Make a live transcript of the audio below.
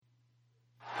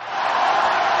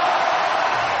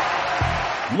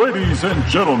Ladies and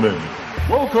gentlemen,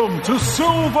 welcome to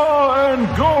Silver and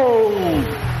Gold!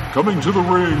 Coming to the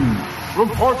ring from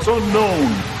parts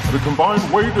unknown at a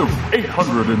combined weight of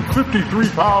 853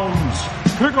 pounds,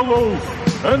 Piccolo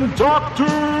and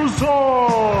Dr.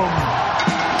 Zom!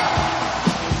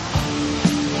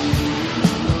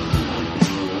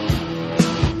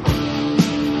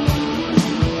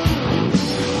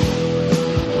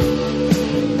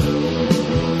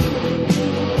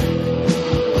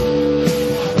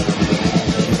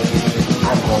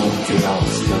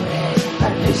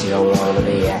 You don't wanna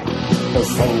be at.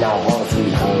 This ain't no home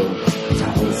sweet home. It's a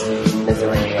home sweet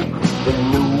misery. We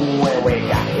knew when we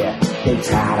got here, they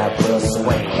tried to put us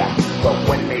away. But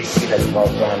when they see us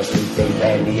walk down the street, they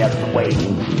ran the other way.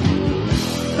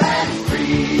 That's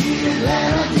free in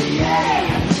LMDA.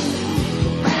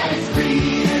 That's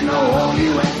free in the whole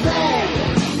USA.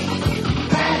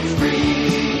 That's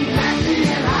free, nasty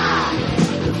and hot.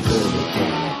 The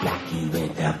further down the block you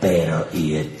went, the better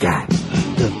it got.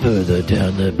 The further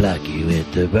down the block you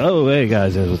hit the... Oh, hey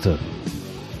guys, what's up?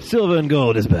 Silver and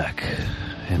Gold is back.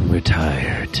 And we're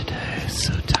tired today.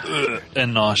 So tired.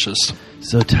 And nauseous.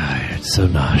 So tired, so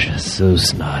nauseous, so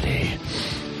snotty.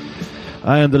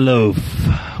 I am the Loaf.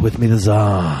 With me the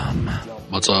Zom.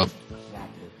 What's up?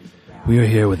 We are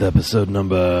here with episode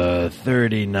number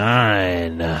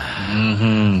 39.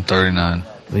 39.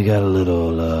 We got a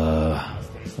little...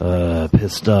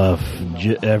 pissed off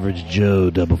Average Joe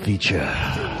double feature.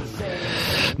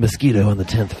 Mosquito on the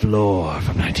 10th Floor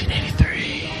from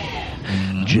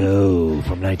 1983. Joe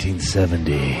from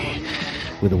 1970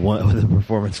 with a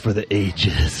performance for the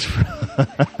ages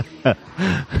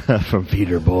from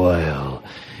Peter Boyle.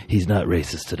 He's not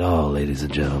racist at all, ladies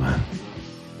and gentlemen.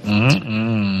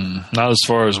 Not as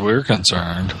far as we're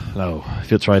concerned. No,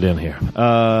 fits right in here.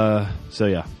 So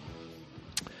yeah.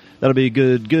 That'll be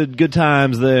good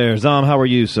times there. Zom, how are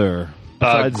you, sir?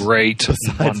 Great.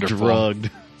 Wonderful. Drugged.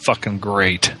 Fucking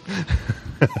great.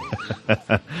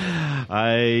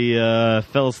 I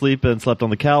fell asleep and slept on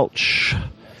the couch.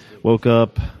 Woke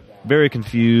up very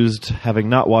confused, having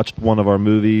not watched one of our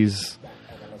movies.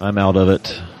 I'm out of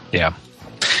it. Yeah.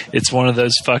 It's one of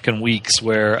those fucking weeks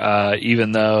where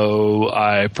even though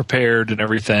I prepared and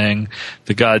everything,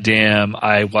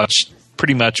 I watched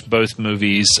pretty much both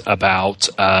movies about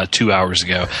 2 hours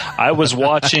ago. I was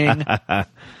watching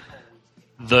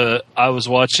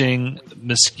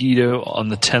Mosquito on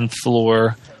the 10th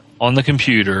Floor on the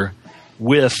computer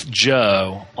with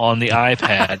Joe on the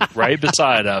iPad right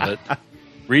beside of it,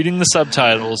 reading the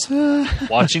subtitles,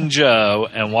 watching Joe,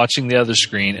 and watching the other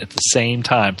screen at the same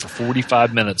time for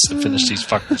 45 minutes to finish these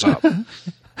fuckers up.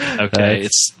 Okay,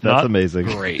 that's amazing.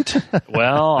 Great.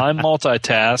 Well, I'm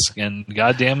multitask, and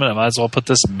goddamn it, I might as well put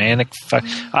this manic.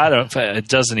 It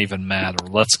doesn't even matter.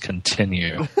 Let's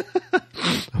continue.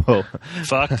 Oh.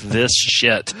 Fuck this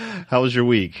shit. How was your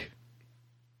week?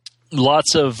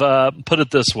 Lots of. Put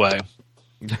it this way,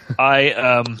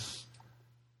 I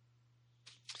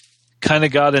kind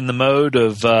of got in the mode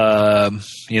of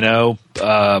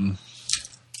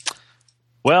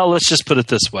well, let's just put it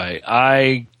this way.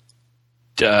 I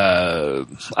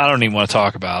don't even want to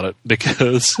talk about it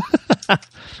because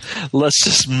let's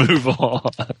just move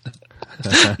on.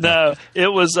 No,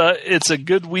 it's a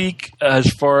good week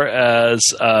as far as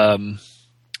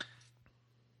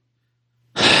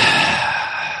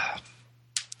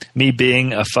me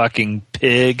being a fucking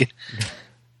pig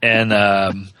and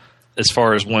as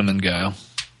far as women go.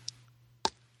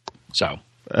 So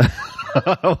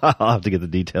I'll have to get the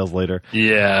details later.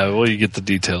 Yeah, well, you get the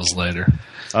details later.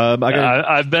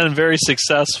 I've been very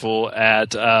successful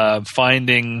at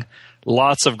finding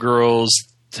lots of girls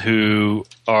who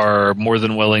are more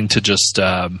than willing to just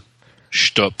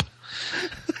shtup.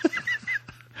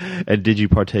 And did you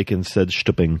partake in said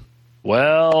shtupping?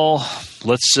 Well,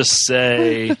 let's just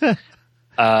say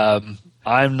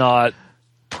I'm not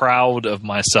proud of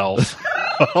myself.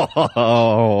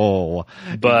 Oh,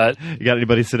 but you got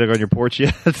anybody sitting on your porch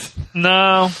yet?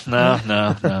 No.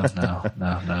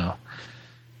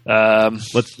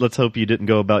 Let's hope you didn't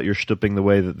go about your shtupping the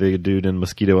way that the dude in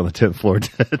Mosquito on the 10th Floor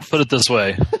did. Put it this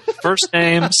way: first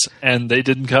names, and they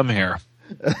didn't come here.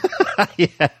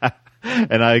 Yeah,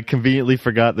 and I conveniently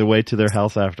forgot the way to their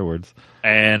house afterwards.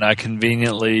 And I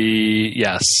conveniently,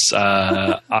 yes,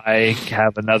 I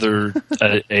have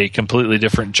a completely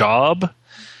different job.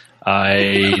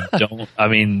 I don't. I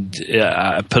mean,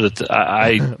 I put it.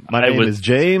 My name is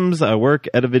James. I work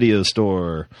at a video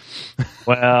store.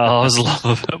 Well, I was a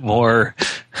little bit more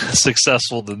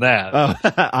successful than that. Oh,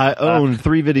 I own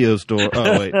 3 video stores.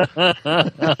 Oh wait,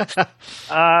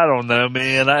 I don't know,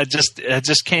 man. It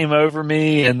just came over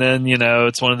me, and then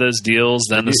it's one of those deals.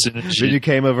 Then as soon as you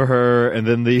came over her, and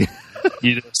then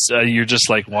you're just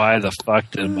like, why the fuck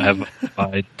have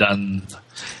I done?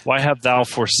 Why have thou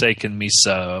forsaken me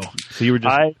so? So you were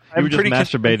just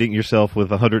masturbating yourself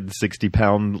with a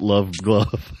 160-pound love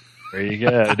glove. There you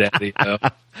go, Daddy. Or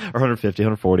 150,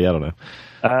 140, I don't know.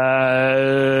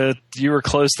 You were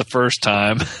close the first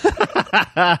time.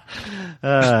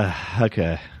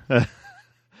 Okay.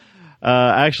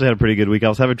 I actually had a pretty good week. I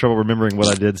was having trouble remembering what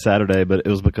I did Saturday, but it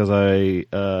was because I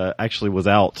actually was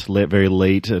out very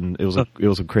late, and it was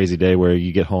a crazy day where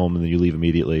you get home and then you leave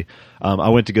immediately. I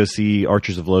went to go see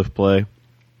Archers of Loaf play.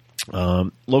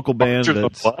 Local band. Archers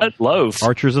of what? Loaf?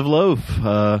 Archers of Loaf.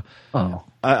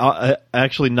 I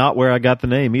actually not where I got the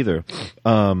name either.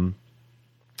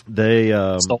 They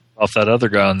stole off that other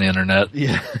guy on the internet.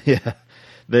 Yeah.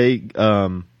 They're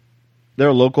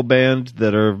a local band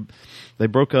they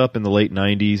broke up in the late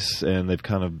 90s, and they've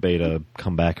kind of made a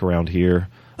comeback around here.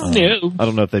 I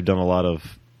don't know if they've done a lot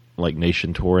of like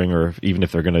nation touring, or even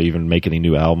if they're going to even make any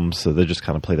new albums. So they just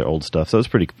kind of play their old stuff. So it's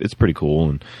pretty cool.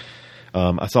 And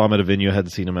I saw them at a venue I hadn't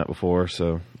seen them at before.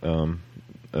 So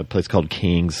a place called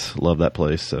Kings. Love that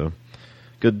place. So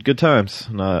good times.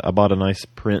 And I bought a nice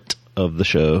print of the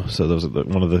show. So those are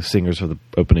one of the singers for the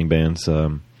opening bands.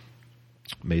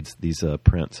 Made these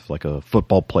prints of like a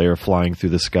football player flying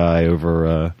through the sky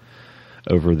over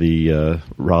the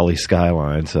Raleigh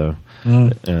skyline. So so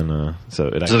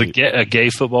it is it a gay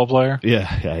football player?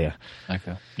 Yeah.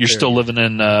 Okay. You're still living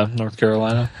in North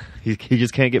Carolina? He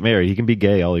just can't get married. He can be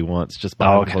gay all he wants, just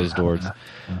behind closed doors.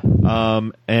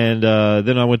 And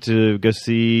then I went to go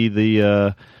see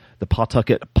the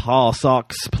Pawtucket Paw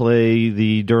Sox play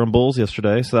the Durham Bulls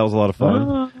yesterday, so that was a lot of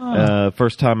fun.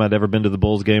 First time I'd ever been to the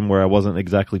Bulls game where I wasn't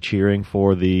exactly cheering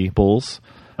for the Bulls.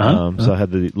 So I had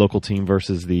the local team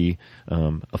versus the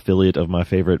affiliate of my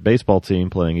favorite baseball team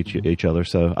playing each other.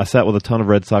 So I sat with a ton of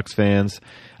Red Sox fans.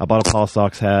 I bought a Paw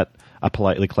Sox hat. I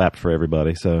politely clapped for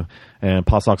everybody. And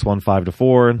Paw Sox won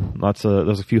 5-4. And there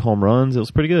was a few home runs. It was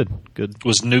pretty good. Good.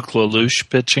 Was Nuke LaLoosh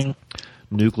pitching?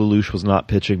 Nuke LaLoosh was not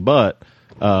pitching, but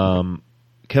Kevin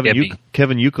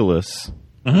Youkilis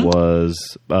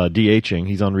was DHing.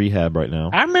 He's on rehab right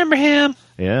now. I remember him.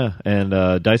 Yeah, and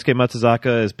Daisuke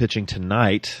Matsuzaka is pitching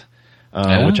tonight,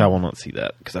 which I will not see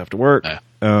that because I have to work.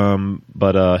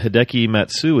 But Hideki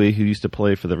Matsui, who used to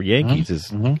play for the Yankees,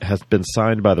 has been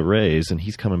signed by the Rays, and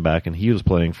he's coming back, and he was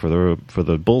playing for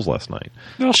the Bulls last night.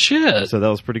 Oh, shit. So that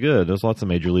was pretty good. There's lots of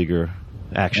major leaguer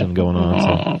action going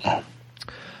on.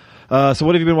 So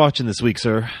what have you been watching this week,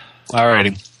 sir?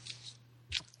 Alrighty.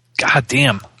 God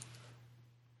damn.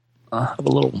 I have a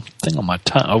little thing on my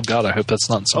tongue. Oh, God, I hope that's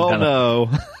not some kind of...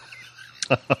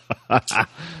 Oh, no.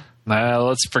 Nah,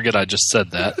 let's forget I just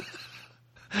said that.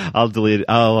 I'll delete it.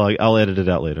 I'll edit it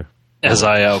out later. As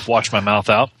I wash my mouth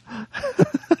out.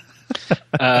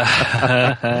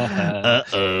 Uh-oh.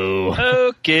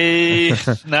 Okay.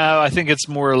 No, I think it's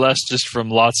more or less just from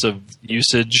lots of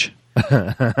usage.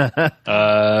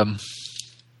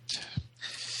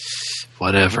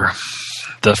 Whatever.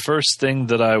 The first thing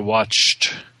that I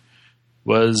watched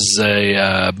was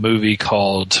a movie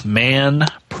called Man,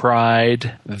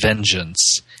 Pride,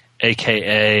 Vengeance,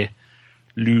 a.k.a.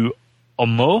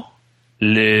 L'Uomo,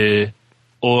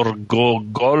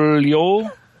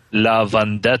 L'Orgoglio, La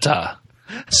Vendetta,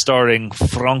 starring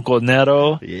Franco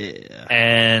Nero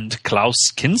and Klaus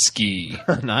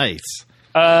Kinski. Nice.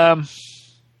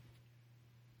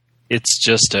 It's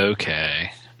just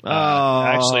okay. Oh.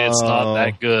 Actually, it's not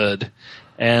that good.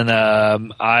 And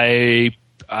I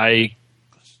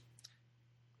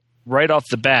right off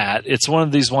the bat, it's one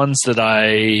of these ones that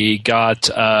I got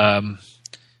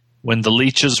when the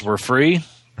leeches were free.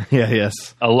 Yeah,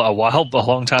 yes. A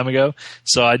long time ago.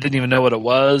 So I didn't even know what it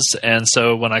was. And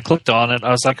so when I clicked on it, I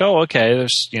was like, oh, okay,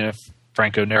 there's,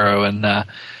 Franco Nero. And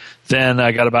then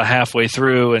I got about halfway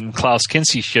through and Klaus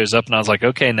Kinski shows up and I was like,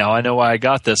 okay, now I know why I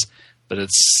got this. But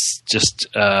it's just,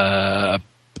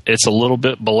 it's a little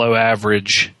bit below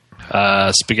average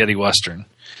spaghetti Western.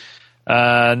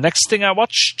 Next thing I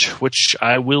watched, which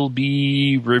I will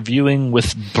be reviewing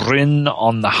with Bryn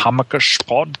on the Hamakush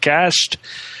podcast,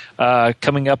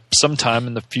 coming up sometime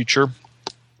in the future.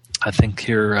 I think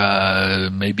here,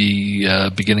 maybe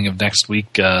beginning of next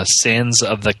week, Sands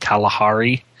of the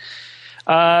Kalahari.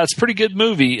 It's a pretty good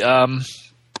movie.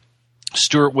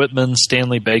 Stuart Whitman,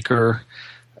 Stanley Baker,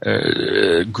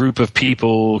 group of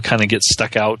people kind of get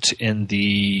stuck out in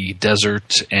the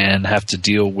desert and have to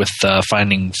deal with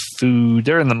finding food.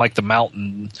 They're in the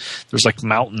mountain. There's like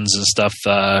mountains and stuff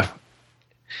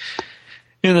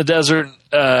in the desert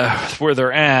where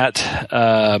they're at,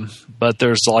 but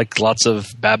there's like lots of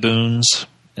baboons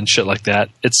and shit like that.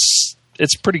 It's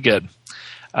pretty good.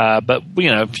 But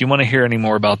if you want to hear any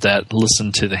more about that,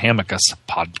 listen to the Hammock-Us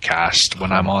podcast.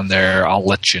 When I'm on there, I'll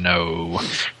let you know.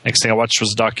 Next thing I watched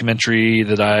was a documentary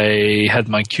that I had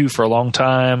in my queue for a long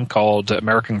time called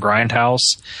American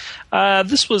Grindhouse.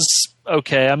 This was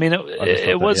okay. I mean,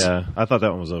 it was. Yeah, I thought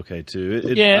that one was okay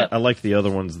too. I like the other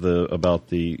ones, about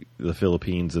the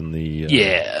Philippines and the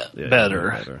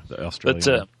better. The Australian.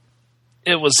 But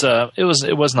it was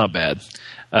not bad.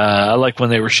 I like when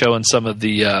they were showing some of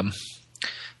the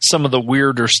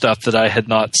weirder stuff that I had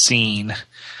not seen,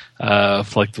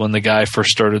 like when the guy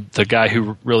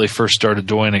who really first started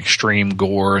doing extreme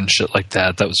gore and shit like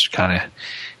that. That was kind of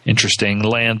interesting.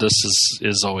 Landis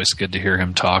is always good to hear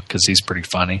him talk because he's pretty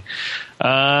funny.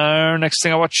 Next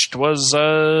thing I watched was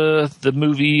the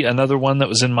movie, another one that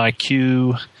was in my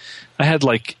queue. I had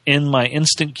like in my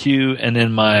instant queue and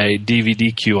in my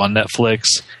DVD queue on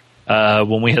Netflix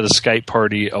when we had a Skype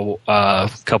party a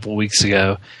couple weeks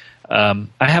ago. I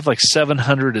have like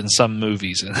 700 and some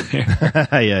movies in there.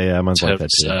 yeah, mine's like that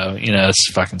too. So,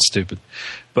 it's fucking stupid.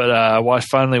 But I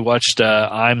finally watched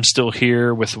I'm Still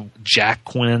Here with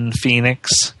Joaquin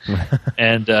Phoenix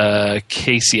and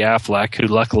Casey Affleck, who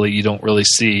luckily you don't really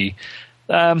see.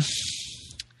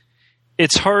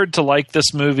 It's hard to like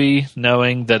this movie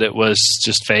knowing that it was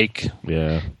just fake.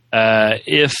 Yeah.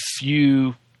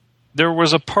 There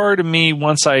was a part of me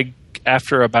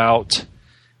after about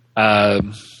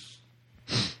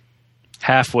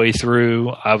halfway through,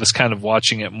 I was kind of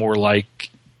watching it more like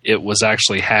it was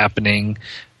actually happening,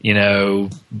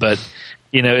 but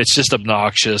it's just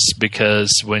obnoxious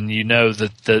because when you know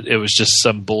that it was just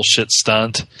some bullshit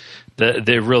stunt, that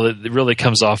it really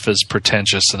comes off as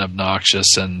pretentious and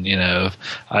obnoxious, and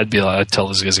I'd tell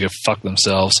these guys to go fuck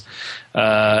themselves.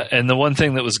 And the one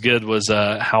thing that was good was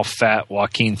how fat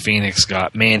Joaquin Phoenix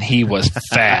got. Man, he was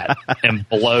fat and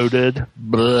bloated.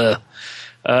 Blah.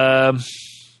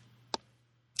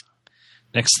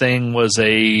 Next thing was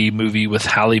a movie with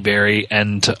Halle Berry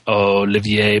and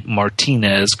Olivier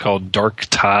Martinez called Dark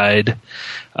Tide.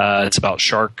 It's about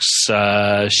sharks.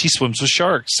 She swims with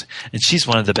sharks, and she's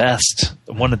one of the best.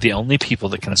 One of the only people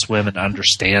that can swim and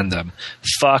understand them.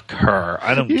 Fuck her.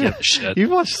 I don't give a shit.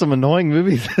 You've watched some annoying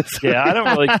movies. Yeah, I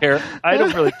don't really care. I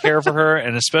don't really care for her,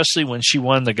 and especially when she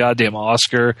won the goddamn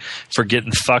Oscar for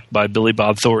getting fucked by Billy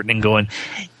Bob Thornton and going,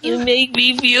 "You make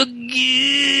me feel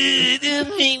good. You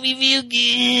make me feel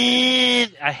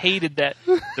good." I hated that.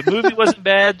 The movie wasn't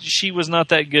bad. She was not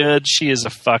that good. She is a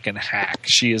fucking hack.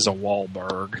 She is a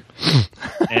Wahlberg.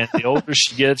 And the older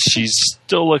she gets, she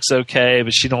still looks okay,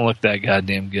 but she don't look that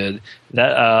goddamn good.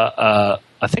 That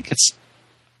I think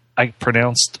I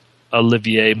pronounced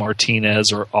Olivier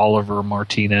Martinez or Oliver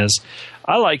Martinez.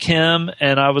 I like him,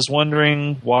 and I was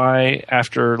wondering why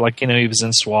after, he was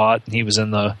in SWAT, and he was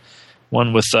in the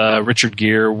one with Richard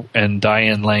Gere and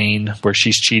Diane Lane, where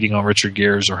she's cheating on Richard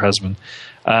Gere as her husband.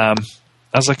 I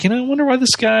was like, I wonder why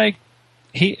this guy...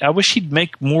 I wish he'd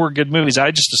make more good movies.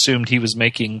 I just assumed he was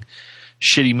making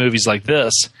shitty movies like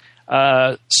this.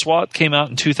 SWAT came out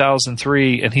in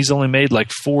 2003, and he's only made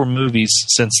 4 movies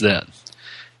since then.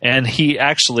 And he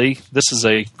actually, this is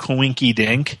a coinky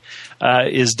dink,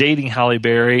 is dating Halle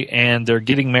Berry, and they're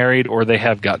getting married, or they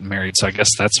have gotten married. So I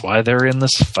guess that's why they're in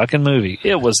this fucking movie.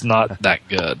 It was not that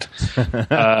good.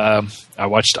 I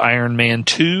watched Iron Man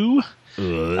 2.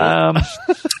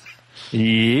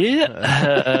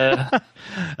 Yeah.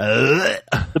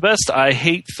 The best, I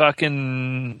hate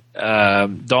fucking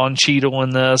Don Cheadle in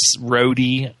this.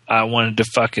 Rhodey, I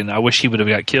wish he would have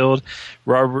got killed.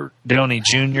 Robert Downey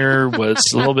Jr. was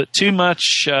a little bit too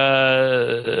much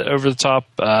over the top.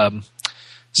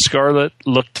 Scarlett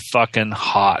looked fucking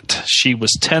hot. She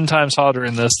was 10 times hotter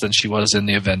in this than she was in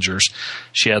the Avengers.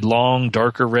 She had long,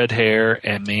 darker red hair,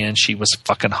 and man, she was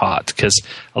fucking hot. Because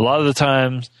a lot of the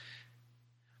times,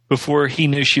 before he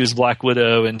knew she was Black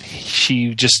Widow and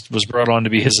she just was brought on to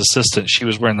be his assistant, she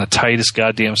was wearing the tightest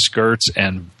goddamn skirts,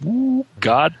 and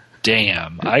god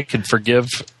damn, I can forgive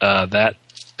that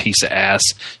piece of ass.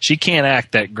 She can't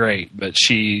act that great, but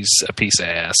she's a piece of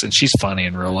ass, and she's funny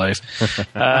in real life.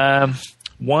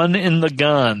 One in the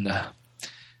Gun.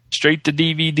 Straight to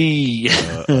DVD.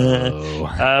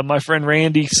 My friend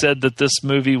Randy said that this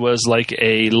movie was like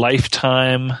a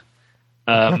Lifetime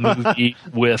movie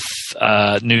with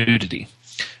nudity.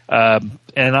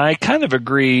 And I kind of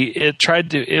agree. It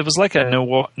was like a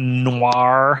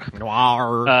noir.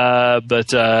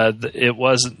 But it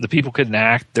wasn't, the people couldn't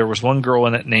act. There was one girl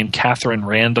in it named Catherine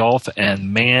Randolph,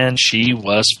 and man, she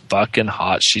was fucking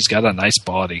hot. She's got a nice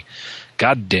body.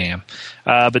 God damn.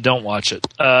 But don't watch it.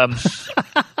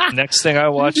 Next thing I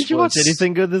watched Did you watch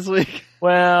anything good this week?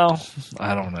 Well,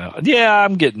 I don't know. Yeah,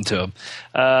 I'm getting to them.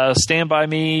 Stand By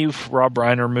Me, Rob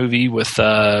Reiner movie with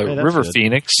River good.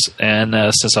 Phoenix. And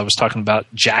since I was talking about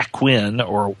Jack Quinn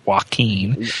or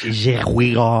Joaquin. Jack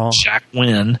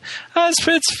Quinn.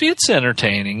 It's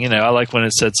entertaining. You know, I like when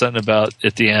it said something about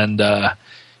at the end,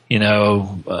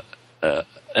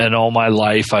 and all my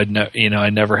life, I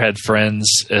never had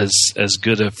friends as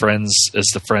good of friends as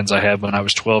the friends I had when I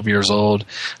was 12 years old.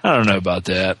 I don't know about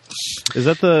that. Is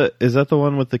that the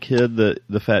one with the kid,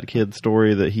 the fat kid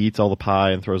story that he eats all the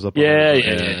pie and throws up?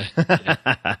 Yeah.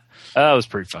 That was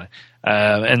pretty funny.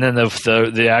 And then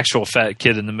the actual fat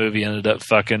kid in the movie ended up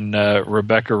fucking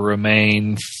Rebecca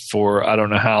Romaine for I don't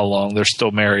know how long. They're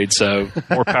still married, so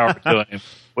more power to him.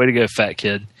 Way to go, fat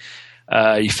kid.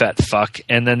 You fat fuck.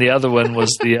 And then the other one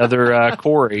was the other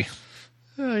Corey.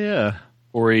 Oh, yeah.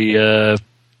 Corey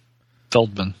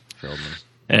Feldman.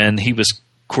 And he was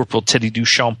Corporal Teddy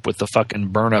Duchamp with the fucking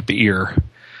burn-up ear.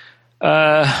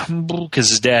 Because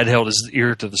his dad held his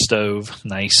ear to the stove.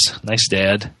 Nice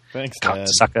dad. Thanks, Dad.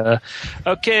 Cocksucker.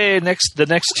 Okay, the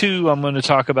next two I'm going to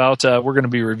talk about, we're going to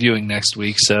be reviewing next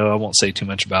week, so I won't say too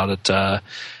much about it.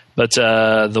 But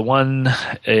the one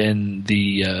in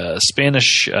the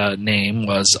Spanish name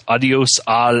was Adios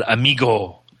al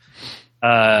Amigo,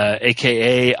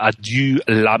 a.k.a. Adieu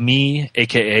l'ami,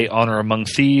 a.k.a. Honor Among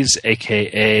Thieves,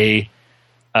 a.k.a.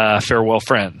 Farewell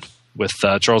Friend, with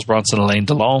Charles Bronson and Alain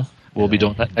Delon. We'll be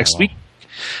doing that next week.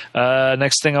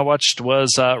 Next thing I watched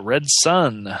was Red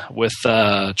Sun with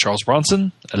Charles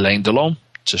Bronson, Alain Delon,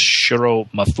 Toshiro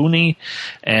Mifune,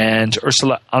 and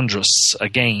Ursula Andress.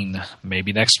 Again,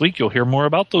 maybe next week you'll hear more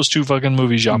about those two fucking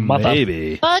movies, y'all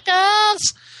Maybe. motherfuckers.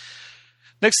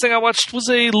 Next thing I watched was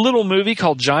a little movie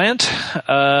called Giant,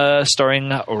 starring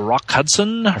Rock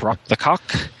Hudson, Rock the Cock,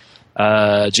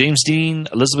 James Dean,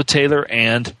 Elizabeth Taylor,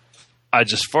 and I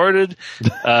just farted.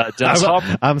 Dennis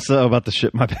Hopper. I'm so about to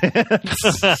shit my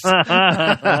pants.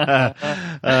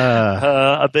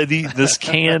 I've been eating this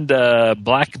canned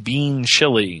black bean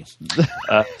chili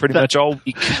pretty much all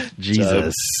week.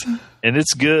 Jesus. So, and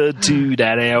it's good too,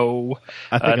 Daddy-o.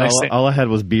 I think all I had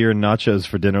was beer and nachos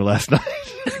for dinner last night.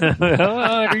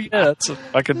 Yeah, it's a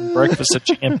fucking breakfast of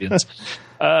champions.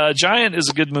 Giant is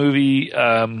a good movie.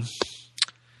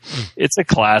 It's a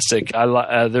classic.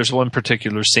 There's one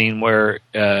particular scene where,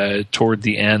 toward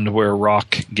the end, where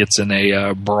Rock gets in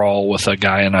a brawl with a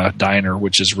guy in a diner,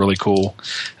 which is really cool.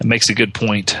 It makes a good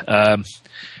point.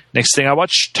 Next thing I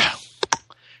watched,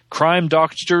 Crime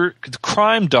Doctor.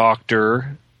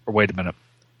 Or wait a minute.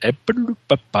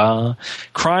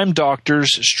 Crime Doctor's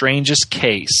Strangest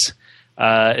Case.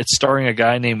 It's starring a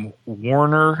guy named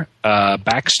Warner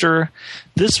Baxter.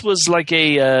 This was like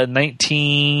a early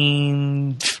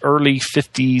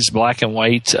 50s black and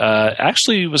white.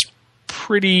 Actually, it was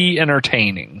pretty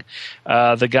entertaining.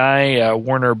 The guy,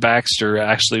 Warner Baxter,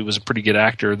 actually was a pretty good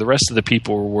actor. The rest of the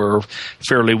people were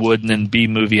fairly wooden and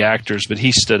B-movie actors, but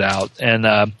he stood out. And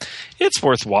it's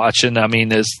worth watching. I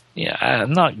mean, it's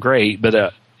not great,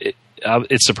 but it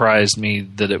surprised me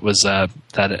that it was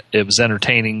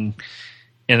entertaining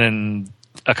in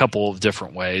a couple of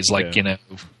different ways. Like,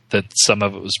 that some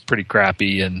of it was pretty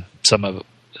crappy and some of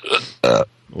it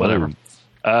whatever.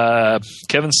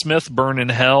 Kevin Smith, Burn in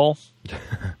Hell.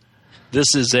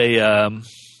 This is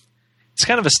it's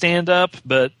kind of a stand-up,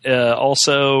 but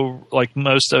also, like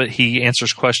most of it, he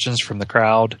answers questions from the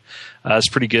crowd. It's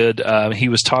pretty good. He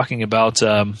was talking about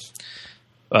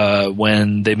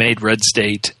when they made Red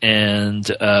State and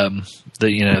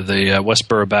the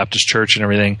Westboro Baptist Church and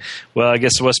everything. Well, I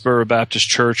guess the Westboro Baptist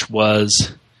Church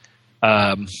was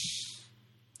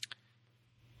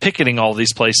picketing all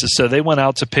these places, so they went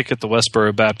out to picket the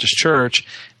Westboro Baptist Church,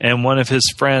 and one of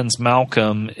his friends,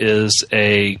 Malcolm, is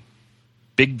a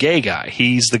big gay guy.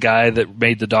 He's the guy that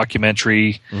made the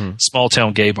documentary Small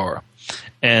Town Gay Bar,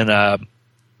 and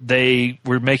they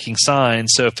were making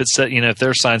signs. So if it said, if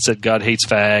their sign said "God hates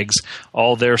fags,"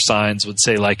 all their signs would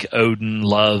say like "Odin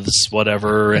loves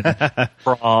whatever" and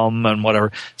 "prom" and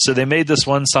whatever. So they made this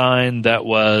one sign that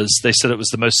they said it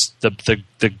was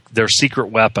their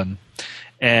secret weapon,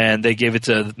 and they gave it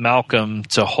to Malcolm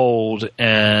to hold,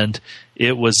 and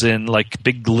it was in like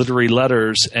big glittery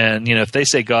letters. And if they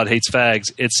say "God hates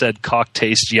fags," it said "Cock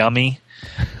tastes yummy."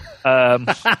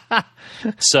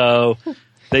 So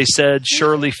they said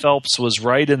Shirley Phelps was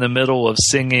right in the middle of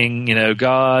singing,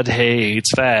 God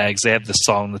hates fags. They have this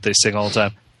song that they sing all the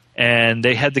time. And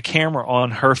they had the camera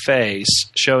on her face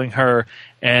showing her.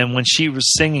 And when she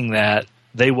was singing that,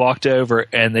 they walked over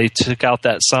and they took out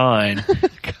that sign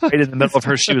right in the middle of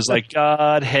her. She was like,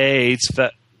 God hates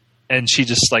fags. And she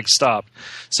just like stopped.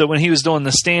 So when he was doing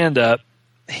the stand-up,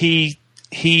 he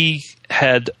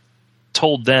had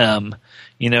told them,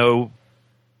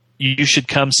 you should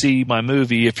come see my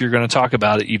movie if you're going to talk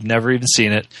about it. You've never even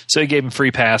seen it. So he gave them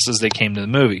free passes. They came to the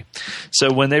movie.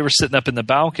 So when they were sitting up in the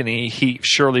balcony,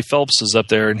 Shirley Phelps was up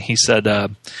there, and he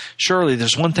said, Shirley,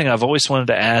 there's one thing I've always wanted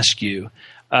to ask you.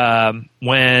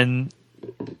 When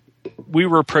we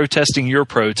were protesting your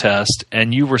protest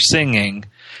and you were singing,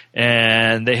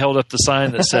 and they held up the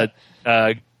sign that said,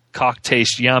 cock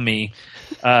taste yummy,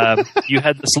 you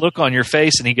had this look on your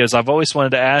face, and he goes, I've always wanted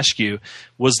to ask you,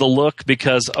 was the look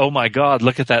because, oh my God,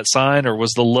 look at that sign, or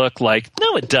was the look like,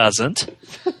 no, it doesn't?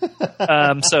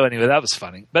 So anyway, that was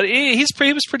funny. But he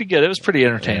was pretty good. It was pretty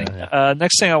entertaining. Yeah.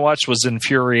 Next thing I watched was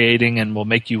infuriating and will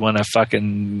make you want to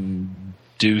fucking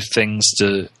do things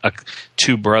to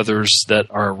two brothers that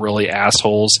are really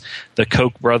assholes. The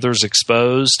Koch brothers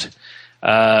exposed.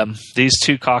 These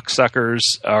two cocksuckers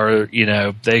are,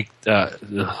 they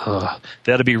ought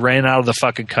to be ran out of the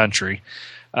fucking country.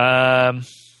 But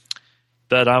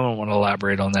I don't want to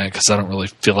elaborate on that because I don't really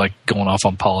feel like going off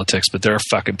on politics, but they're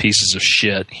fucking pieces of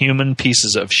shit. Human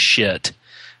pieces of shit.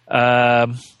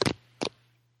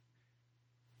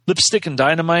 Lipstick and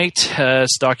Dynamite.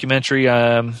 It's a documentary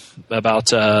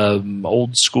about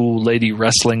old school lady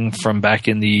wrestling from back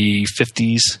in the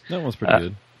 50s. That one's pretty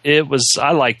good.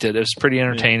 I liked it. It was pretty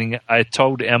entertaining. Yeah. I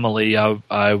told Emily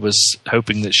I was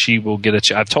hoping that she will get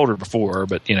I've told her before,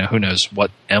 but who knows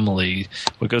what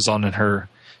goes on in her.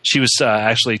 She was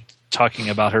actually talking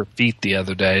about her feet the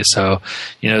other day, so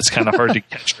it's kind of hard to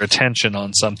catch her attention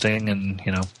on something, and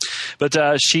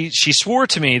But she swore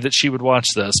to me that she would watch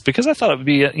this because I thought it would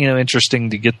be interesting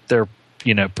to get their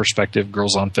perspective,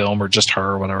 Girls on Film, or just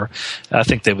her or whatever. I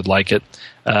think they would like it.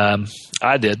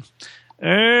 I did.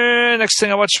 Next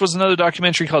thing I watched was another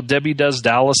documentary called Debbie Does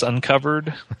Dallas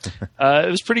Uncovered.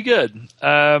 It was pretty good.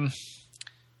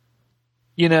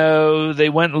 They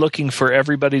went looking for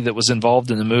everybody that was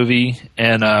involved in the movie,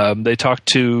 and they talked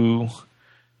to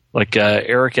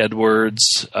Eric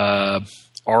Edwards,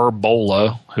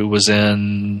 Arbola, who was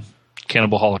in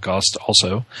Cannibal Holocaust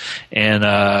also, and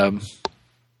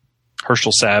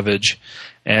Herschel Savage.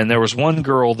 And there was one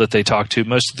girl that they talked to.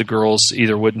 Most of the girls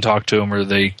either wouldn't talk to him or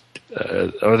they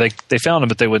found him,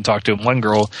 but they wouldn't talk to him. One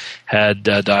girl had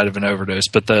died of an overdose,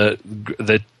 but the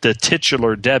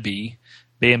titular Debbie,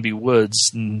 Bambi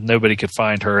Woods, nobody could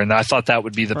find her, and I thought that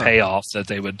would be the payoff, that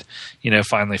they would,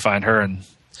 finally find her, and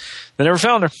they never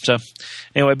found her. So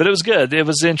anyway, but it was good. It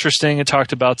was interesting. It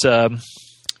talked about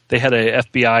they had a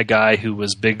FBI guy who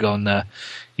was big on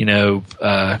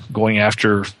going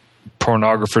after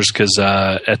pornographers because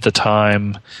at the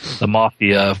time the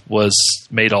mafia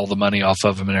made all the money off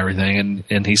of them and everything,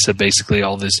 and he said basically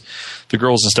all the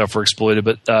girls and stuff were exploited,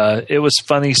 but it was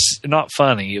not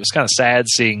funny, it was kind of sad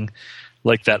seeing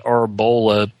that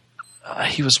Arbola,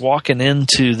 he was walking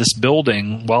into this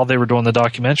building while they were doing the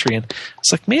documentary, and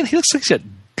it's like, man, he looks like he's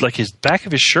got his back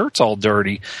of his shirt's all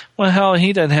dirty. Well, how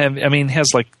he doesn't have,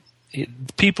 has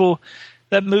people,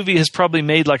 that movie has probably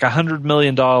made $100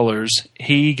 million.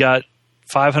 He got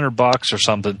 $500 or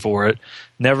something for it.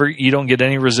 You don't get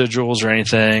any residuals or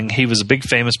anything. He was a big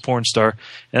famous porn star,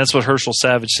 and that's what Herschel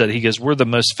Savage said. He goes, "We're the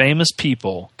most famous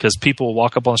people because people will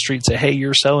walk up on the street and say, 'Hey,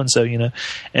 you're so and so,'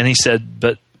 And he said,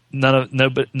 "But none of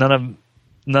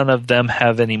them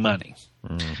have any money."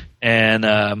 And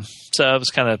so it was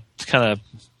kind of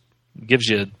gives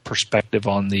you a perspective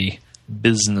on the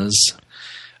business.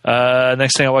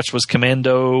 Next thing I watched was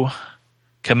Commando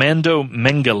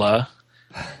Mengele,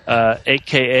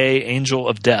 a.k.a. Angel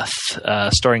of Death,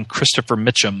 starring Christopher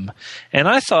Mitchum. And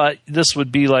I thought this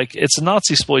would be it's a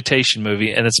Nazi exploitation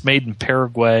movie, and it's made in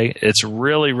Paraguay. It's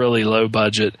really, really low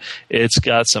budget. It's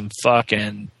got some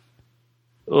fucking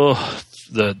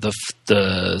the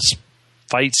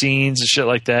fight scenes and shit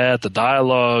like that. The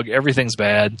dialogue, everything's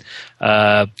bad.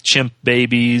 Chimp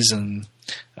babies and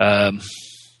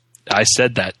I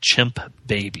said that, chimp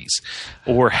babies,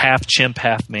 or half chimp,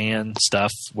 half man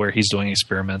stuff where he's doing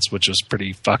experiments, which was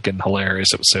pretty fucking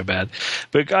hilarious. It was so bad.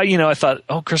 But, I thought,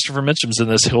 Christopher Mitchum's in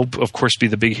this. He'll, of course, be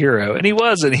the big hero. And he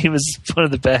wasn't. He was one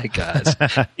of the bad guys.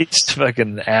 He's a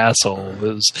fucking asshole.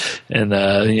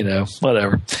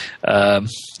 Whatever.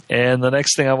 And the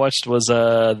next thing I watched was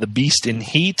The Beast in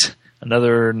Heat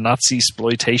another Nazi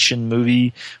exploitation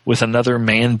movie with another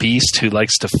man beast who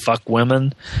likes to fuck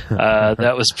women.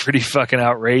 That was pretty fucking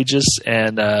outrageous,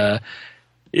 and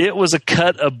it was a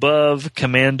cut above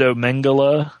Commando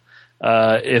Mengele.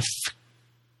 If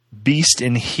Beast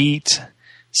in Heat,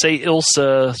 say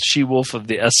Ilsa, She-Wolf of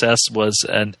the SS, was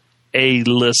an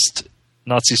A-list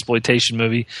Nazi exploitation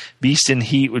movie, Beast in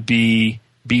Heat would be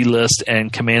B-list,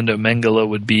 and Commando Mengele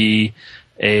would be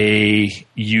a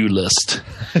U-list.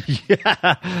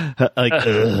 Yeah. Like,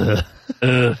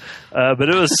 but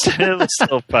it was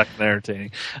still fucking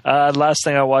entertaining. Last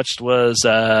thing I watched was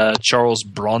Charles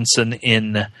Bronson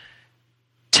in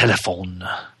Telephone.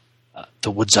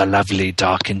 The woods are lovely,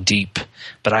 dark and deep,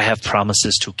 but I have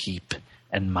promises to keep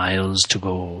and miles to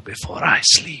go before I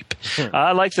sleep.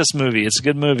 I like this movie. It's a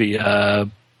good movie.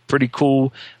 Pretty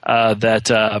cool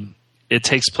that it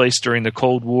takes place during the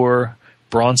Cold War.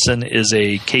 Bronson is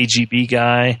a KGB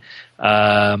guy,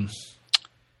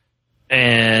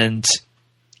 and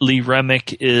Lee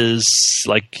Remick is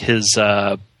like his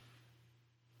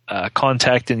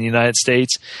contact in the United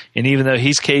States. And even though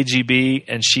he's KGB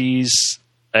and she's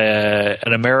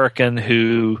an American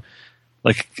who,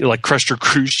 like Crusher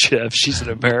Khrushchev, she's an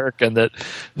American that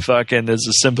fucking is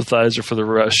a sympathizer for the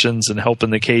Russians and helping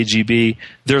the KGB.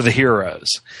 They're the heroes.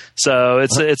 So I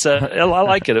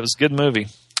like it. It was a good movie.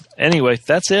 Anyway,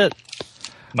 that's it.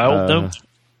 My old note.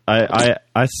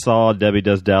 I saw Debbie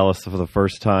Does Dallas for the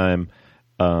first time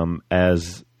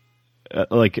as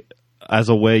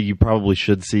a way you probably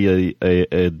should see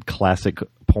a classic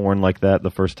porn like that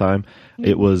the first time.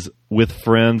 It was with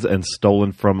friends and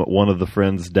stolen from one of the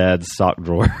friends' dad's sock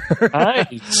drawer.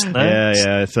 Nice.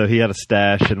 Yeah. So he had a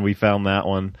stash, and we found that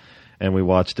one, and we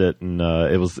watched it. And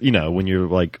it was, when you're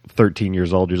like 13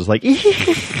 years old, you're just like,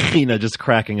 just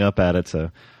cracking up at it.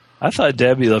 So I thought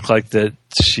Debbie looked like that.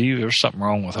 There's something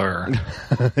wrong with her.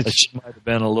 That she might have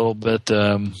been a little bit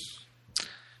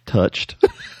touched.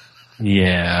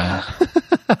 Yeah.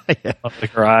 Like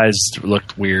her eyes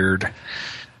looked weird.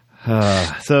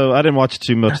 So I didn't watch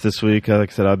too much this week.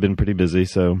 Like I said, I've been pretty busy.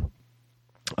 So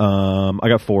I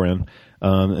got 4 in.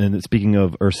 And speaking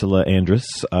of Ursula Andress,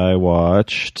 I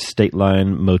watched State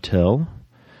Line Motel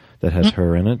that has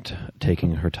her in it,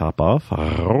 taking her top off.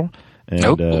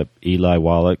 And Eli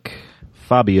Wallach,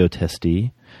 Fabio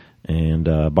Testi, and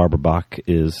Barbara Bach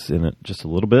is in it just a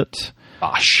little bit.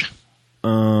 Gosh.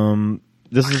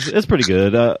 It's pretty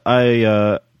good.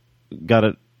 I got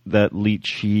it that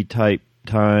lychee type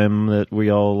time that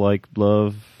we all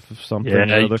love something.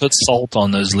 Yeah, you put salt on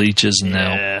those leeches and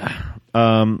now.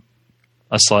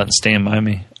 I saw it in Stand By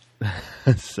Me.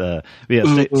 State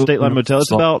Line Motel.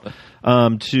 It's about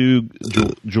 2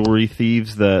 jewelry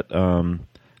thieves that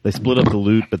they split up the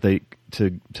loot, but they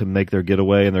to make their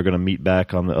getaway, and they're going to meet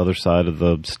back on the other side of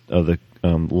the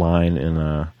line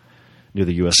in near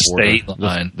the U.S. border. State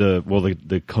line.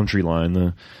 The country line,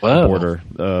 the border.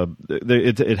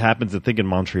 It happens, I think, in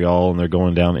Montreal, and they're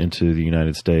going down into the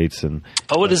United States. And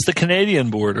it is the Canadian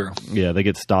border. Yeah, they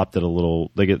get stopped at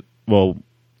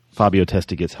Fabio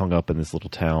Testi gets hung up in this little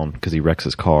town because he wrecks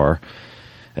his car,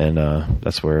 and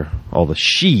that's where all the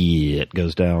shit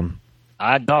goes down.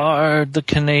 I guard the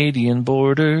Canadian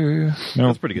border.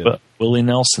 That's pretty good. But Willie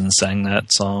Nelson sang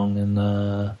that song in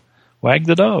Wag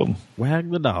the Dog.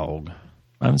 Wag the Dog.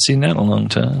 I haven't seen that in a long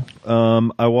time.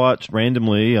 I watched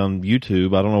randomly on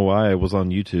YouTube. I don't know why I was on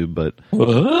YouTube, but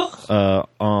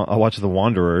I watched The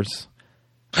Wanderers.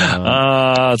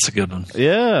 That's a good one.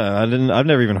 Yeah, I've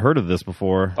never even heard of this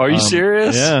before. Are you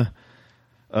serious? Yeah.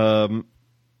 It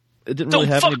didn't really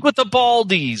have with the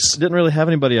Baldies. Didn't really have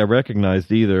anybody I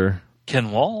recognized either.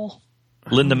 Ken Wall,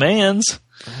 Linda Manns.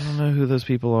 I don't know who those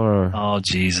people are. Oh,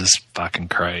 Jesus fucking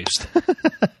Christ!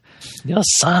 You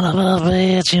son of a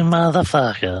bitch, you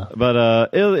motherfucker!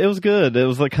 But it was good. It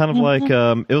was like kind of like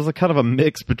it was like kind of a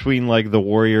mix between like the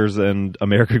Warriors and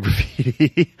American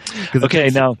Graffiti. Okay,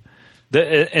 now.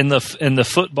 In the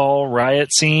football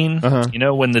riot scene,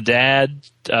 when the dad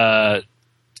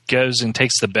goes and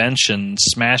takes the bench and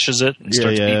smashes it and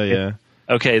starts beating it.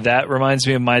 Okay, that reminds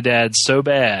me of my dad so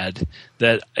bad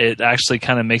that it actually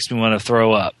kind of makes me want to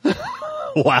throw up.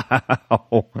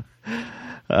 Wow.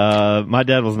 My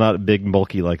dad was not big and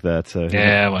bulky like that, so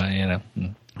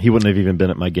he wouldn't have even been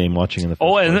at my game watching in the first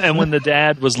place. And when the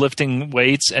dad was lifting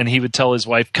weights and he would tell his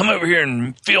wife, "Come over here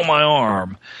and feel my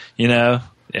arm," Yeah,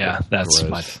 that's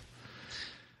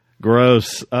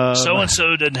gross.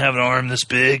 So-and-so doesn't have an arm this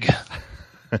big.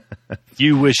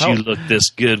 You wish you looked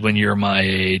this good when you're my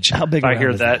age. How big? I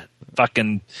hear that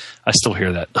I still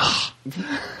hear that.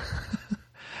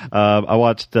 I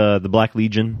watched The Black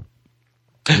Legion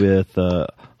with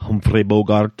Humphrey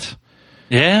Bogart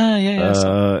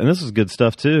Yeah. And this is good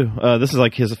stuff too. This is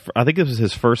like I think this was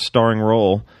his first starring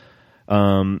role.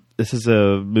 This is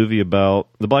a movie about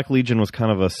the Black Legion was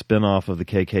kind of a spin-off of the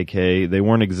KKK. They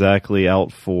weren't exactly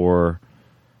out for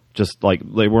just like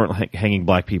they weren't hanging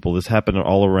black people. This happened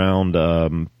all around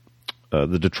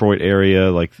the Detroit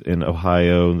area, like in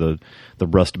Ohio, the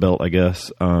Rust Belt, I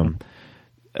guess.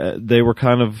 They were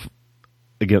kind of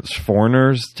against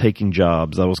foreigners taking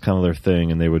jobs. That was kind of their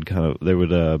thing, and they would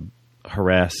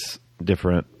harass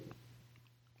different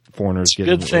foreigners.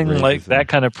 Good thing like that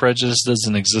kind of prejudice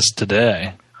doesn't exist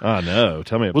today. Oh no,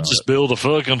 tell me about it. We'll just build a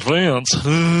fucking fence.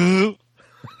 Build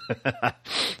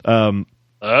a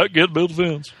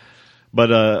fence. But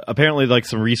apparently, like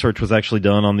some research was actually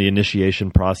done on the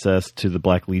initiation process to the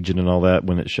Black Legion and all that.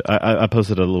 When I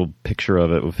posted a little picture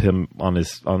of it with him on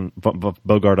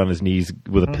Bogart on his knees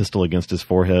with a pistol against his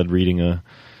forehead, reading a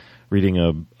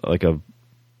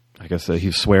I guess he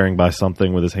was swearing by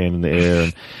something with his hand in the air.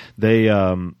 And they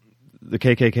the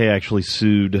KKK actually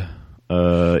sued either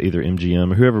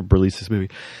MGM or whoever released this movie.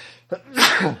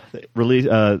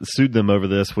 Sued them over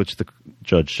this, which the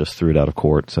judge just threw it out of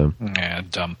court. So yeah,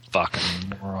 dumb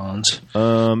fucking morons.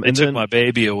 They took my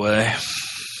baby away.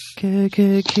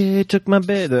 KKK took my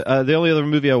baby. The only other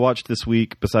movie I watched this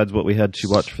week, besides what we had to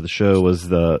watch for the show, was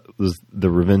the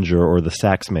Revenger or the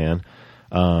Sax Man.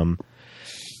 Damn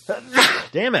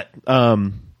it!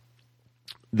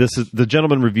 This is the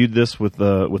gentleman reviewed this with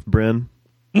Bryn.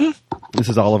 This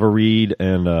is Oliver Reed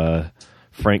and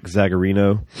Frank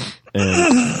Zagarino,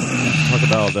 and talk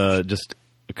about just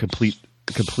a complete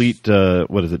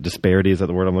what is it? Disparity, is that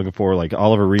the word I'm looking for? Like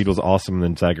Oliver Reed was awesome, and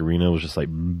then Zagarino was just like,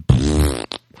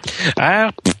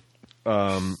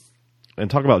 and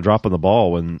talk about dropping the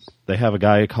ball when they have a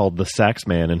guy called the Sax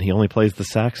Man, and he only plays the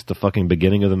sax at the fucking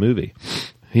beginning of the movie.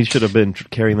 He should have been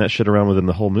carrying that shit around with him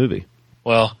the whole movie.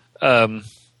 Well, I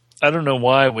don't know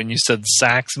why when you said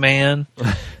Sax Man,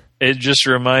 it just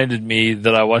reminded me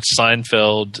that I watched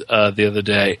Seinfeld the other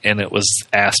day, and it was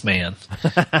Ass Man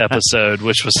episode,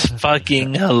 which was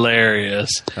fucking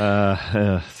hilarious.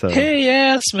 Hey,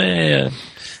 Ass Man.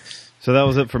 So that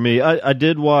was it for me. I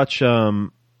did watch.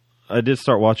 I did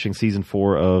start watching season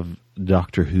 4 of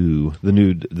Doctor Who, the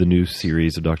new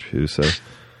series of Doctor Who. So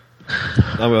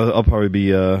I'll probably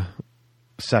be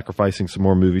sacrificing some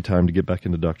more movie time to get back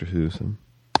into Doctor Who. So.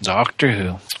 Doctor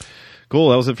Who. Cool.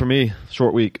 That was it for me.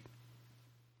 Short week.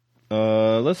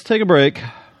 Let's take a break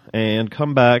and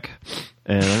come back,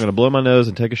 and I'm going to blow my nose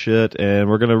and take a shit, and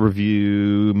we're going to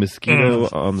review Mosquito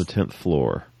on the 10th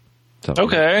Floor.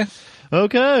 Okay.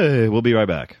 Okay. We'll be right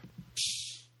back.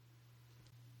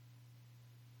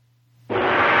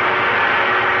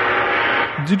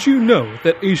 Did you know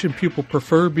that Asian people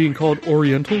prefer being called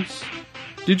Orientals?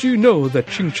 Did you know that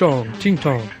Ching Chong, Ting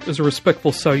Tong is a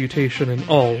respectful salutation in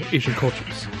all Asian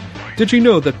cultures? Did you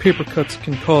know that paper cuts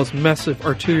can cause massive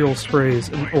arterial sprays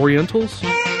in Orientals?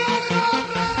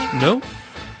 No?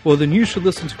 Well, then you should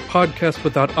listen to Podcast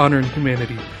Without Honor and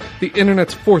Humanity, the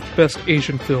internet's 4th best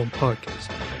Asian film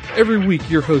podcast. Every week,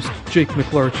 your host, Jake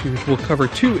McLarchuge, will cover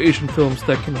 2 Asian films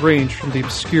that can range from the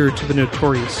obscure to the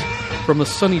notorious, from a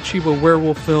Sonny Chiba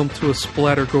werewolf film to a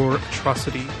splatter-gore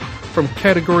atrocity, from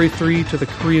Category 3 to the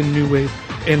Korean New Wave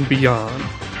and beyond.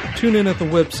 Tune in at the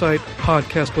website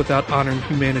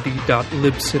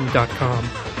podcastwithouthonor.libsyn.com.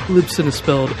 Libsyn is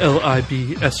spelled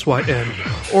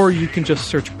Libsyn, or you can just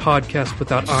search Podcast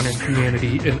Without Honor and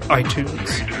Humanity in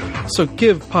iTunes. So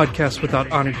give Podcast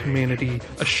Without Honor and Humanity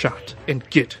a shot and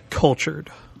get cultured.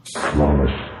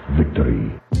 Flawless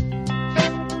victory.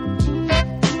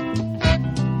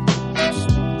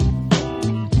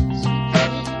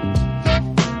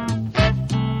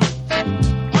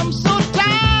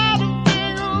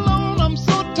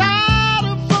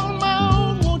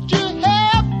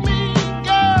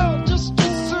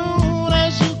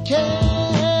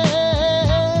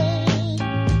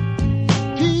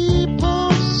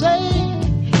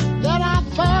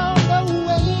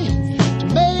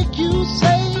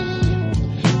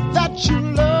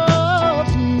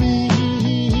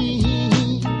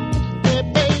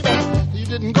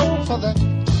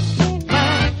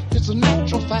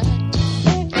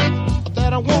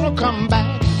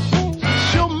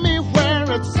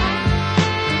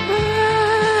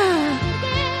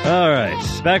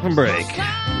 Back from break.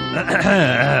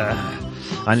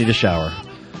 I need a shower.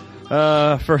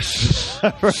 First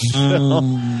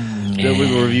film that we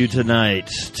will review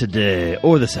today,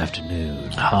 or this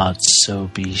afternoon. Hot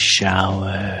soapy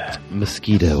shower.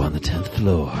 Mosquito on the 10th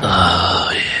Floor.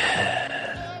 Oh,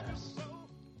 yeah.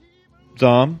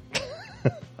 Dom,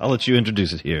 I'll let you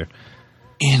introduce it here.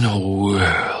 In a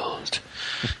world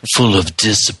full of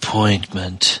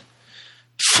disappointment,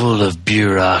 full of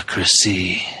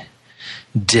bureaucracy,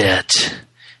 debt,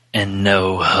 and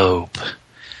no hope.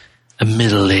 A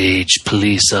middle-aged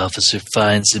police officer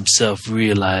finds himself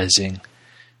realizing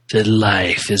that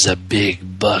life is a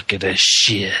big bucket of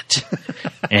shit,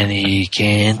 and he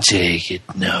can't take it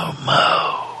no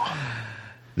more.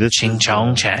 Ching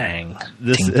chong chang.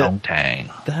 Ting tong tang.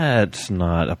 That's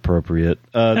not appropriate.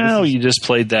 You just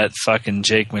played that fucking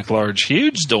Jake McLarge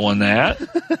Hughes doing that.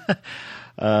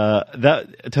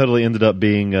 That totally ended up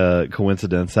being a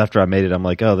coincidence. After I made it, I'm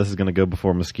like, oh, this is going to go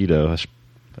before Mosquito.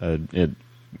 It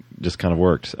just kind of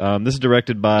worked. This is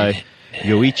directed by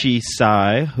Yoichi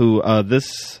Sai, who I've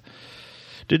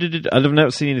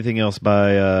never seen anything else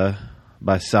by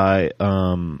Sai.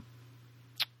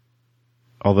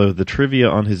 Although the trivia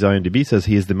on his IMDb says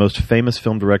he is the most famous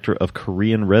film director of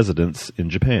Korean residence in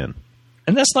Japan.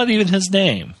 And that's not even his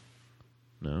name.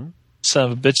 No.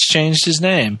 Son of a bitch changed his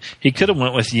name. He could have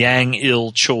went with Yang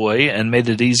Il Choi and made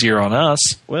it easier on us.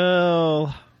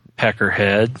 Well,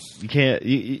 Peckerhead.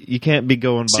 You can't be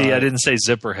going by. See, I didn't say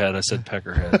Zipperhead. I said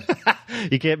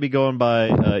Peckerhead. You can't be going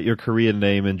by your Korean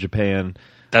name in Japan.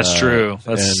 That's true.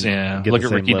 That's Look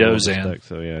at Ricky Dozan.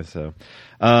 So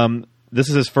this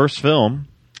is his first film,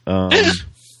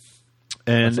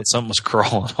 and something was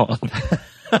crawling on.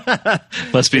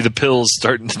 Must be the pills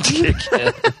starting to kick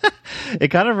in.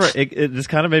 This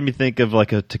kind of made me think of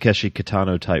like a Takeshi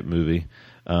Kitano type movie.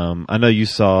 I know you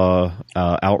saw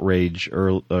Outrage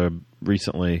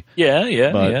recently.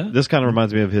 Yeah. This kind of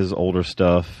reminds me of his older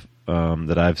stuff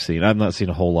that I've seen. I've not seen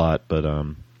a whole lot, but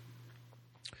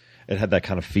it had that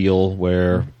kind of feel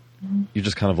where you're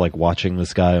just kind of like watching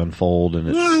this guy unfold, and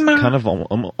it's kind of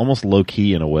almost low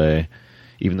key in a way.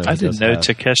 Even though I didn't know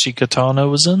Takeshi Kitano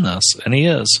was in this, and he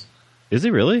is. Is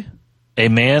he really? A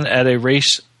man at a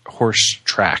racehorse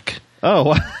track.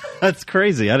 Oh, that's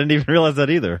crazy! I didn't even realize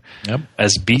that either. Yep,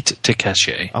 as Beat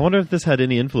Takeshi. I wonder if this had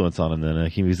any influence on him. Then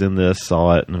he was in this,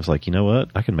 saw it, and was like, you know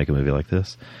what? I can make a movie like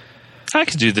this. I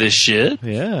could do this shit.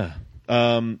 Yeah.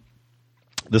 Or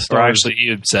actually,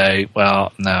 you'd say,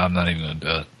 well, no, I'm not even going to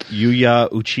do it. Yuya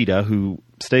Uchida, who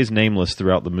stays nameless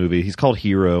throughout the movie. He's called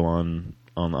Hiro on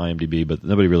IMDb, but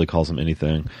nobody really calls him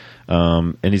anything.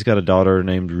 And he's got a daughter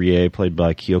named Rie, played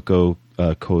by Kyoko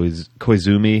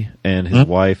Koizumi, and his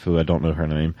wife, who I don't know her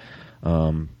name.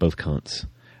 Both cunts.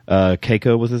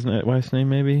 Keiko was his wife's name,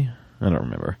 maybe? I don't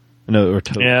remember. No, or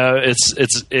yeah,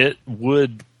 it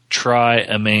would try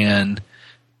a man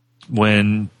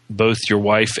when both your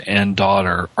wife and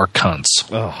daughter are cunts.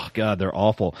 Oh, God, they're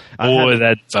awful. Boy,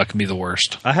 that'd fucking be the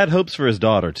worst. I had hopes for his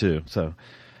daughter, too. So,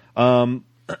 what,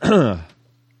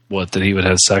 that he would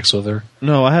have sex with her?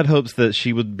 No, I had hopes that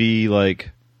she would be like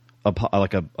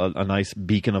a nice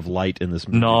beacon of light in this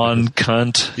movie.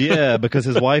 Non-cunt. Yeah, because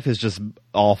his wife is just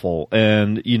awful,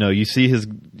 and you see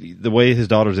the way his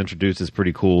daughter's introduced is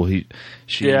pretty cool.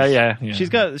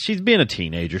 She's being a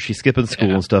teenager. She's skipping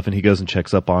school and stuff, and he goes and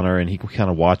checks up on her, and he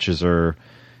kind of watches her,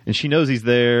 and she knows he's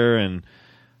there, and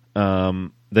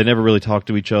they never really talk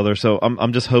to each other. So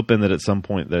I'm just hoping that at some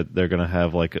point that they're going to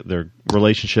have like their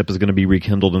relationship is going to be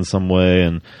rekindled in some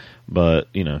way, but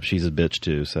she's a bitch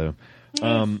too. So.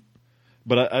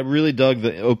 But I really dug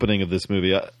the opening of this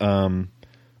movie.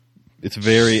 It's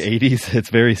very 80s.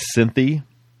 It's very synthy.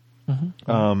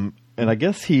 Mm-hmm. And I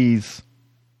guess he's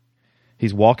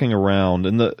walking around.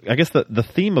 And I guess the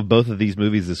theme of both of these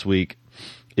movies this week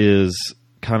is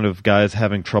kind of guys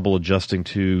having trouble adjusting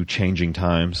to changing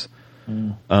times.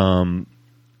 Mm.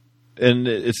 And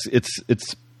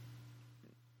it's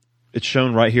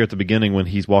shown right here at the beginning when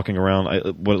he's walking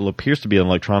around what appears to be an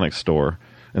electronics store.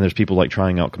 And there's people like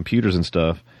trying out computers and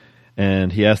stuff.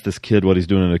 And he asked this kid what he's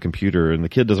doing in a computer, and the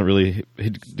kid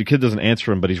doesn't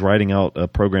answer him, but he's writing out a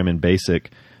program in BASIC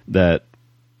that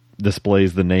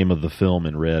displays the name of the film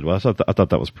in red. Well, I thought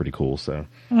that was pretty cool. So,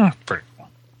 pretty cool.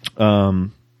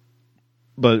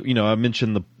 But I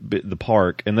mentioned the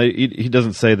park, and he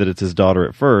doesn't say that it's his daughter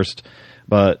at first,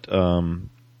 but I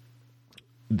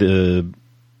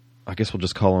guess we'll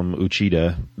just call him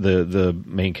Uchida, the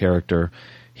main character.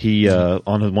 He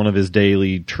on one of his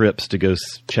daily trips to go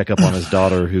check up on his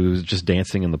daughter, who's just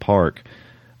dancing in the park,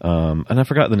 and I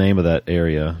forgot the name of that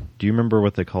area. Do you remember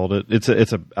what they called it? It's a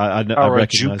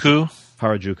Harajuku.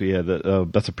 Harajuku, yeah,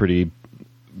 that's a pretty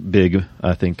big,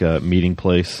 I think, meeting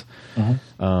place.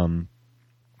 Mm-hmm.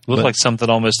 Looked like something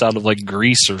almost out of like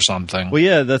Greece or something. Well,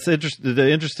 yeah, that's interesting. The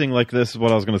interesting, like this is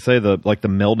what I was going to say. The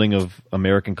melding of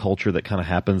American culture that kind of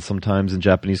happens sometimes in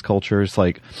Japanese culture. It's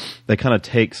like they kind of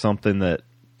take something that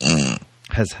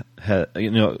has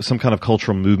some kind of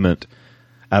cultural movement,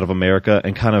 out of America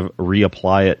and kind of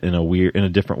reapply it in a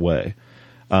different way.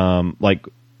 Like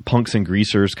punks and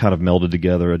greasers kind of melded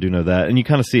together. I do know that. And you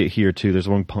kind of see it here too. There's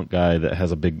one punk guy that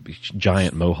has a big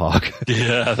giant mohawk.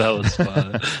 Yeah, that was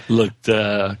fun. Looked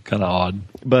kind of odd.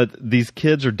 But these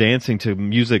kids are dancing to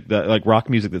music that, like rock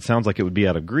music that sounds like it would be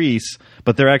out of Grease,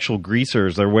 but they're actual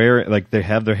greasers. They're wearing, like, they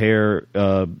have their hair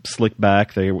slicked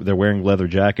back. They're wearing leather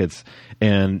jackets.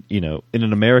 And, you know, in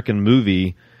an American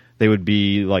movie, they would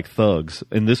be like thugs.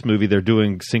 In this movie, they're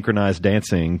doing synchronized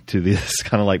dancing to this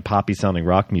kind of like poppy sounding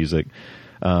rock music.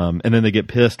 And then they get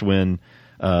pissed when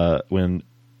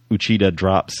Uchida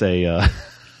drops an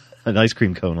ice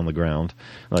cream cone on the ground.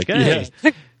 Like, hey,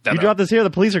 you drop this here, the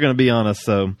police are going to be on us.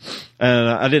 So, and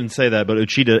I didn't say that, but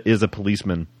Uchida is a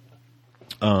policeman.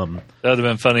 That would have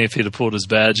been funny if he'd have pulled his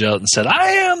badge out and said,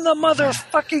 "I am the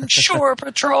motherfucking Shore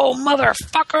Patrol,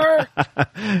 motherfucker."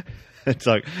 It's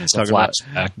like talking about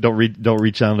don't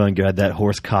reach out and grab that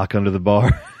horse cock under the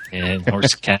bar. And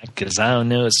horse cock, because I don't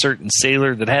know a certain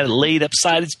sailor that had it laid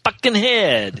upside his fucking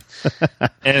head.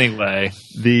 Anyway,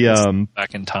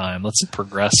 back in time. Let's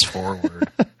progress forward.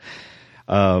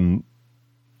 Or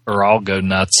I'll go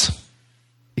nuts.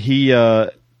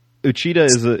 Uchida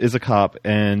is a cop,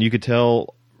 and you could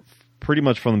tell pretty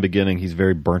much from the beginning he's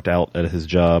very burnt out at his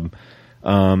job.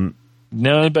 Know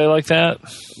anybody like that?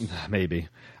 Maybe.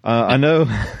 I know,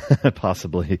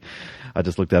 possibly. I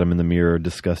just looked at him in the mirror,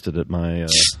 disgusted at my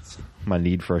my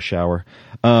need for a shower.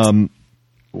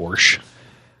 Warsh.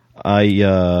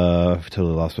 I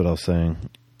totally lost what I was saying.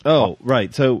 Oh,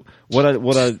 right. So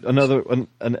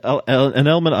an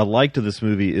element I liked of this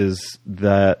movie is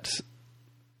that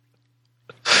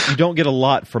you don't get a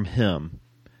lot from him.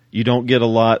 You don't get a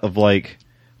lot of like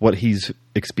what he's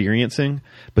experiencing,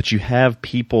 but you have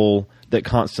people that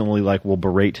constantly like will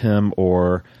berate him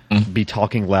or be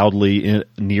talking loudly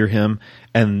near him,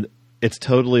 and it's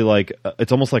totally like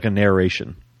it's almost like a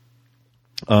narration.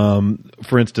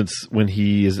 For instance, when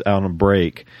he is out on a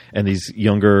break and these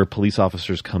younger police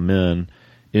officers come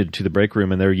into the break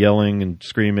room and they're yelling and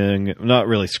screaming, not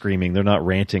really screaming, they're not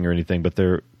ranting or anything, but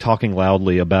they're talking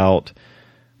loudly about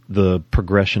the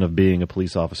progression of being a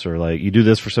police officer. Like, you do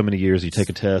this for so many years, you take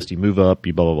a test, you move up,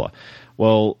 you blah, blah, blah.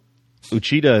 Well,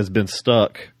 Uchida has been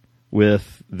stuck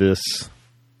with this,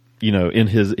 you know,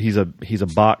 he's a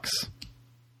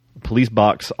police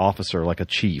box officer, like a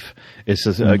chief. It's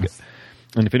just, and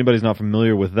if anybody's not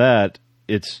familiar with that,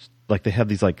 it's like they have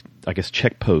these, like, I guess,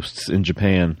 checkposts in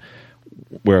Japan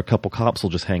where a couple cops will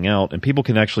just hang out, and people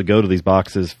can actually go to these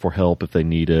boxes for help if they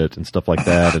need it and stuff like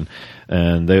that.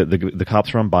 And the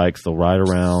cops are on bikes; they'll ride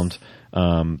around,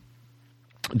 doing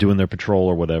their patrol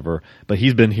or whatever. But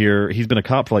he's been a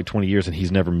cop for like 20 years, and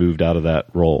he's never moved out of that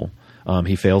role.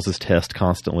 He fails his test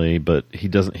constantly, but he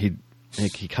doesn't. He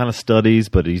kind of studies,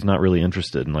 but he's not really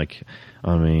interested. And like,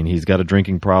 I mean, he's got a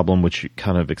drinking problem, which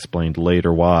kind of explained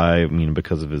later why. I mean,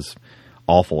 because of his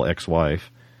awful ex-wife.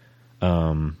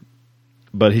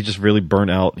 But he's just really burnt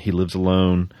out. He lives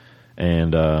alone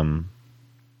and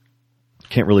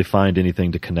can't really find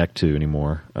anything to connect to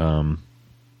anymore. But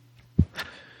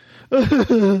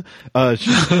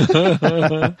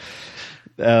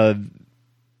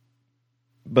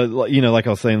you know, like I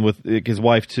was saying with his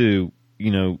wife too,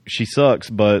 you know, she sucks,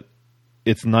 but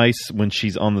it's nice when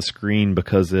she's on the screen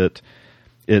because it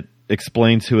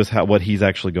explains to us what he's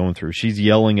actually going through. She's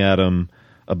yelling at him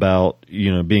about,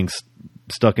 you know, being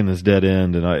stuck in this dead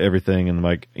end and everything, and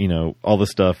like, you know, all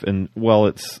this stuff. And while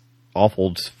it's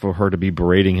awful for her to be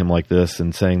berating him like this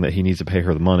and saying that he needs to pay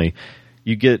her the money,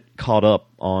 you get caught up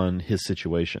on his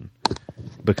situation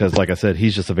because, like I said,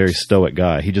 he's just a very stoic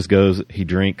guy. He just goes, he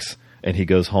drinks, and he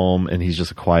goes home, and he's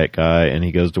just a quiet guy, and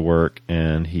he goes to work,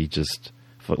 and he just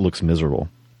looks miserable.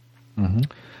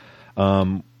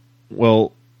 Mm-hmm.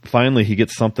 Well, finally, he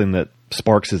gets something that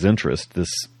sparks his interest, this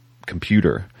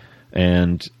computer.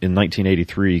 And in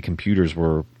 1983, computers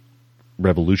were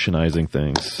revolutionizing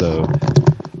things. So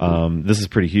this is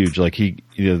pretty huge. Like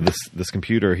this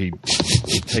computer, he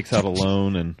takes out a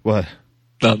loan and what?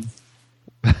 What?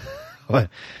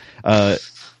 What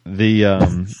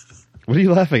are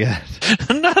you laughing at?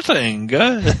 Nothing.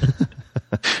 Good.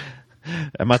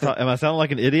 Am I sounding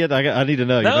like an idiot? I need to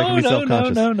know. You're making me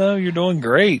self-conscious. No. You're doing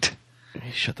great.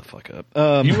 Shut the fuck up.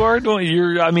 You are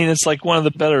doing. I mean, it's like one of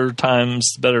the better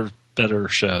times. Better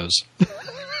shows.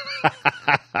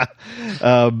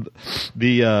 But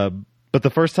the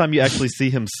first time you actually see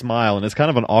him smile, and it's kind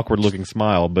of an awkward looking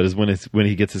smile, but is when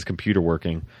he gets his computer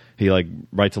working. He like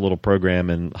writes a little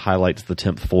program and highlights the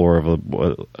 10th floor of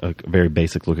a very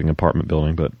basic looking apartment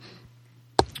building. But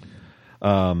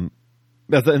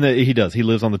he does. He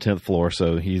lives on the 10th floor,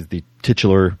 so he's the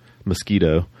titular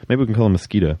Mosquito. Maybe we can call him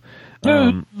Mosquito.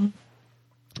 But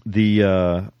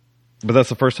that's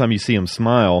the first time you see him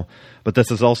smile. But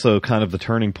this is also kind of the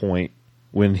turning point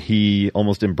when he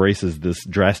almost embraces this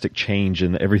drastic change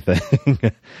in everything.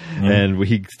 And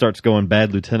he starts going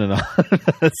bad lieutenant on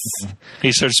us.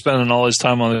 He starts spending all his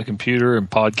time on the computer and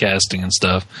podcasting and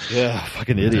stuff. Yeah,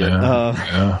 fucking idiot.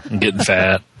 And getting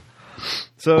fat.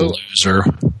 So, loser.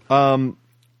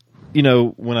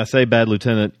 When I say bad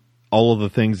lieutenant, all of the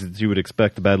things that you would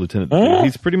expect the bad lieutenant to do,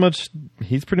 he's pretty much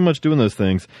doing those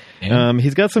things. Yeah.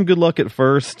 He's got some good luck at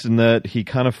first in that he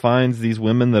kind of finds these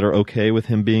women that are okay with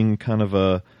him being kind of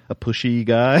a pushy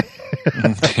guy.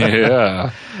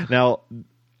 Yeah. Now,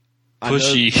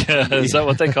 pushy. Is that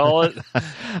what they call it?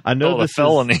 I know this is a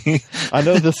felony. I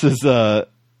know this is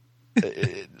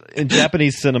in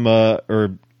Japanese cinema,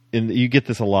 you get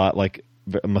this a lot, like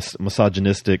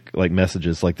misogynistic like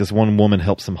messages. Like this one woman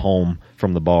helps him home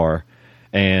from the bar,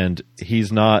 and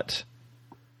he's not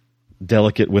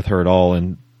delicate with her at all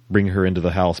and bring her into the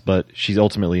house, but she's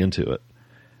ultimately into it.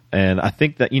 And I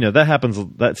think that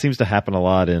that seems to happen a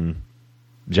lot in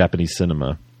Japanese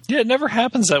cinema. Yeah, it never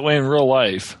happens that way in real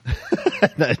life.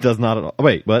 It does not at all.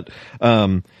 Wait, but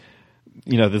that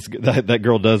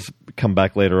girl does come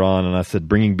back later on, and I said,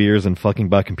 bringing beers and fucking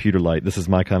by computer light. This is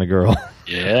my kind of girl.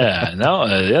 Yeah,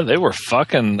 no, they were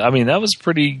fucking. I mean, that was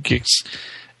pretty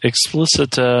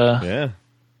explicit. Yeah,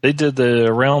 they did the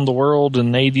around the world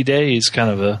in 80 days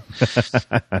kind of a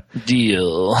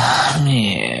deal.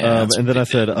 Yeah, and then I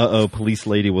said, police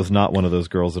lady was not one of those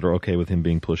girls that are okay with him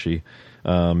being pushy.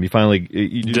 You finally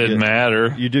didn't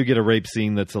matter. You do get a rape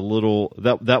scene that's a little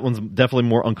that one's definitely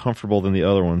more uncomfortable than the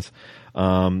other ones.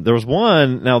 There was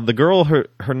one. Now the girl,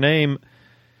 her name,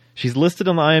 she's listed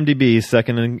on the IMDb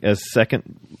second.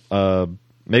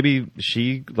 Maybe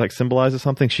she like symbolizes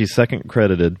something. She's second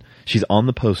credited. She's on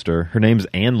the poster. Her name's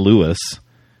Ann Lewis,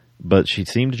 but she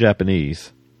seemed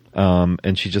Japanese,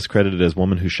 and she just credited as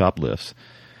woman who shoplifts.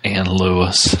 Ann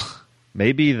Lewis.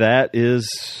 Maybe that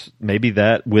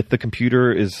with the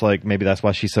computer is like, maybe that's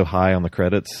why she's so high on the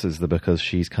credits, is because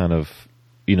she's kind of,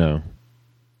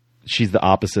 she's the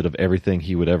opposite of everything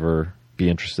he would ever be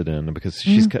interested in, because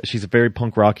she's very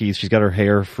punk rocky. She's got her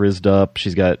hair frizzed up.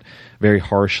 She's got very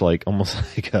harsh, like almost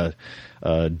like a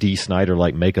Dee Snider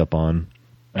like makeup on.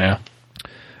 Yeah.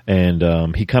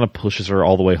 And he kind of pushes her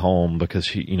all the way home because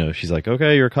she's like,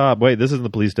 okay, you're a cop. Wait, this isn't the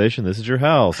police station. This is your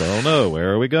house. I don't know.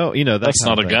 Where are we going? That's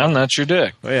not a gun. That's your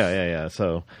dick. Oh, yeah.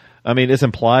 So, I mean, it's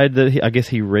implied that I guess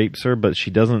he rapes her, but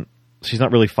she's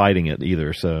not really fighting it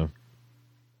either. So,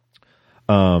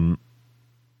 there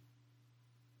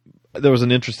was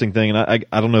an interesting thing, and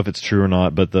I don't know if it's true or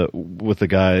not, but with the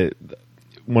guy,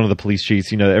 one of the police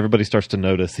chiefs, everybody starts to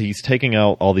notice he's taking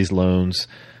out all these loans.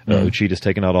 Uchida's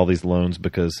taking out all these loans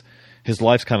because his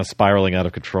life's kind of spiraling out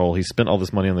of control. He's spent all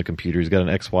this money on the computer. He's got an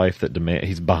ex-wife that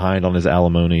he's behind on his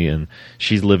alimony, and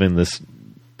she's living this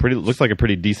looks like a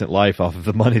pretty decent life off of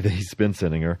the money that he's been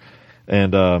sending her.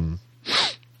 And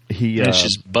he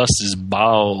just busts his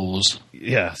balls.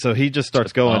 Yeah, so he just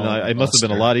starts going. It must have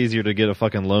been a lot easier to get a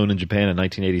fucking loan in Japan in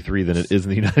 1983 than it is in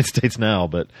the United States now.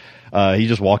 But you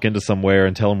just walk into somewhere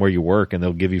and tell them where you work, and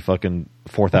they'll give you fucking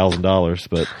 $4,000.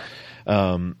 But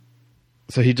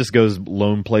so he just goes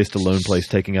loan place to loan place,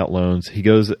 taking out loans. He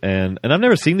goes and I've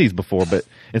never seen these before, but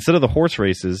instead of the horse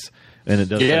races, and it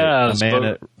does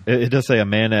say a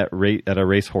man at a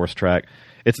racehorse track.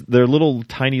 They're little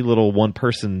tiny little one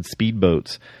person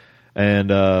speedboats, and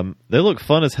they look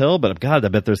fun as hell. But God, I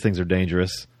bet those things are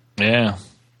dangerous. Yeah,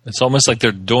 it's almost like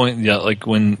they're doing like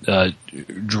when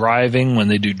driving, when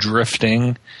they do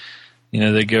drifting.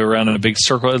 They go around in a big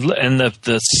circle, and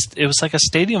it was like a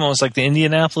stadium, almost like the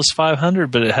Indianapolis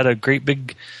 500, but it had a great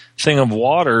big thing of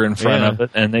water in front of it,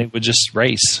 and they would just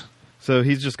race. So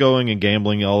he's just going and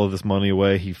gambling all of this money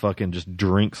away. He fucking just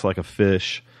drinks like a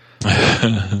fish. He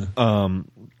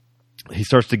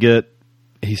starts to get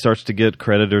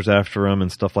creditors after him and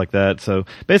stuff like that. So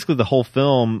basically, the whole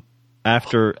film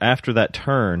after that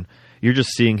turn, you're just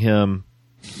seeing him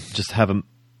just have a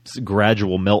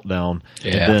gradual meltdown,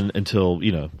 and then until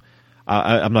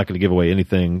I'm not going to give away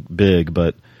anything big,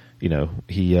 but he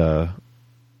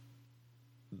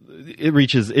it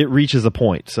reaches a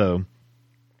point. So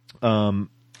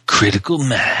critical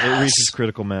mass. It reaches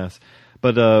critical mass,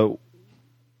 but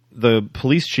the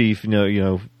police chief, he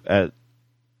wants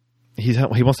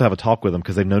to have a talk with him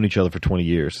because they've known each other for 20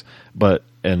 years,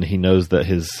 and he knows that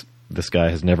this guy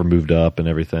has never moved up and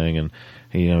everything, and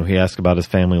he asks about his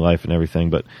family life and everything,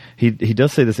 but he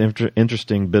does say this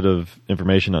interesting bit of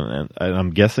information, and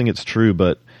I'm guessing it's true,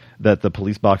 but that the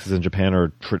police boxes in Japan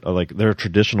are they're a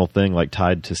traditional thing, like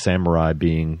tied to samurai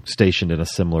being stationed in a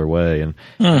similar way. And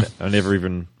I never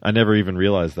even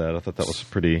realized that. I thought that was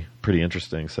pretty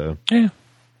interesting. So yeah.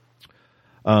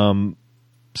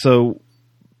 So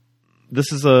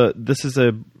this is a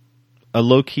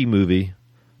low key movie.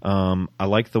 I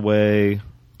like the way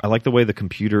the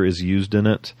computer is used in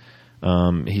it.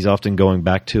 He's often going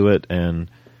back to it, and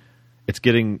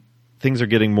things are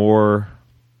getting more.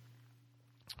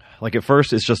 Like at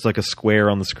first, it's just like a square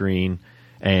on the screen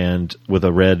and with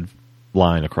a red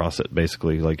line across it,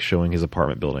 basically, like showing his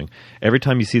apartment building. Every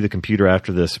time you see the computer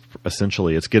after this,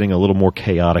 essentially, it's getting a little more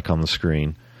chaotic on the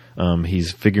screen.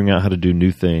 He's figuring out how to do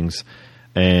new things,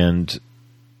 and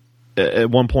at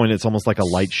one point, it's almost like a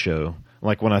light show.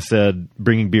 Like when I said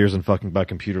bringing beers and fucking by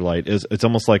computer light, it's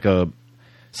almost like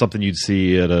something you'd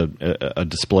see at a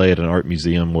display at an art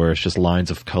museum, where it's just lines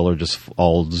of color just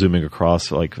all zooming across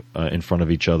like in front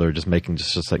of each other, just making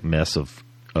just like mess of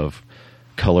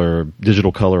color,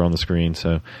 digital color on the screen.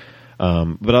 So,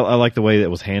 but I like the way that it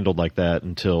was handled like that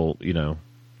until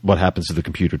what happens to the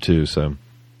computer too. So,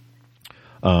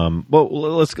 well, I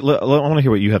want to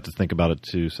hear what you have to think about it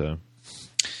too. So,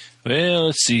 well,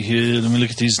 let's see here. Let me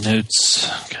look at these notes.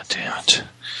 God damn it.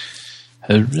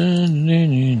 I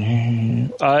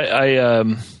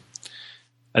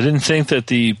didn't think that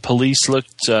the police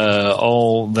looked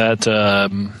all that I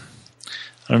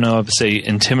don't know, I would say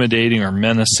intimidating or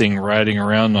menacing, riding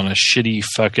around on a shitty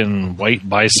fucking white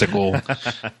bicycle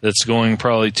that's going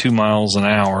probably 2 miles an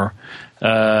hour.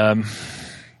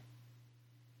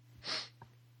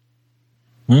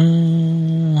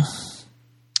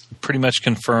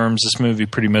 This movie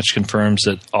pretty much confirms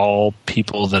that all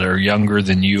people that are younger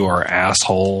than you are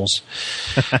assholes.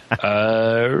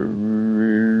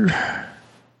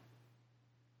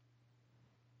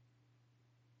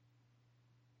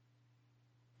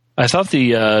 I thought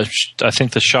I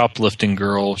think the shoplifting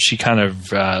girl, she kind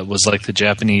of was like the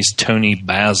Japanese Tony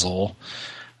Basil,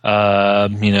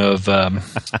 of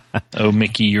Oh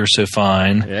Mickey, You're So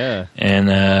Fine. Yeah.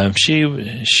 And she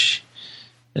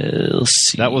let's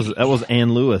see. That was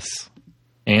Anne Lewis.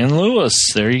 Anne Lewis,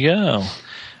 there you go.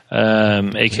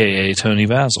 AKA Tony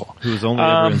Basil. Who was only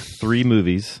ever in 3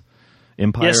 movies.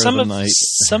 Empire of the Night.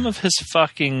 Some of his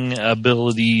fucking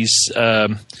abilities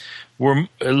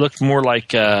looked more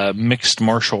like mixed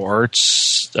martial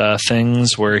arts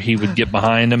things, where he would get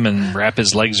behind them and wrap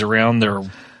his legs around their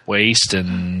waist,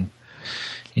 and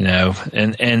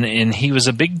and he was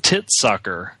a big tit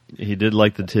sucker. He did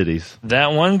like the titties.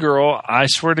 That one girl, I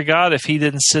swear to God, if he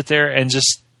didn't sit there and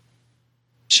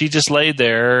she just laid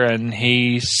there and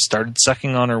he started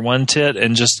sucking on her one tit,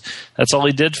 and that's all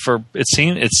he did for, it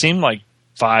seemed like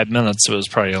 5 minutes. It was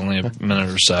probably only a minute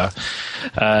or so.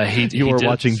 You were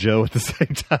watching Joe at the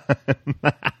same time.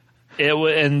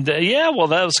 Well,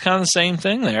 that was kind of the same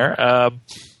thing there.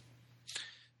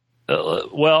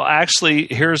 Well, actually,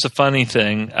 here's a funny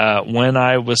thing. When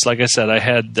I was, like I said, I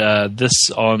had this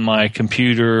on my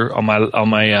computer, on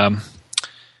my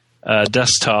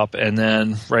desktop, and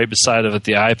then right beside of it,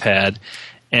 the iPad.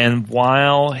 And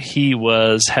while he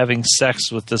was having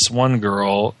sex with this one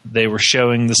girl, they were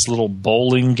showing this little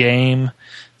bowling game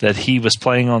that he was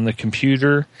playing on the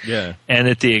computer. Yeah. And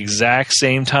at the exact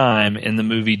same time in the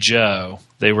movie Joe,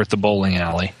 they were at the bowling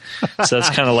alley. So that's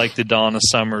kind of like the Donna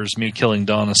Summers, me killing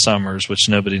Donna Summers, which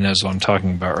nobody knows what I'm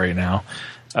talking about right now.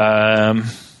 He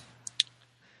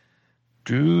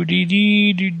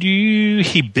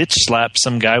bitch slapped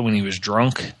some guy when he was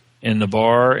drunk in the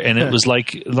bar, and it was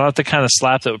like not the kind of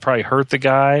slap that would probably hurt the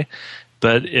guy,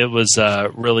 but it was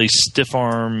really stiff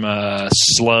arm,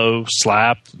 slow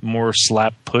slap, more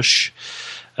slap push,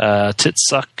 tit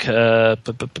suck.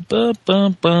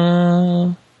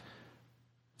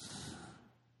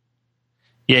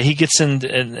 Yeah, he gets in.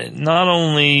 Not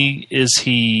only is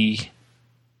he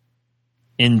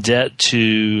in debt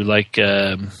to like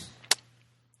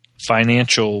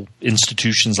financial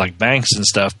institutions like banks and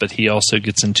stuff, but he also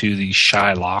gets into the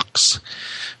Shylocks,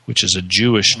 which is a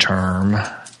Jewish term.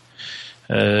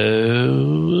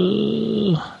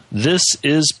 This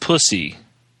is pussy.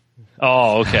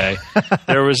 Oh, okay.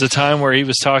 There was a time where he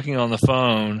was talking on the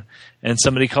phone, and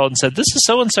somebody called and said, "This is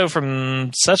so-and-so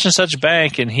from such and such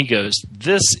bank," and he goes,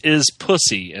 "This is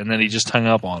pussy," and then he just hung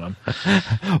up on him.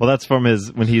 Well, that's from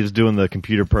when he was doing the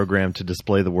computer program to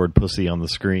display the word pussy on the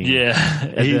screen.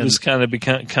 Yeah, he was kind of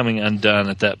becoming undone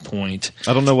at that point.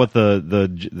 I don't know what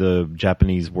the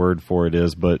Japanese word for it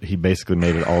is, but he basically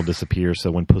made it all disappear,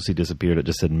 so when pussy disappeared, it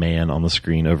just said man on the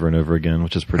screen over and over again,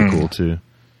 which is pretty cool, too.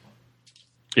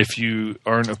 If you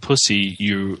aren't a pussy,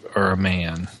 you are a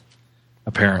man,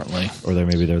 apparently. Or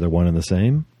maybe they're one and the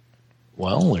same?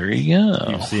 Well, there you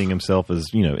go. He's seeing himself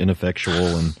as, you know,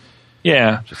 ineffectual and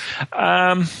yeah.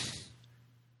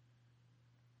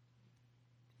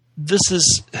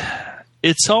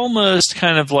 It's almost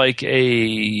kind of like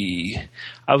I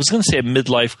was going to say a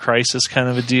midlife crisis kind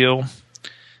of a deal,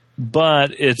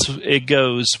 but it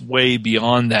goes way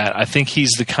beyond that. I think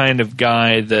he's the kind of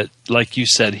guy that, like you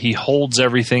said, he holds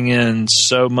everything in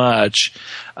so much.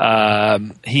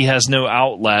 He has no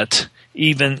outlet,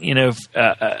 even, you know,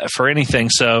 for anything.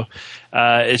 So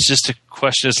it's just a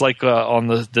question. It's like on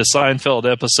the Seinfeld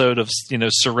episode of, you know,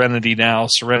 Serenity Now.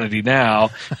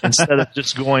 Instead of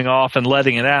just going off and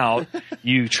letting it out,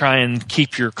 you try and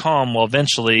keep your calm. Well,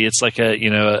 eventually, it's like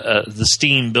the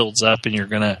steam builds up, and you're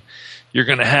gonna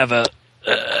have a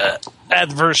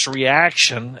adverse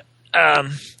reaction.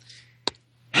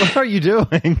 what are you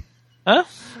doing? Huh?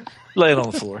 Lay it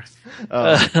on the floor.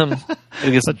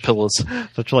 Get some pillows.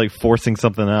 Such like forcing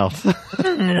something else.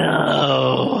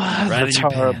 No.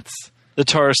 The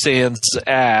tar sands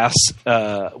ass.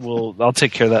 I'll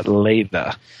take care of that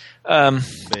later.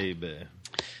 Baby.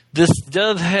 This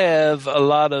does have a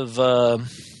lot of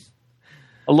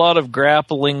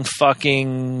grappling,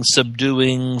 fucking,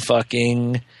 subduing,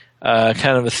 fucking,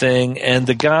 kind of a thing. And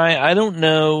the guy, I don't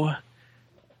know.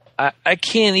 I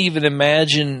can't even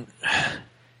imagine.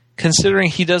 Considering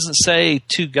he doesn't say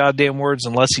 2 goddamn words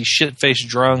unless he's shit-faced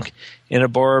drunk in a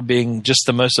bar being just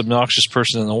the most obnoxious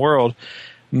person in the world,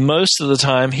 most of the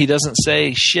time he doesn't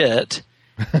say shit.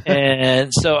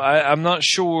 And so I'm not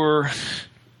sure.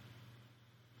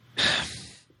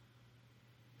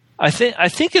 I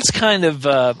think it's kind of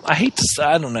I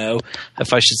don't know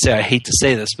if I should say I hate to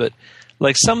say this, but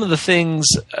like some of the things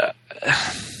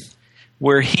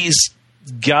where he's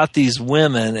got these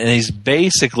women and he's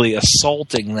basically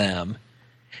assaulting them,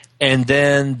 and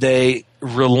then they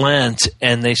relent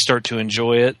and they start to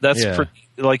enjoy it. That's pretty,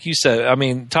 like you said. I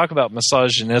mean, talk about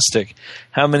misogynistic.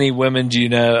 How many women do you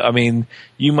know? I mean,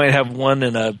 you might have 1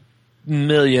 in a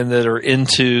million that are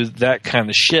into that kind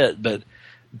of shit, but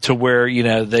to where, you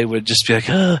know, they would just be like,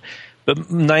 but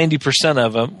 90%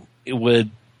 of them would,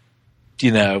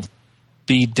 you know,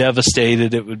 be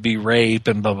devastated. It would be rape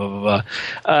and blah, blah, blah,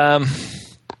 blah.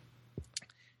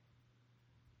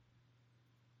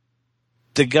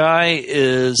 The guy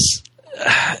is,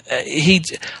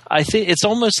 I think it's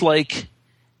almost like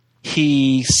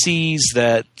he sees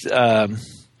that,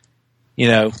 you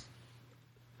know,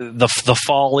 the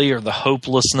folly or the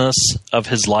hopelessness of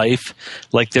his life.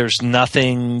 Like there's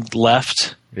nothing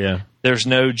left. Yeah. There's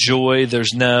no joy.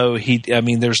 There's nothing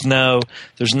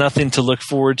to look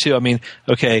forward to. I mean,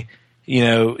 okay, you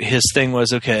know, his thing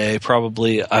was, okay,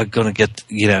 probably I'm going to get,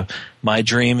 you know, my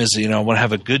dream is, you know, I want to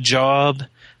have a good job.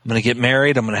 I'm going to get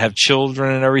married. I'm going to have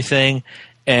children and everything.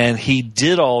 And he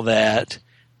did all that,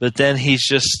 but then he's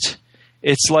just,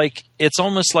 it's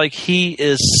almost like he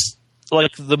is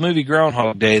like the movie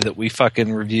Groundhog Day that we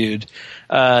fucking reviewed.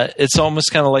 It's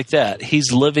almost kind of like that.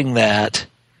 He's living that,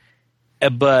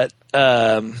 but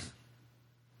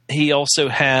he also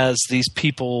has these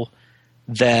people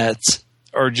that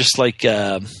are just like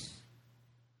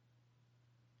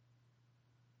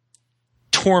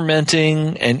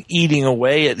tormenting and eating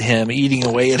away at him, eating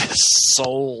away at his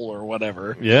soul or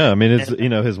whatever. Yeah, I mean, it's, you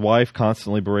know, his wife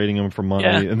constantly berating him for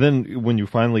money, and then when you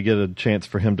finally get a chance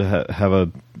for him to have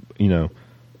a, you know,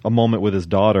 a moment with his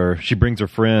daughter, she brings her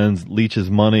friends, leeches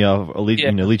money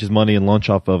and lunch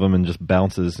off of him, and just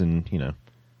bounces, and you know.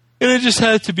 And it just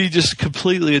had to be just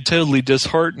completely and totally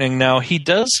disheartening. Now he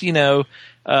does, you know,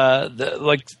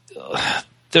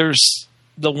 there's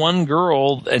the one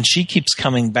girl, and she keeps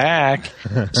coming back.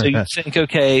 So you think,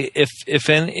 okay, if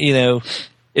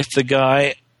the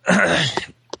guy,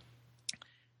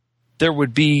 there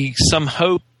would be some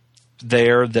hope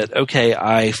there that, okay,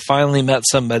 I finally met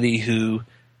somebody who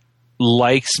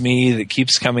likes me, that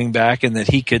keeps coming back, and that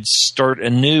he could start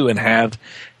anew and have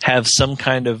some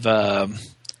kind of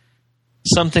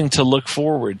something to look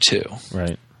forward to.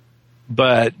 Right.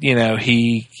 But, you know,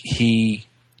 he she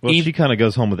kind of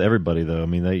goes home with everybody, though. I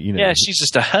mean, yeah, she's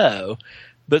just a hoe.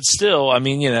 But still, I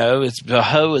mean, you know, it's a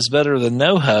hoe is better than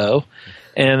no hoe.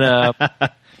 And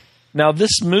now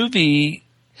this movie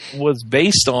was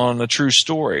based on a true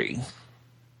story.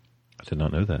 I did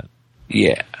not know that.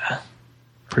 Yeah,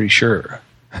 pretty sure.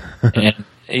 And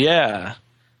yeah,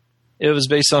 it was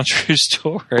based on a true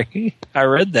story. I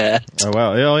read that. Oh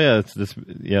wow! Oh yeah, it's this.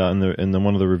 Yeah, in the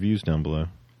one of the reviews down below.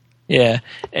 Yeah,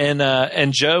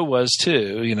 and Joe was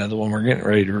too. You know, the one we're getting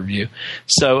ready to review.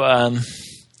 So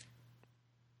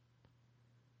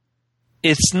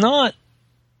it's not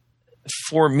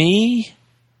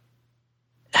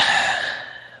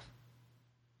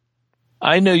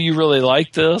I know you really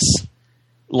like this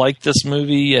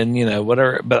movie, and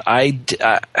whatever. But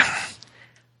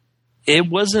it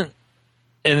wasn't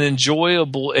an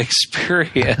enjoyable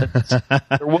experience.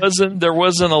 There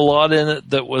wasn't a lot in it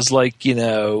that was like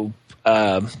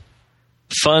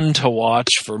fun to watch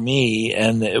for me,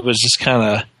 and it was just kind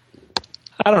of,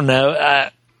 I don't know.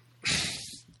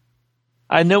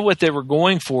 I know what they were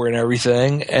going for and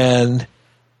everything,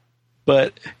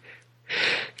 but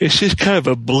it's just kind of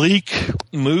a bleak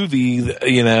movie,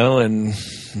 and I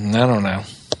don't know.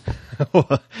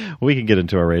 We can get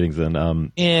into our ratings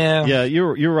then. Yeah,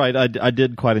 you're right. I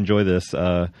did quite enjoy this.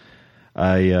 And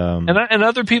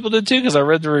other people did too, because I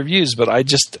read the reviews, but I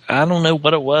don't know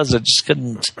what it was. I just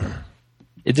couldn't.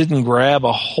 It didn't grab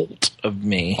a hold of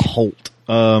me.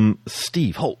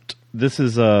 Steve Holt. This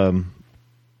is a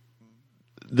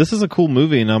cool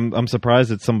movie, and I'm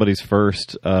surprised it's somebody's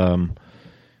first.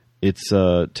 It's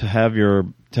to have your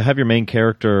main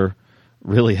character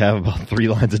really have about 3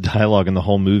 lines of dialogue in the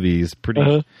whole movie is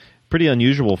pretty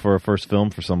unusual for a first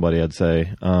film for somebody, I'd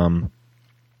say. And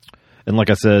like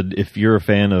I said, if you're a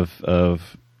fan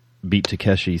of Beat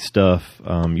Takeshi stuff,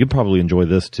 you'd probably enjoy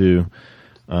this too.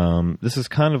 This is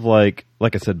kind of like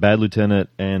I said, Bad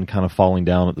Lieutenant and kind of Falling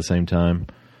Down at the same time.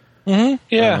 Mm-hmm.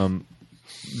 Yeah.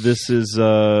 This is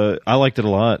I liked it a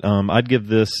lot. I'd give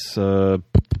this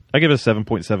I give it a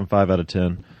 7.75 out of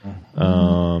 10.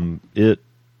 I'll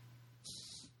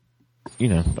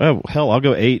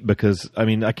go 8 because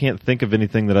I can't think of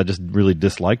anything that I just really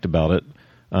disliked about it.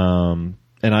 And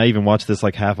I even watched this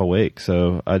like half awake,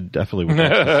 so I definitely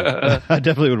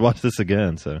would watch this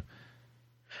again. So,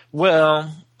 well,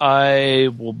 I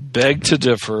will beg to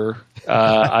differ.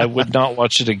 I would not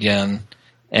watch it again,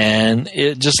 and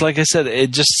it just like I said,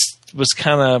 it just was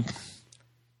kind of.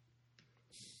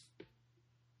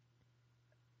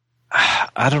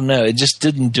 I don't know. It just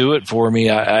didn't do it for me.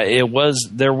 There was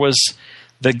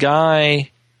the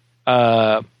guy.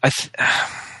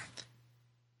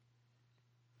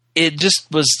 It just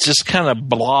was just kind of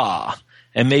blah,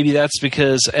 and maybe that's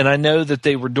because. And I know that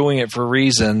they were doing it for a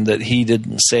reason, that he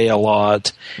didn't say a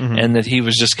lot, and that he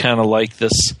was just kind of like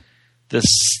this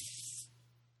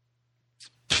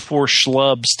poor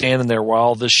schlub standing there while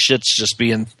all this shit's just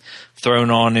being thrown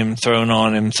on him.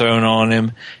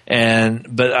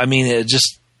 But I mean, it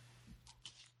just,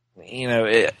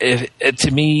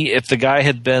 to me, if the guy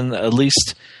had been at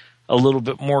least a little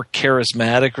bit more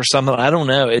charismatic or something, I don't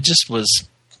know. It just was,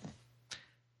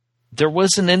 there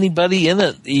wasn't anybody in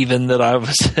it even that I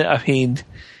was, I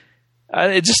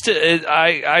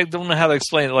don't know how to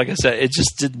explain it. Like I said, it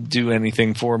just didn't do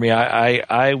anything for me.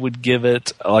 I would give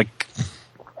it like,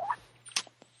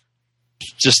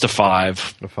 just a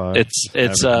 5.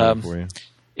 It's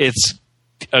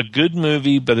a good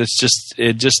movie, but it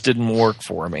just didn't work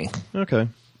for me. Okay,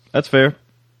 that's fair.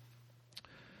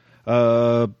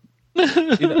 I'm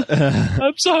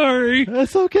sorry.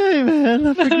 That's okay, man.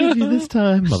 I forgive you this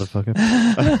time, motherfucker.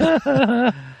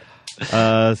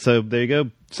 So there you go.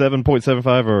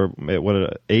 7.75 or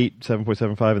what? 8,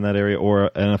 7.75 in that area,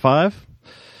 and a 5.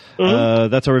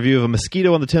 That's our review of A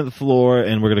Mosquito on the 10th Floor,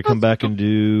 and we're going to come back and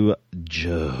do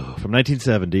Joe from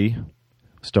 1970,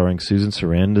 starring Susan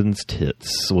Sarandon's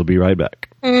tits. So we'll be right back.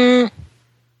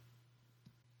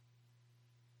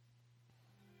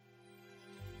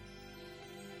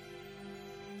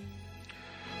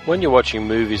 When you're watching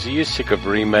movies, are you sick of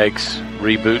remakes,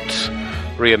 reboots,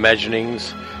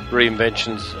 reimaginings,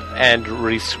 reinventions, and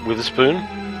Reese Witherspoon?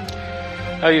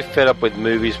 Are you fed up with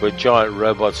movies where giant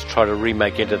robots try to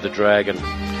remake Enter the Dragon? Do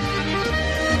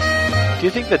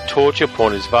you think that torture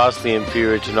porn is vastly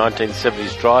inferior to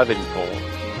 1970s drive-in porn?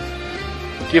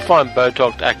 Do you find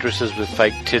Botoxed actresses with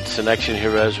fake tits and action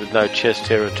heroes with no chest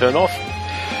hair a turn off?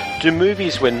 Do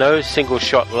movies where no single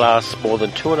shot lasts more than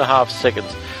 2.5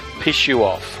 seconds piss you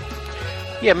off?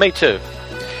 Yeah, me too.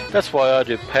 That's why I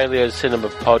do Paleo Cinema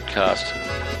Podcast,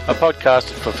 a podcast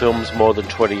for films more than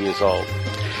 20 years old.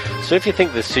 So if you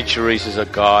think that Sid Charisse is a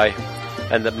guy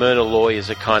and that Myrna Loy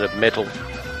is a kind of metal,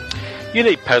 you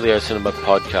need Paleo Cinema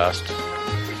Podcast.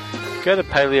 Go to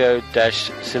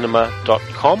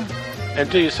paleo-cinema.com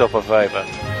and do yourself a favour.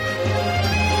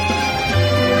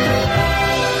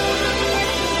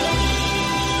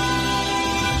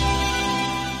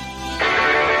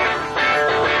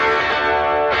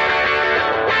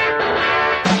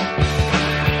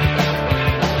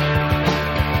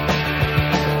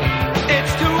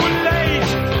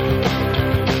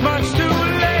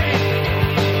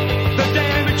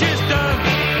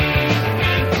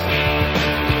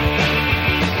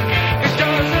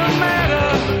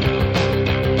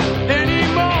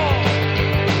 Anymore.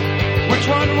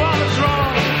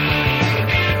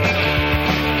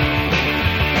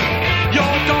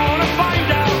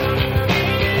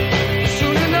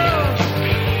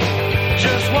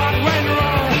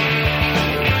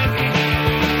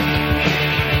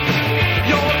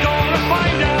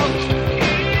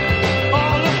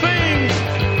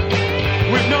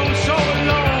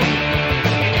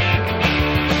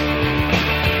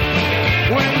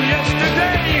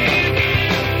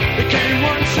 came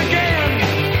once again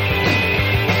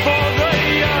for the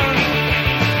young.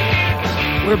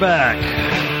 We're back.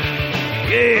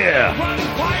 Yeah. Was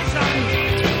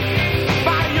poisoned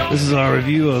by your This is our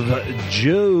review of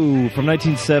Joe from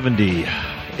 1970.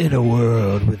 In a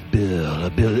world with Bill,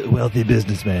 a wealthy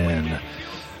businessman.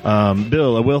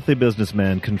 Bill, a wealthy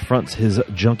businessman, confronts his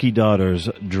junkie daughter's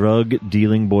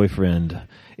drug-dealing boyfriend.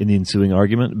 In the ensuing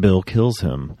argument, Bill kills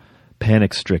him.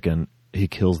 Panic-stricken, he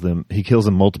kills him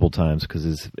multiple times because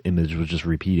his image was just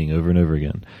repeating over and over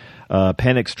again.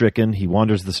 Panic-stricken, he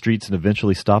wanders the streets and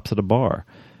eventually stops at a bar.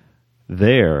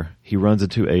 There, he runs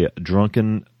into a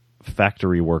drunken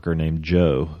factory worker named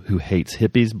Joe who hates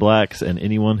hippies, blacks, and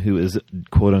anyone who is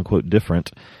quote-unquote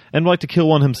different, and would like to kill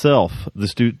one himself.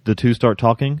 The two start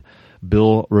talking.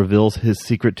 Bill reveals his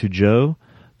secret to Joe.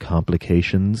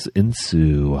 Complications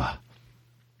ensue.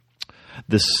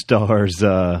 This stars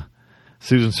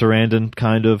Susan Sarandon,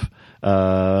 kind of.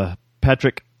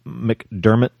 Patrick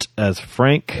McDermott as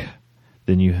Frank.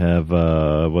 Then you have,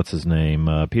 what's his name?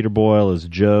 Peter Boyle as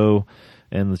Joe,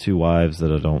 and the two wives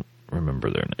that I don't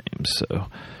remember their names. So,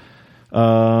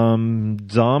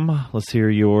 Dom, let's hear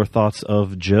your thoughts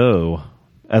of Joe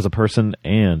as a person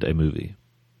and a movie.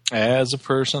 As a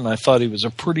person, I thought he was a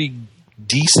pretty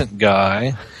decent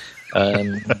guy.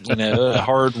 A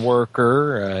hard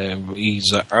worker.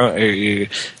 He's a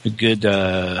good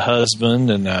husband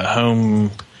and a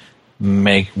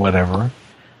whatever.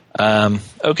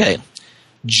 Okay.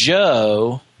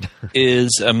 Joe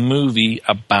is a movie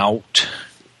about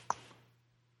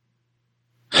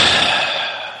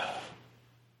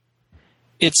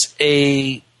it's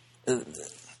a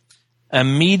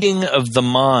meeting of the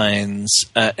minds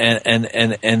and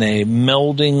a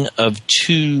melding of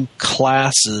two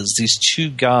classes, these two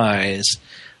guys,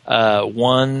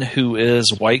 one who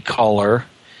is white collar,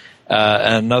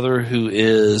 and another who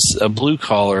is a blue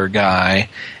collar guy,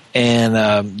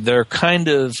 and they're kind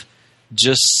of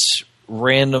just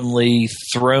randomly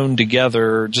thrown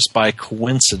together just by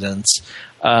coincidence.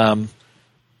 I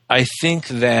think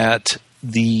that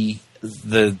I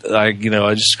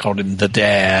just called him the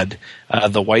dad,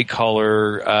 the white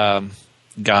collar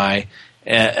guy.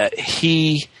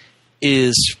 He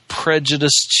is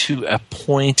prejudiced to a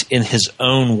point in his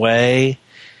own way.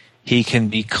 He can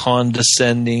be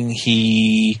condescending.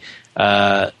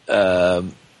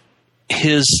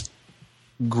 His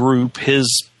group,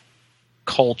 his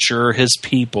culture, his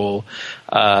people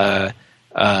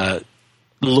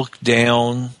look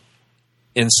down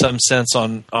in some sense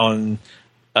on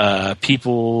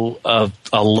people of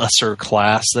a lesser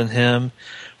class than him,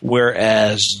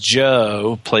 whereas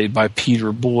Joe, played by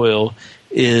Peter Boyle,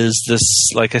 is this,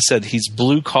 like I said, he's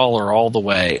blue collar all the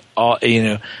way.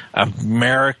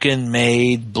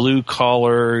 American-made blue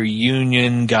collar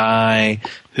union guy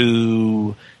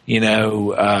who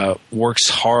works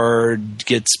hard,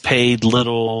 gets paid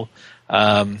little,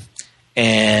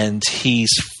 and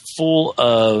he's full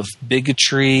of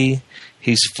bigotry.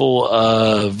 He's full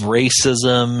of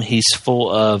racism. He's full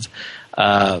of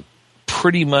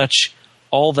pretty much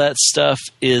all that stuff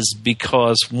is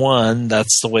because, one,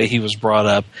 that's the way he was brought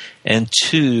up, and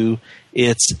two,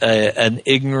 it's an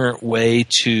ignorant way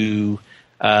to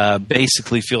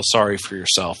basically feel sorry for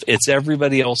yourself. It's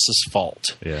everybody else's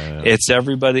fault. Yeah. It's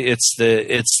everybody. It's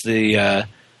the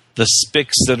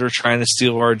spics that are trying to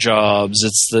steal our jobs.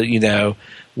 It's the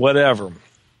whatever.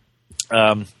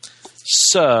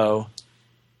 So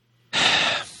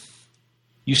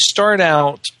you start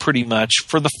out pretty much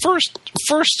for the first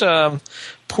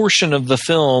portion of the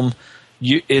film.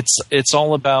 It's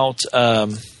all about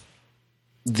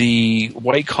the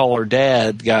white collar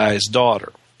dad guy's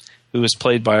daughter, who is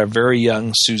played by a very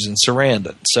young Susan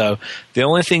Sarandon. So the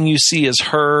only thing you see is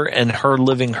her and her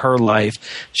living her life.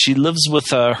 She lives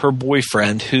with her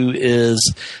boyfriend, who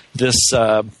is this.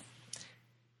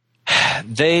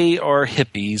 They are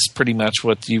hippies, pretty much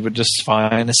what you would just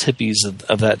find as hippies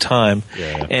of that time.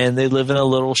 Yeah. And they live in a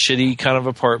little shitty kind of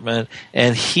apartment.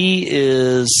 And he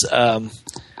is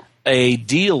a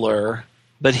dealer,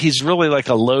 but he's really like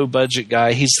a low-budget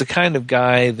guy. He's the kind of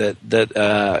guy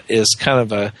that is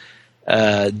kind of a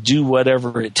do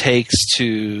whatever it takes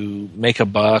to make a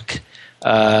buck.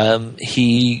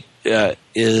 He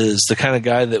is the kind of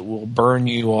guy that will burn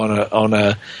you on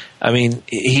a. I mean,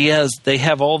 they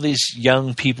have all these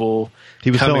young people.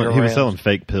 He was selling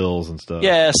fake pills and stuff.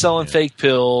 Yeah, selling fake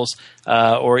pills,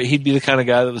 or he'd be the kind of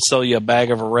guy that would sell you a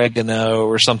bag of oregano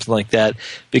or something like that,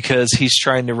 because he's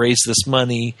trying to raise this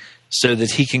money so that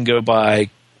he can go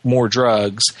buy more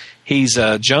drugs. He's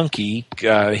a junkie.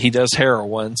 He does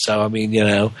heroin, so I mean,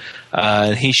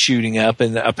 he's shooting up,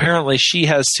 and apparently she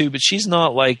has too, but she's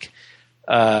not like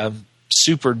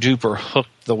super duper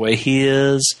hooked the way he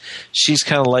is. She's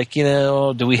kind of like,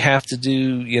 do we have to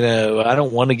do, I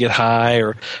don't want to get high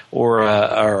or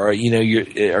are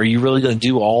you really going to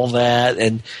do all that?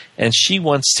 And she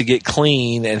wants to get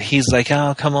clean, and he's like,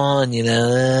 oh, come on,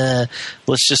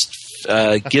 let's just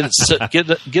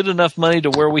get enough money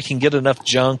to where we can get enough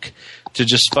junk to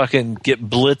just fucking get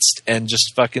blitzed and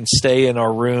just fucking stay in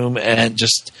our room and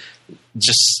just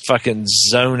fucking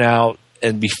zone out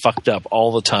and be fucked up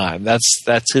all the time.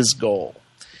 That's his goal.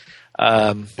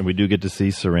 And we do get to see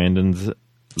Sarandon's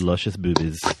luscious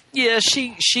boobies. Yeah,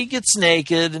 she gets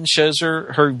naked and shows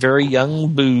her very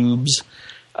young boobs.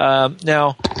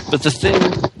 Now, but the thing,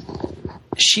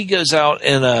 she goes out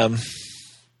and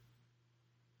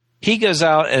he goes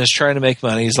out and is trying to make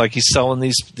money. He's selling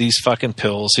these fucking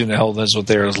pills. Who the hell knows what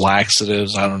they're?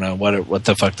 Laxatives. I don't know what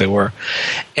the fuck they were.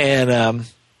 And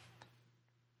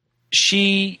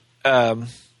she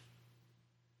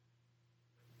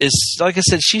is, like I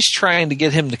said, she's trying to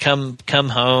get him to come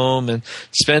home and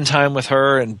spend time with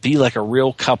her and be like a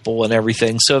real couple and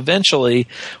everything. So eventually,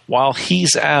 while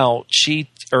he's out, she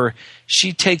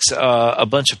takes a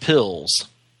bunch of pills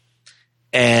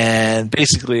and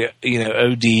basically,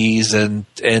 ODs and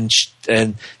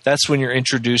that's when you're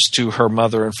introduced to her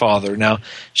mother and father. Now,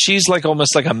 she's like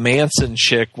almost like a Manson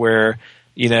chick where,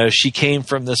 she came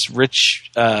from this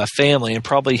rich family and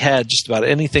probably had just about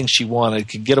anything she wanted,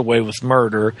 could get away with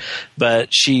murder, but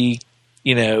she,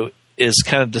 is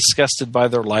kind of disgusted by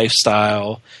their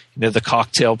lifestyle, the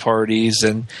cocktail parties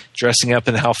and dressing up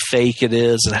and how fake it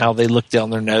is and how they look down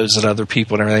their nose at other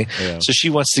people and everything. Yeah. So she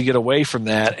wants to get away from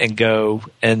that and go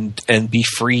and be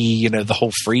free, the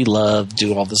whole free love,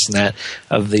 do all this and that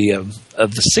of the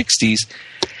 60s.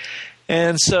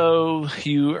 And so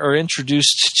you are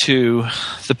introduced to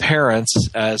the parents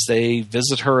as they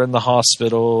visit her in the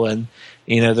hospital, and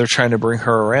they're trying to bring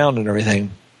her around and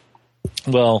everything.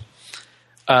 Well,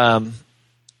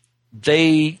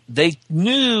 they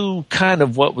knew kind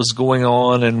of what was going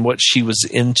on and what she was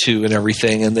into and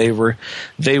everything, and they were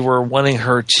wanting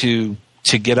her to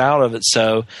get out of it.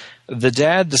 So the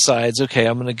dad decides, okay,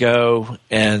 I'm going to go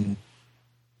and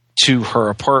to her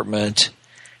apartment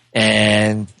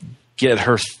and get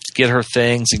her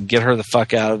things and get her the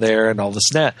fuck out of there and all this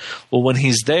and that. Well, when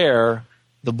he's there,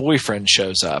 the boyfriend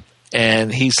shows up,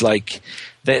 and he's like,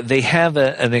 they have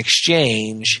an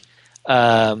exchange,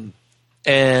 and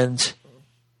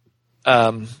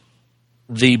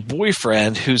the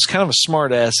boyfriend, who's kind of a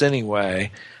smart ass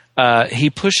anyway, he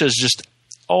pushes just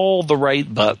all the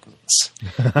right buttons.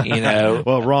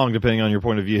 Well, wrong depending on your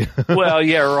point of view. Well,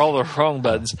 yeah, or all the wrong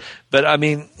buttons. But I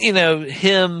mean,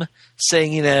 him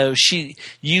saying,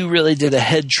 you really did a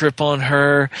head trip on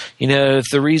her. If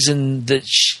the reason that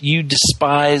you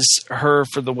despise her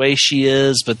for the way she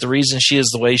is, but the reason she is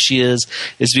the way she is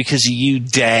because of you,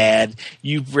 Dad.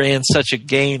 You ran such a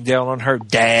game down on her,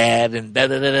 Dad, and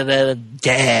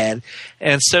Dad.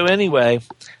 And so anyway,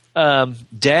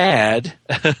 Dad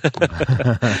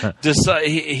decide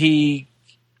he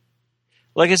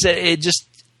like I said, it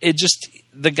just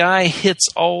the guy hits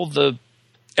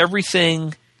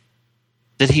everything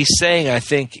that he's saying, I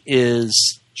think,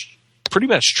 is pretty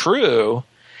much true,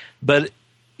 but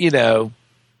the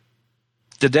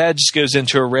dad just goes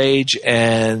into a rage,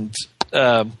 and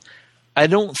I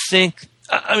don't think,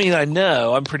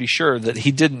 I'm pretty sure that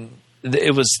he didn't,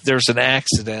 there's an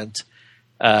accident.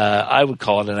 I would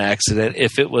call it an accident.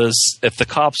 If the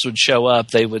cops would show up,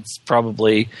 they would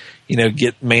probably,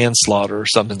 get manslaughter or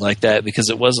something like that, because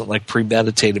it wasn't like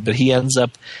premeditated. But he ends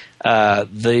up,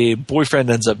 the boyfriend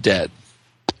ends up dead.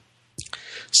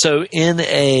 So in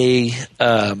a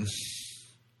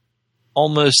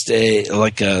almost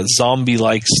a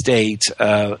zombie-like state,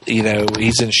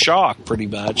 he's in shock pretty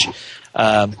much.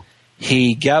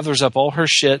 He gathers up all her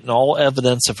shit and all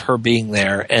evidence of her being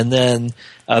there, and then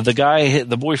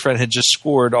the boyfriend had just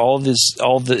scored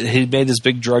he made his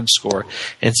big drug score,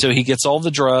 and so he gets all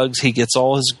the drugs, he gets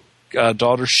all his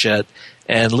daughter's shit,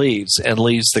 and leaves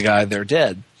the guy there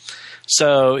dead.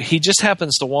 So he just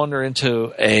happens to wander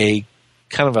into a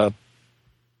kind of a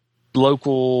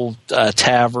local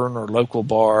tavern or local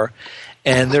bar,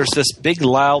 and there's this big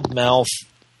loudmouth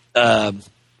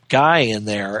guy in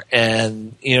there,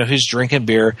 and who's drinking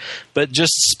beer, but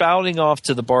just spouting off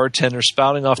to the bartender,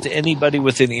 spouting off to anybody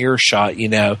within earshot. He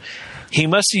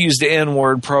must have used the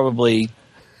N-word probably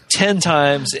 10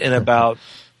 times in about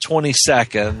 20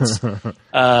 seconds.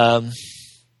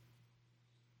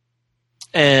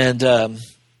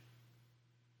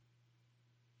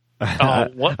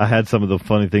 What? I had some of the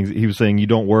funny things. He was saying, you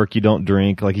don't work, you don't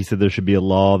drink. Like he said, there should be a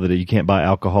law that you can't buy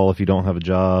alcohol if you don't have a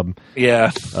job.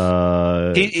 Yeah.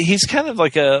 He's kind of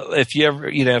like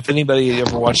if anybody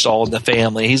ever watched All in the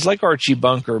Family, he's like Archie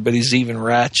Bunker, but he's even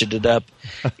ratcheted up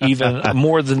even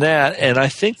more than that. And I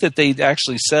think that they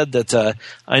actually said that,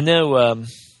 I know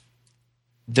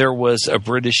there was a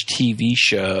British TV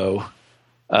show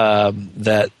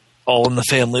that All in the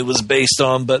Family was based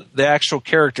on, but the actual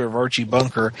character of Archie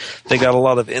Bunker, they got a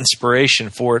lot of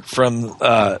inspiration for it from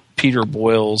Peter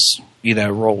Boyle's,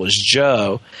 role as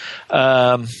Joe.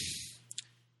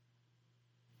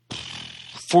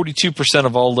 42%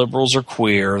 of all liberals are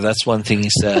queer. That's one thing he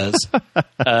says,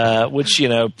 which,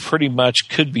 pretty much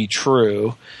could be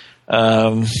true.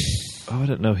 I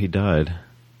didn't know he died.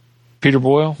 Peter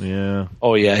Boyle? Yeah.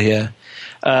 Oh, yeah.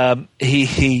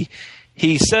 He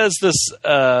says this.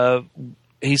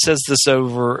 He says this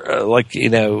over,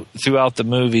 throughout the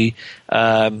movie.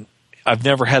 I've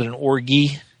never had an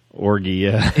orgy. Orgy,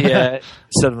 yeah. Yeah.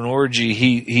 Instead of an orgy,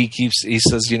 he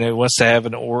says, he wants to have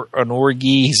an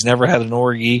orgy. He's never had an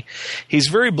orgy. He's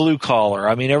very blue collar.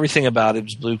 I mean, everything about him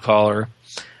is blue collar.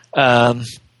 Now,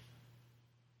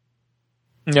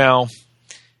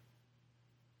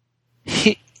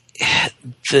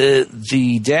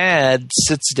 the dad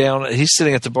sits down. He's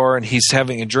sitting at the bar and he's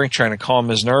having a drink, trying to calm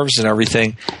his nerves and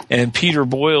everything. And Peter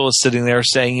Boyle is sitting there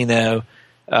saying,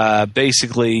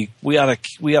 basically, we ought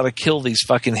to kill these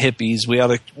fucking hippies. We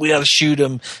ought to shoot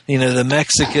them. The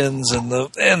Mexicans and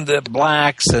the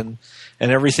blacks and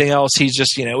everything else. He's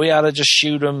just, we ought to just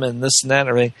shoot them and this and that and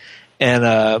everything.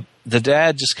 And the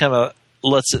dad just kind of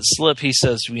lets it slip. He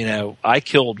says, I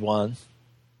killed one.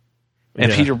 And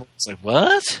yeah. Peter was like,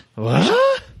 "What?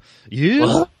 What?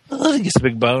 You?" Well, he gets a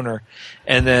big boner,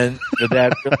 and then the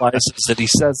dad realizes that he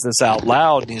says this out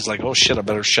loud, and he's like, "Oh shit, I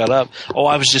better shut up." Oh,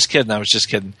 I was just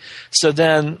kidding. So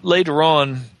then later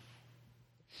on,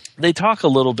 they talk a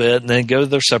little bit, and then go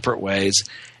their separate ways,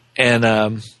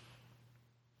 and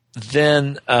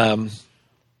then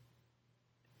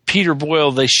Peter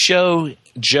Boyle, they show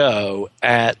Joe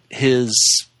at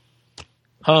his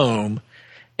home.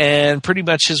 And pretty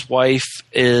much his wife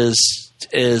is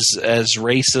as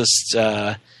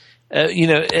racist,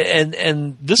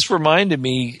 and this reminded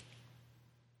me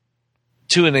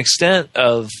to an extent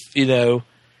of, in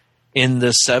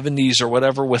the 70s or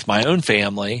whatever with my own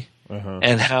family,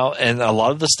 and a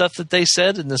lot of the stuff that they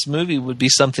said in this movie would be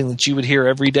something that you would hear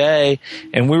every day.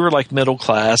 And we were like middle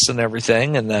class and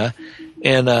everything.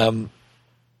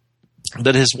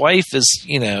 But his wife is,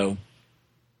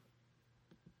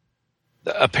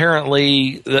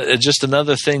 apparently, just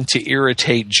another thing to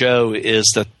irritate Joe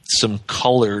is that some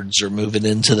coloreds are moving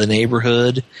into the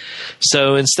neighborhood.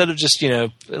 So instead of just,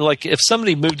 like if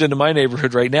somebody moved into my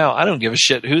neighborhood right now, I don't give a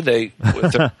shit who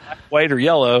if they're white or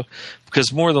yellow,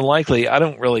 because more than likely I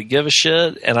don't really give a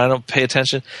shit and I don't pay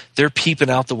attention. They're peeping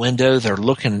out the window. They're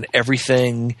looking at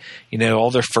everything,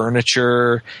 all their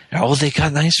furniture. Oh, they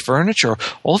got nice furniture.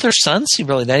 Oh, their sons seem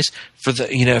really nice for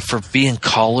for being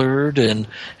colored and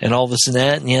all this and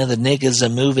that. And the niggas are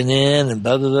moving in and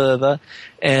blah, blah, blah, blah.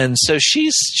 And so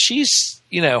she's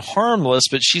harmless,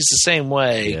 but she's the same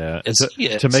way as he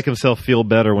is. To make himself feel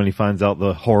better when he finds out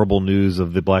the horrible news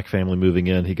of the black family moving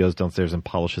in, he goes downstairs and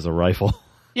polishes a rifle.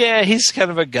 Yeah, he's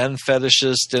kind of a gun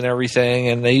fetishist and everything,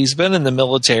 and he's been in the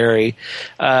military.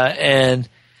 And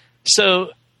so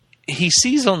he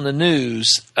sees on the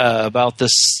news about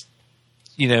this,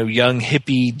 young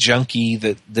hippie junkie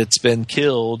that's been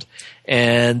killed.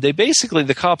 And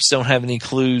the cops don't have any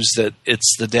clues that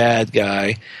it's the dad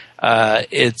guy.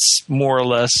 It's more or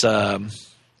less,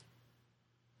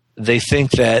 they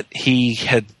think that he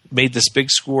had made this big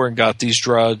score and got these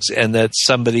drugs and that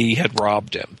somebody had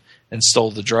robbed him and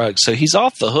stole the drugs. So he's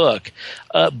off the hook.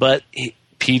 But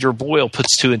Peter Boyle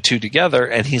puts two and two together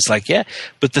and he's like, yeah.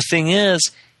 But the thing is,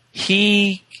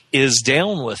 he is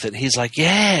down with it. He's like,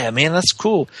 yeah, man, that's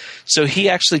cool. So he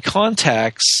actually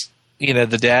contacts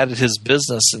the dad at his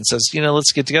business and says,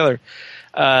 let's get together,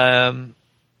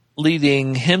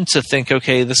 leading him to think,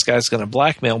 okay, this guy's going to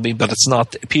blackmail me, but it's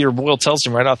not. Peter Boyle tells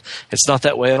him right off, it's not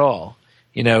that way at all.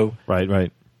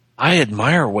 Right. I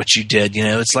admire what you did.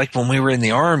 It's like when we were in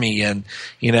the army and,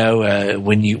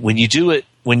 when you do it,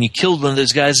 when you killed one of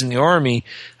those guys in the army,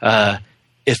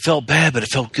 it felt bad, but it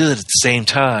felt good at the same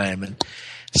time. And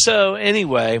so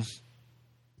anyway,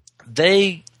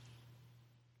 they're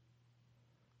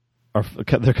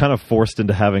kind of forced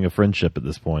into having a friendship at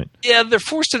this point. Yeah, they're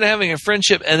forced into having a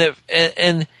friendship,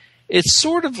 and it's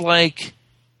sort of like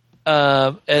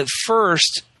at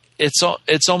first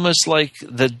it's almost like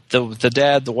the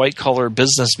dad, the white collar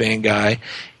businessman guy,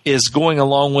 is going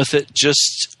along with it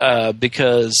just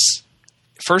because.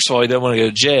 First of all, he doesn't want to go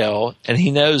to jail, and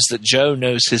he knows that Joe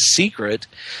knows his secret,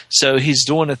 so he's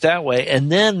doing it that way.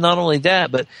 And then not only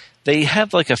that, but they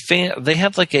have like a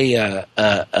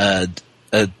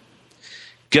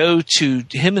go to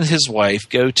him and his wife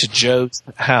go to Joe's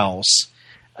house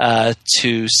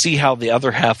to see how the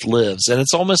other half lives, and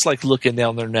it's almost like looking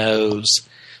down their nose,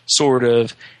 sort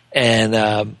of.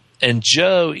 And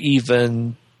Joe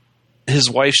even.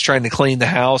 His wife's trying to clean the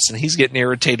house, and he's getting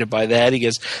irritated by that. He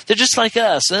goes, "They're just like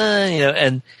us,"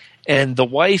 and the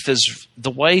wife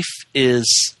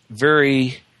is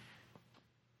very.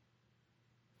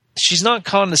 She's not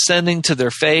condescending to their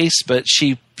face, but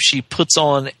she puts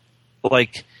on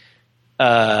like,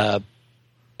 and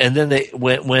then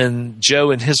when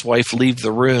Joe and his wife leave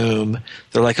the room,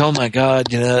 they're like, "Oh my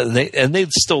God," and they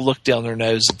still look down their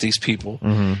nose at these people,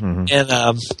 and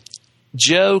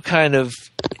Joe kind of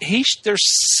there's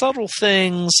subtle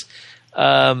things,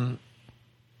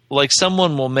 like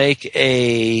someone will make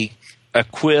a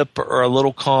quip or a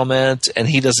little comment and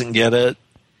he doesn't get it,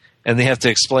 and they have to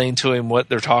explain to him what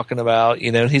they're talking about,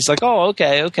 and he's like, "Oh,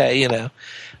 okay,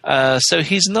 so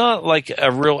he's not like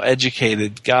a real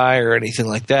educated guy or anything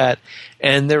like that.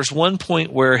 And there's one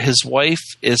point where his wife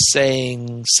is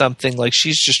saying something like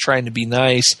she's just trying to be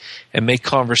nice and make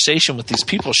conversation with these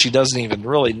people she doesn't even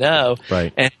really know.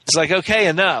 Right. And it's like, okay,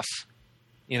 enough.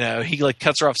 He like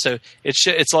cuts her off. So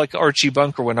it's like Archie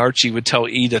Bunker when Archie would tell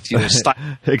Edith, stop.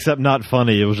 Except not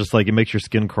funny. It was just like it makes your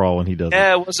skin crawl when he does it.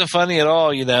 Yeah, it wasn't funny at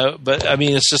all, But I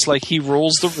mean, it's just like he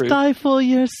rules the roost. Stifle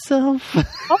yourself.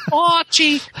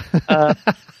 Archie.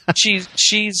 She's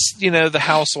the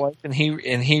housewife, and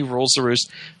he rules the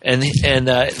roost, and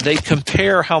they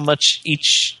compare how much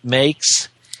each makes,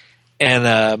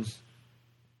 and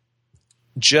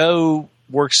Joe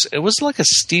works. It was like a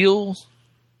steel.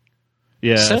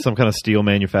 Yeah, some kind of steel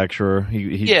manufacturer.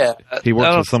 He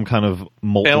works with some kind of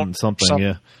molten something.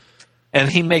 Yeah, and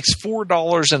he makes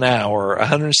 $4 an hour,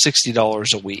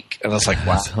 $160 a week, and I was like,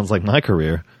 wow, sounds like my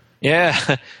career.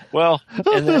 Yeah, well,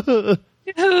 and then,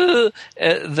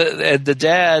 the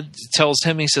dad tells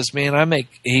him, he says, "Man, I make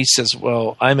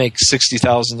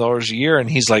 $60,000 a year,"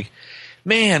 and he's like,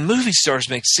 "Man, movie stars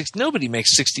nobody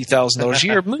makes $60,000 a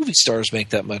year. Movie stars make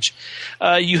that much."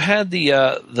 You had the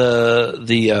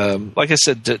like I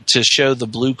said, to show the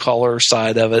blue collar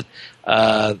side of it.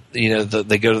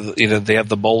 They go to they have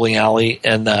the bowling alley,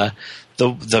 and the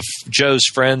Joe's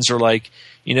friends are like,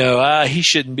 he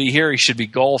shouldn't be here. He should be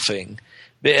golfing.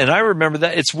 And I remember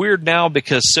that. It's weird now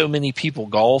because so many people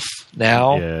golf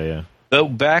now. Yeah.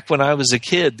 But back when I was a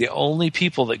kid, the only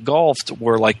people that golfed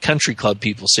were like country club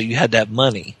people, so you had to have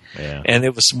money. Yeah. And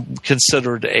it was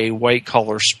considered a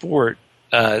white-collar sport.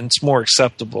 It's more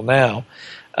acceptable now.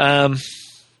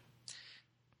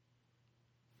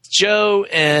 Joe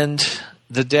and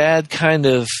the dad kind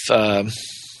of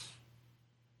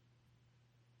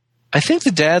I think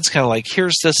the dad's kind of like,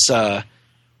 here's this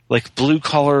like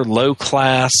blue-collar,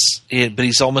 low-class, but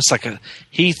he's almost like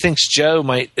he thinks Joe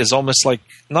is almost like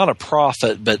not a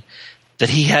prophet, but that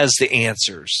he has the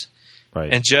answers.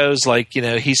 Right. And Joe's like,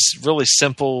 he's really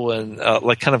simple and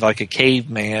like kind of like a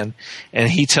caveman. And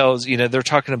he tells, they're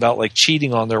talking about like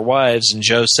cheating on their wives, and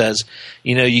Joe says,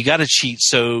 you got to cheat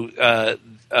so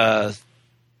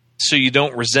you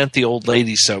don't resent the old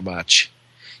lady so much.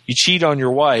 You cheat on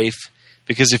your wife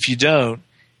because if you don't,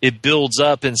 it builds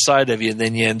up inside of you, and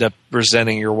then you end up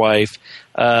resenting your wife.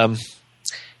 And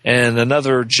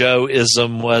another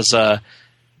Joe-ism was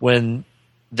when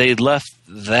they left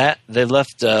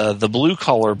the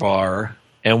blue-collar bar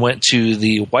and went to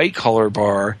the white-collar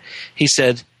bar, he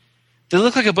said, "They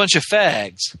look like a bunch of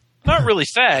fags." Not really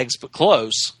fags, but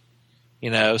close.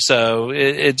 So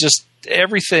it just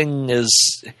everything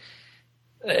is –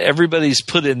 everybody's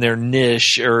put in their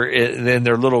niche or in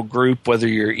their little group, whether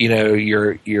you're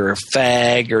a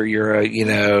fag or you're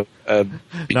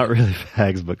not really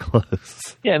fags, but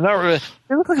close. Yeah, not really.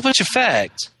 They look like a bunch of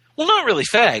fags. Well, not really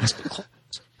fags, but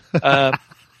close.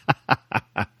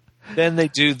 Then they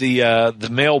do the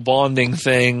male bonding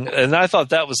thing, and I thought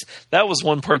that was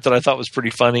one part that I thought was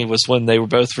pretty funny, was when they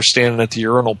were standing at the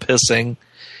urinal pissing,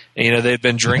 and they'd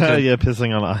been drinking. Yeah,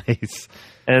 pissing on ice.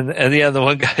 And the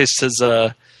one guy says,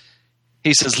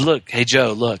 he says, "Look, hey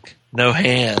Joe, look, no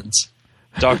hands.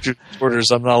 Doctor orders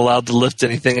I'm not allowed to lift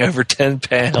anything over 10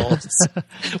 pounds,"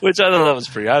 which I thought was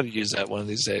pretty. I'd use that one of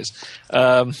these days.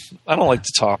 I don't like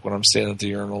to talk when I'm standing at the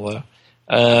urinal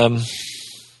though.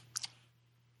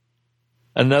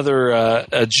 Another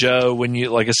a Joe, when you,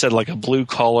 like I said, like a blue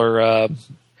collar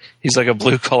He's like a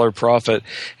blue collar prophet,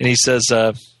 and he says,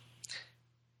 "Do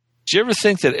you ever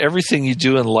think that everything you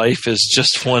do in life is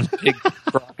just one big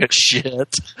crock of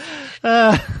shit?"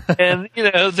 And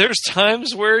there's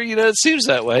times where it seems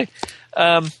that way.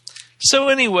 So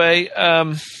anyway,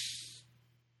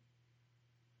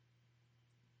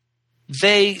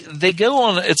 they go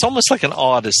on. It's almost like an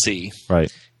odyssey,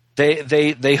 Right.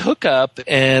 They hook up,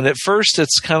 and at first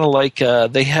it's kind of like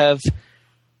they have.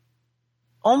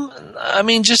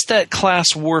 Just that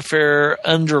class warfare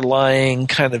underlying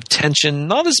kind of tension.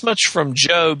 Not as much from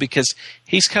Joe because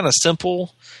he's kind of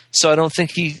simple, so I don't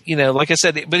think he, like I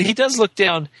said, but he does look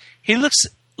down. He looks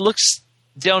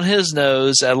down his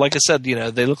nose at, like I said,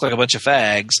 they look like a bunch of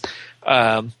fags.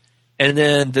 And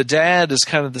then the dad is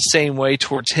kind of the same way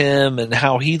towards him and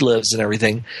how he lives and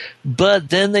everything. But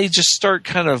then they just start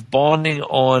kind of bonding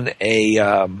on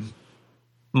a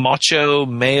macho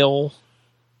male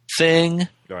thing.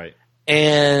 Right.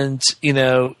 And,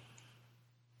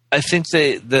 I think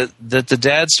that the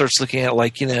dad starts looking at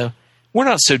like, we're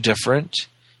not so different.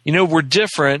 We're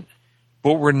different,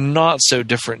 but we're not so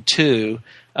different too.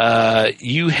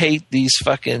 You hate these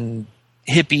fucking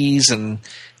hippies and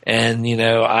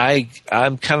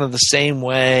I'm kind of the same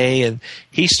way, and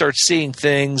he starts seeing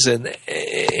things or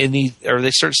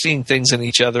they start seeing things in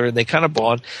each other, and they kind of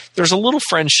bond. There's a little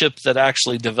friendship that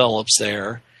actually develops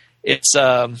there. It's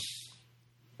I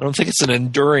don't think it's an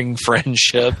enduring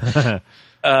friendship.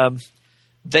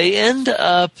 They end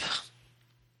up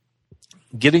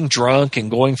getting drunk and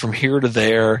going from here to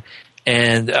there,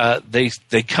 and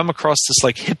they come across this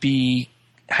like hippie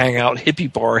hangout,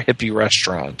 hippie bar, hippie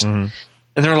restaurant. Mm-hmm.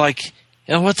 And they're like,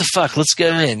 what the fuck? Let's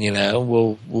go in.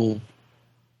 We'll.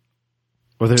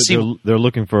 Well, they're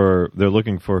looking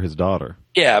for his daughter.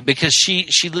 Yeah, because she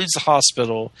leaves the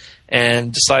hospital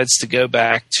and decides to go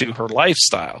back to her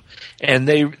lifestyle. And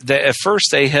they at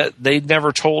first they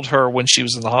never told her when she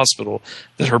was in the hospital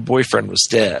that her boyfriend was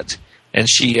dead, and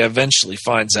she eventually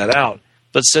finds that out.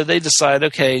 But so they decide,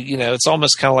 okay, it's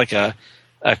almost kind of like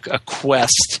a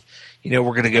quest. We're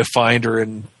going to go find her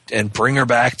and bring her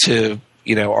back to.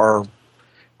 Our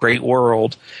great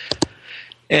world.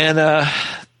 And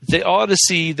the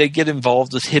Odyssey, they get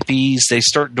involved with hippies. They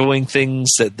start doing things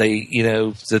that they,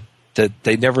 that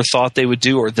they never thought they would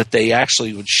do, or that they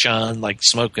actually would shun, like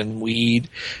smoking weed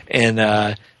and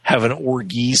having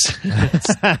orgies.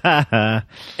 And,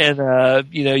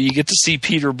 you get to see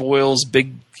Peter Boyle's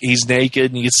he's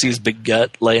naked, and you get to see his big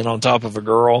gut laying on top of a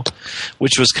girl,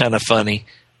 which was kind of funny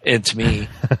to me.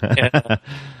 And,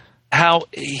 how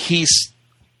he's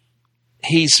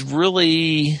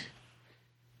really,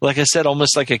 like I said,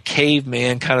 almost like a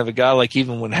caveman kind of a guy. Like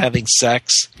even when having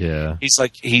sex, yeah, he's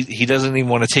like he doesn't even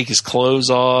want to take his clothes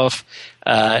off.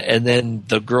 And then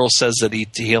the girl says that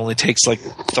he only takes like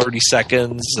 30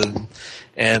 seconds,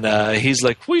 and he's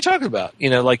like, "What are you talking about?"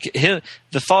 Like the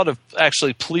thought of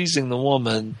actually pleasing the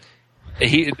woman,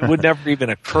 it would never even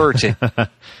occur to him.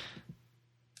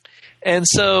 And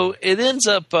so it ends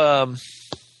up.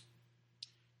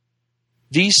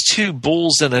 These two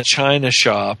bulls in a china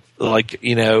shop,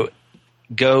 go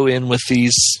in with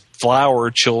these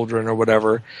flower children or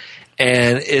whatever,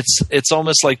 and it's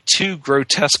almost like two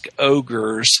grotesque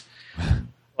ogres.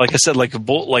 Like I said, like a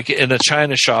bull, like in a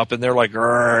china shop, and they're like,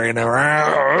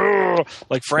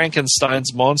 like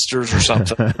Frankenstein's monsters or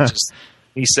something. Just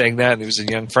he's saying that, and he was a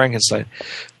young Frankenstein.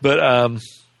 But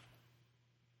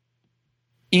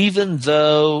even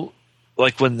though.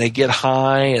 Like when they get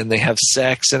high and they have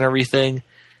sex and everything,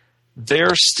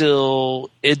 they're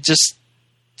still,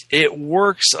 it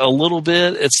works a little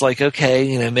bit. It's like,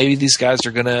 okay, maybe these guys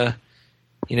are going to,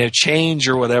 change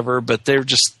or whatever, but they're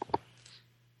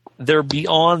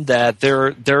beyond that.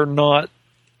 They're not,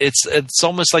 it's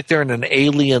almost like they're in an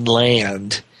alien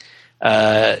land.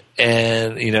 But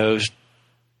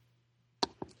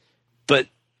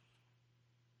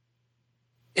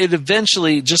it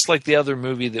eventually, just like the other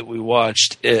movie that we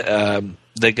watched,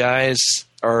 the guys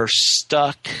are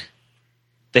stuck.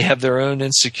 They have their own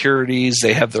insecurities.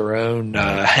 They have their own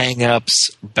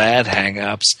hang-ups, bad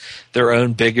hang-ups, their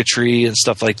own bigotry and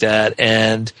stuff like that.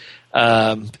 And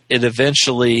it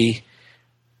eventually,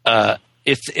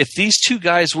 if these two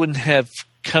guys wouldn't have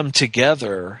come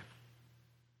together,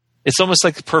 it's almost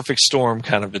like the perfect storm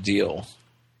kind of a deal.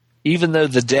 Even though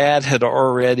the dad had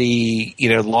already,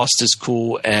 lost his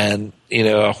cool and,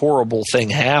 a horrible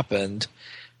thing happened,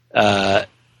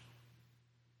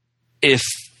 if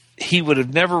he would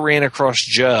have never ran across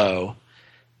Joe,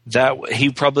 that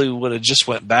he probably would have just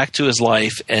went back to his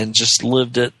life and just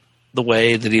lived it the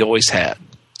way that he always had.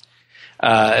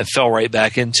 And fell right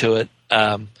back into it.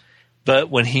 But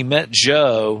when he met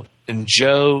Joe, and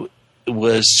Joe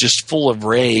was just full of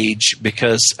rage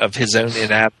because of his own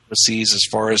inadequacies as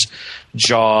far as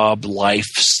job, life,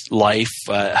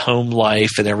 home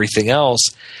life, and everything else.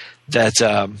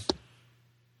 That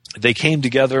they came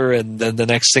together, and then the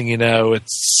next thing you know,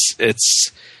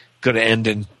 it's going to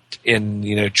end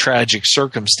in tragic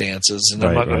circumstances. And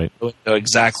I'm not going to know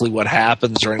exactly what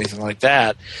happens or anything like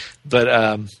that,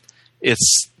 but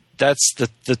that's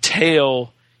the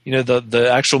tale. The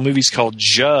actual movie's called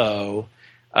Joe.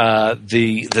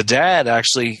 The dad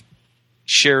actually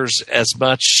shares as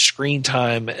much screen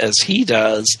time as he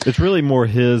does. It's really more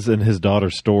his and his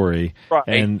daughter's story, right?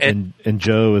 And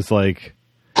Joe is like,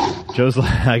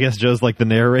 I guess Joe's like the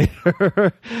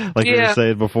narrator, like you were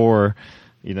saying before.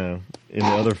 In the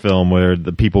other film where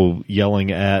the people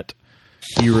yelling at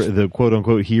the quote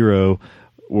unquote hero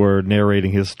were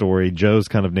narrating his story, Joe's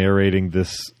kind of narrating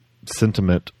this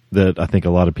sentiment that I think a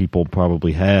lot of people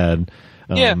probably had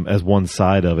as one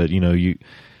side of it.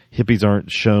 Hippies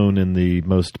aren't shown in the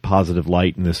most positive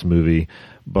light in this movie,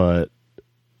 but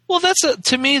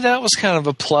to me that was kind of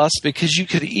a plus, because you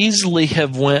could easily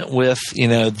have went with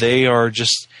they are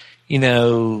just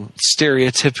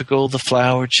stereotypical, the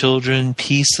flower children,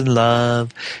 peace and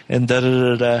love, and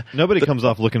da-da-da-da. Nobody comes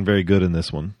off looking very good in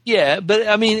this one. Yeah, but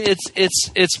I mean,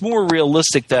 it's more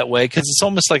realistic that way, because it's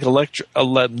almost like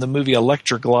the movie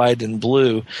Electric Glide in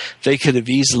Blue. They could have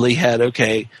easily had,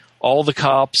 all the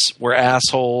cops were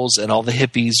assholes and all the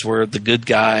hippies were the good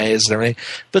guys and everything.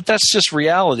 But that's just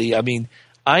reality. I mean,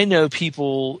 I know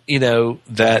people,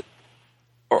 that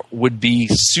would be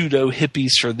pseudo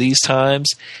hippies for these times,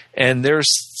 and there's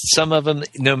some of them,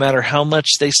 no matter how much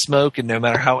they smoke and no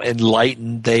matter how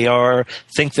enlightened they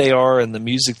think they are, and the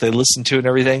music they listen to and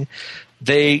everything,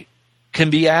 they can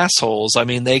be assholes. I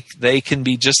mean, they can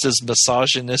be just as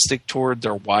misogynistic toward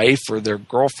their wife or their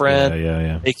girlfriend.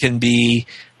 Yeah. They can be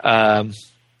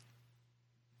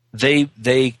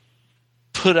they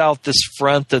put out this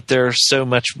front that they're so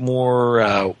much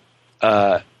more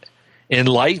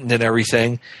enlightened and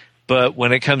everything, but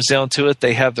when it comes down to it,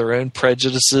 they have their own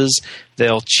prejudices.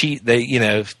 They'll cheat. They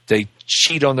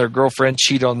cheat on their girlfriend,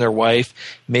 cheat on their wife,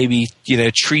 maybe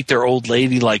treat their old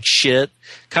lady like shit.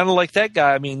 Kind of like that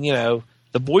guy. I mean,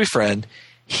 the boyfriend.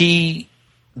 They're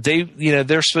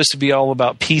supposed to be all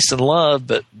about peace and love,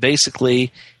 but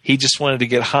basically he just wanted to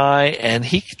get high, and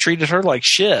he treated her like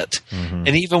shit. Mm-hmm.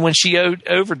 And even when she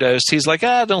overdosed, he's like,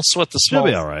 don't sweat the small.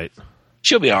 She'll be all right.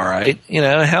 She'll be all right.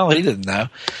 Hell, he didn't know.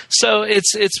 So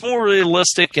it's more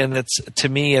realistic, and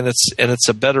it's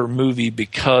a better movie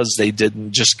because they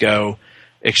didn't just go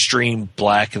extreme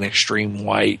black and extreme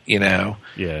white. Yeah.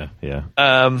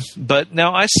 But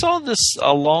now I saw this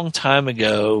a long time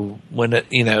ago when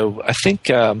I think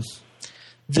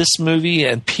this movie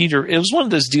and Peter. It was one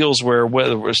of those deals where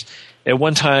whether it was at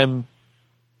one time,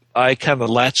 I kind of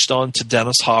latched on to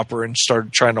Dennis Hopper and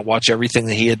started trying to watch everything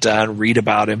that he had done, read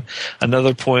about him.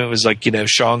 Another point was like,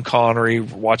 Sean Connery,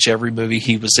 watch every movie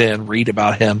he was in, read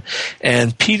about him.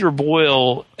 And Peter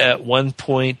Boyle at one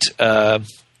point, I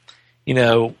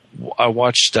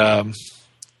watched, I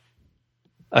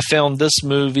found this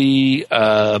movie,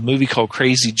 a movie called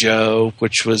Crazy Joe,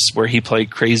 which was where he played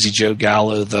Crazy Joe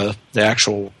Gallo, the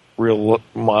actual real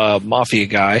mafia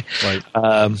guy. Right.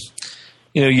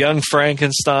 Young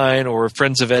Frankenstein or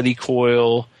Friends of Eddie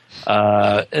Coyle.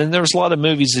 And there was a lot of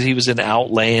movies that he was in,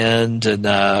 Outland and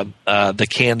The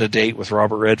Candidate with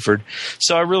Robert Redford.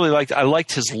 So I really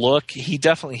liked his look. He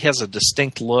definitely has a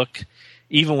distinct look.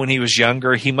 Even when he was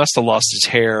younger, he must have lost his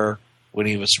hair when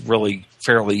he was really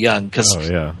fairly young. He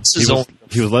was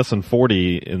less than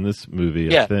 40 in this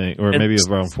movie, I think, or maybe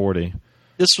around 40.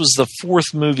 This was the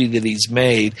fourth movie that he's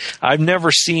made. I've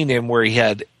never seen him where he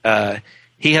had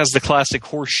he has the classic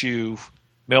horseshoe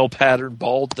male pattern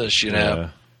baldness,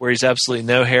 where he's absolutely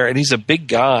no hair, and he's a big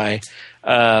guy.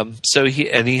 So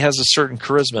he has a certain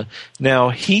charisma. Now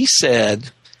he said,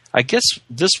 I guess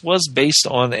this was based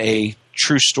on a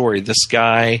true story. This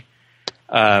guy,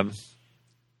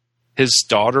 his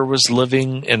daughter was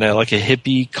living in a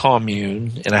hippie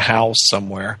commune in a house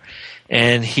somewhere,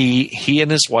 and he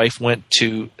and his wife went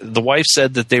to. The wife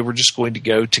said that they were just going to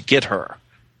go to get her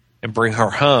and bring her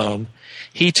home.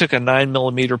 He took a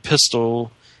 9mm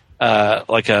pistol,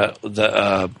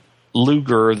 the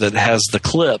Luger that has the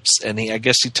clips, and I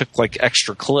guess he took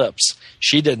extra clips.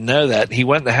 She didn't know that. He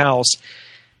went in the house.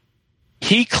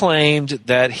 He claimed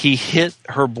that he hit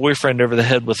her boyfriend over the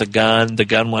head with a gun. The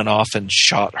gun went off and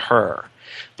shot her.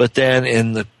 But then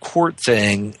in the court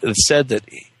thing, it said that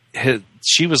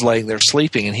she was laying there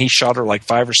sleeping, and he shot her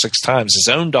 5 or 6 times, his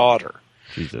own daughter.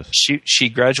 Jesus. She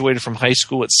graduated from high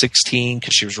school at 16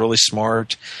 because she was really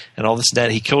smart and all this and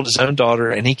that. He killed his own daughter,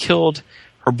 and he killed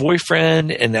her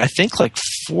boyfriend and I think like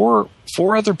four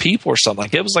other people or something.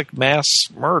 Like, it was like mass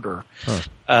murder.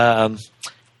 Huh.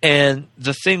 And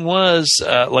the thing was,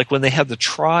 like, when they had the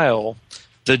trial,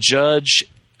 the judge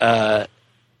and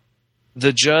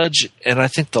I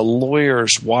think the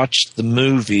lawyers watched the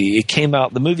movie.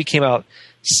 The movie came out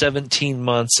 17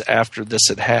 months after this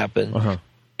had happened. Uh-huh.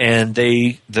 And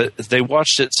they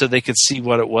watched it so they could see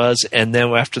what it was. And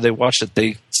then after they watched it,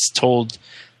 they told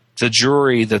the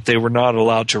jury that they were not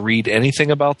allowed to read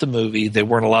anything about the movie. They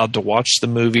weren't allowed to watch the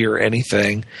movie or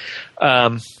anything.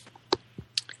 And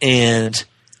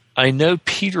I know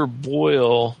Peter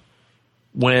Boyle,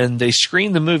 when they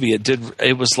screened the movie,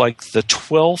 it was like the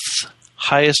 12th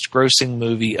highest grossing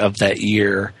movie of that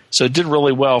year. So it did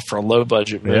really well for a low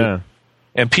budget movie. Yeah.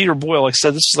 And Peter Boyle, like I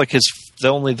said, this is like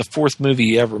only the fourth movie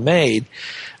he ever made.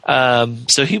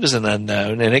 So he was an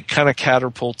unknown, and it kind of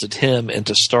catapulted him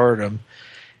into stardom.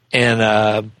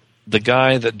 And the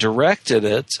guy that directed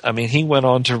it, I mean, he went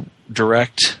on to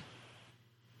direct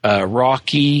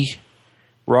Rocky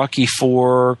IV,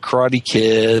 Karate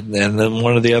Kid, and then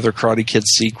one of the other Karate Kid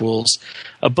sequels.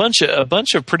 A bunch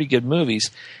of pretty good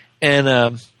movies.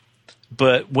 And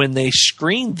but when they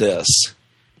screened this,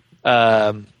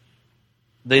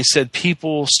 they said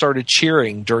people started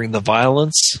cheering during the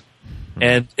violence,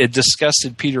 and it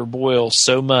disgusted Peter Boyle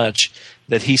so much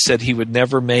that he said he would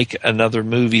never make another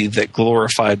movie that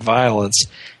glorified violence.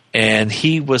 And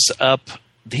he was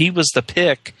the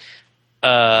pick,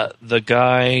 the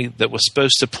guy that was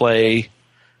supposed to play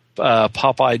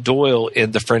Popeye Doyle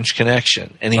in The French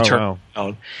Connection, and he turned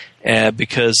it down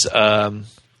because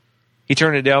he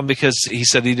turned it down because he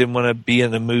said he didn't want to be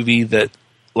in a movie that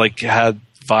like had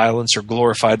violence or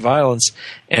glorified violence.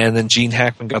 And then Gene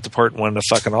Hackman got the part and won a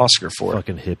fucking Oscar for it.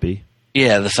 Fucking hippie.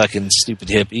 Yeah, the fucking stupid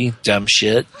hippie, dumb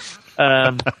shit.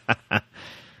 But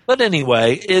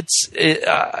anyway, it's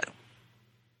a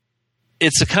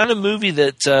kind of movie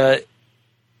that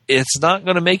it's not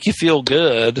going to make you feel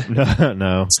good.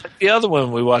 No. It's like the other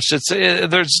one we watched.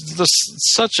 There's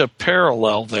such a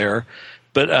parallel there.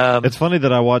 But it's funny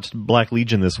that I watched Black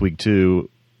Legion this week too,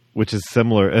 which is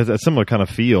similar, a similar kind of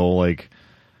feel. Like,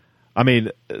 I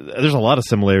mean, there's a lot of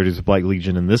similarities with Black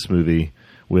Legion in this movie,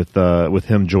 with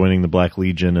him joining the Black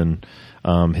Legion, and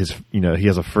his, he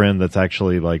has a friend that's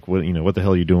actually like, what the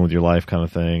hell are you doing with your life, kind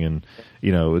of thing. And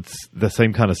it's the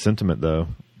same kind of sentiment though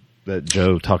that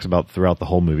Joe talks about throughout the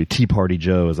whole movie. Tea Party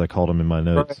Joe, as I called him in my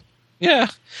notes. Yeah,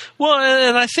 well,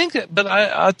 and I think, but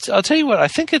I'll tell you what, I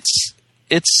think it's.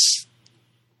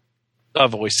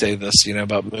 I've always say this,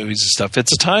 about movies and stuff.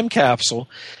 It's a time capsule,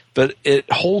 but it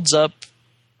holds up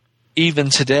even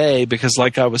today because,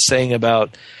 like I was saying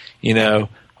about, that's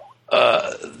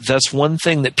one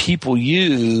thing that people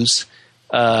use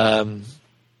for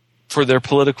their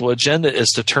political agenda is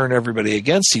to turn everybody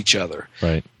against each other.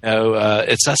 Right.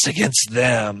 It's us against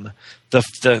them,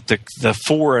 the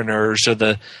foreigners or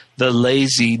the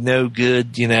lazy, no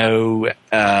good,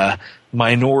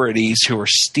 minorities who are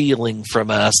stealing from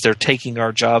us. They're taking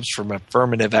our jobs from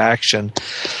affirmative action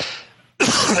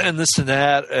and this and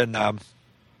that. And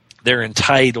they're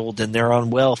entitled and they're on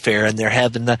welfare and they're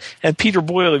having and Peter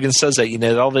Boyle even says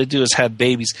that, all they do is have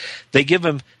babies. They give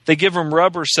them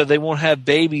rubber so they won't have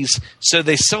babies. So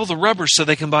they sell the rubber so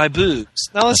they can buy booze.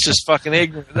 Now that's just fucking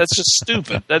ignorant. That's just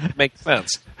stupid. That doesn't make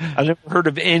sense. I never heard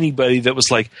of anybody that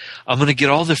was like, I'm going to get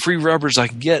all the free rubbers I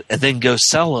can get and then go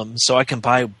sell them so I can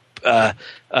buy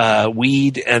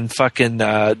weed and fucking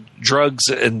drugs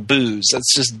and booze.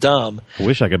 That's just dumb. I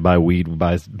wish I could buy weed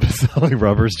by selling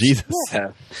rubbers. Jesus.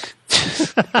 Yeah.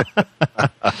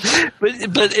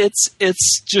 but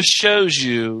it's just shows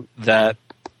you that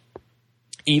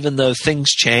even though things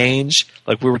change,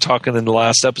 like we were talking in the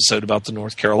last episode about the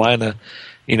North Carolina,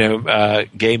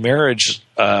 gay marriage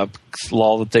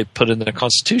law that they put in the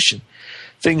Constitution,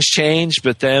 things change.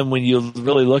 But then when you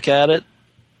really look at it,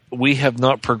 we have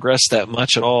not progressed that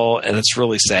much at all, and it's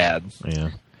really sad. Yeah.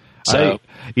 So,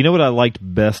 what I liked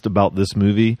best about this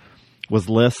movie was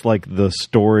less like the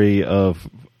story of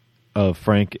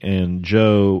Frank and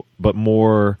Joe, but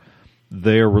more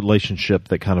their relationship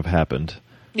that kind of happened.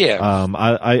 Yeah.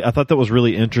 I thought that was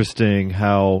really interesting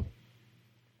how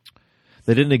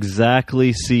they didn't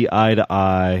exactly see eye to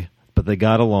eye, but they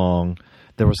got along.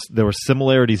 There were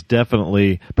similarities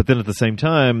definitely, but then at the same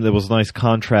time there was nice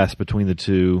contrast between the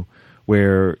two,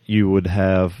 where you would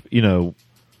have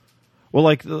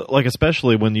like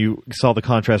especially when you saw the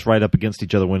contrast right up against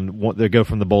each other when they go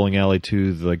from the bowling alley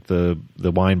to like the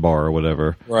wine bar or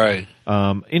whatever. Right.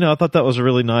 I thought that was a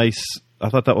really nice I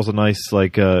thought that was a nice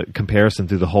comparison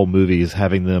through the whole movie, is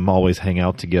having them always hang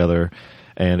out together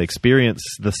and experience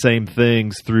the same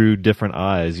things through different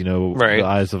eyes. You know, Right. the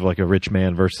eyes of like a rich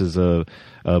man versus a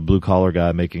blue collar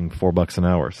guy making $4 an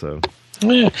hour. So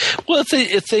Yeah. Well,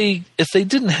 if they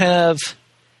didn't have,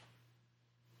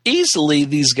 easily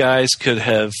these guys could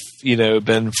have, you know,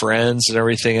 been friends and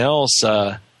everything else.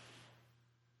 But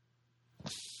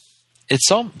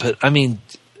I mean,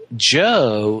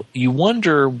 Joe, you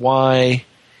wonder why,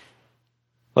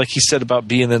 like he said about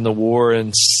being in the war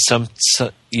and some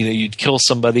you know, you'd kill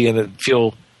somebody and it'd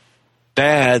feel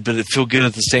bad, but it'd feel good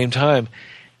at the same time.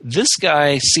 This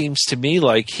guy seems to me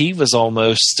like he was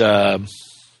almost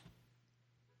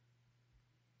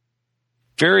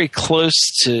very close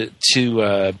to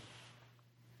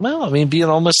well, I mean, being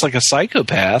almost like a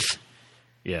psychopath.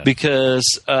 yeah,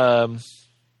 Because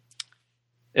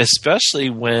especially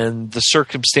when the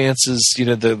circumstances, you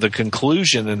know, the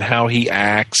conclusion and how he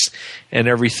acts and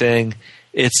everything,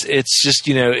 it's just,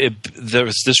 you know,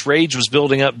 this rage was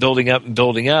building up,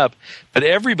 but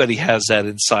everybody has that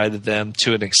inside of them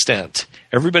to an extent.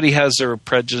 Everybody has their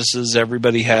prejudices.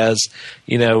 Everybody has,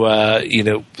 you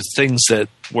know, things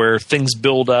where things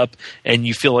build up and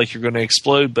you feel like you're going to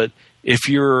explode. But if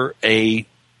you're a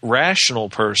rational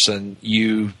person,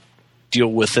 you deal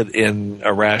with it in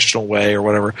a rational way or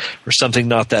whatever, or something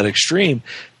not that extreme.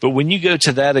 But when you go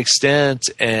to that extent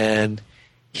and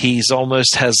it's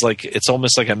almost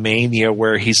like a mania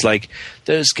where he's like,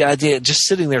 those guys just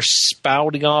sitting there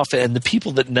spouting off, and the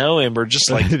people that know him are just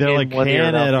like, they're like, one ear can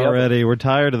and out it the other. already? We're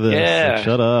tired of this. Yeah. Like,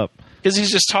 shut up. Because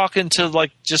he's just talking to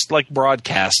just like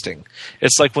broadcasting.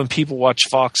 It's like when people watch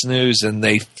Fox News and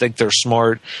they think they're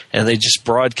smart and they just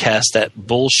broadcast that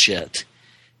bullshit.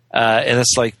 And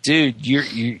it's like, dude,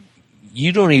 you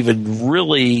don't even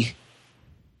really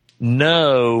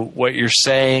know what you're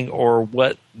saying or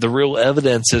what the real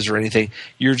evidence is or anything.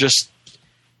 You're just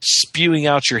spewing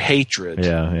out your hatred.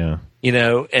 Yeah. You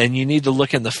know, and you need to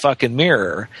look in the fucking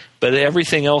mirror. But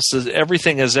everything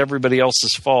is everybody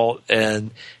else's fault.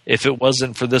 And if it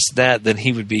wasn't for this, that, then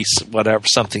he would be whatever,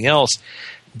 something else.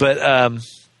 But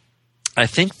I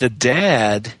think the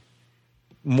dad,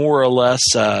 more or less,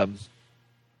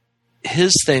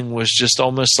 his thing was just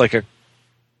almost like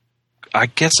I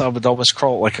guess I would almost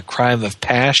call it like a crime of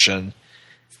passion.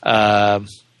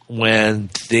 When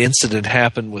the incident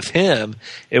happened with him,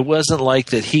 it wasn't like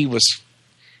that he was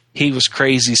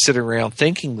crazy sitting around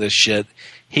thinking this shit.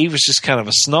 He was just kind of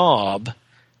a snob.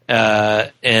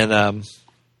 And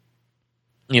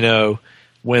you know,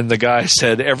 when the guy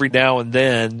said every now and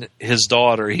then, his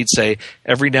daughter, he'd say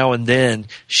every now and then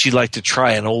she'd like to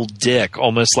try an old dick,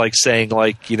 almost like saying,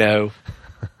 like, you know,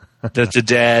 that the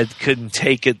dad couldn't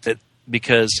take it, that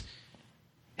because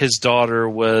his daughter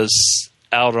was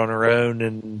out on her own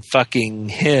and fucking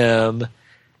him.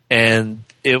 And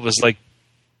it was like,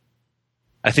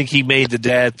 I think he made the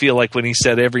dad feel like when he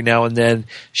said every now and then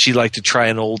she liked to try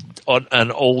an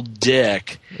old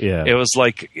dick. Yeah. It was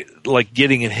like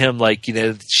getting at him, like, you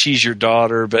know, she's your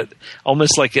daughter, but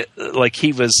almost like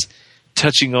he was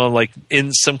touching on like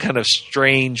in some kind of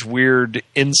strange, weird,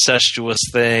 incestuous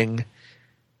thing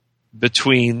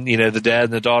between, you know, the dad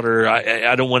and the daughter.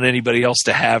 I don't want anybody else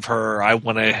to have her. I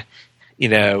want to, you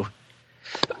know,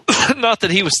 not that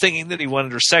he was thinking that he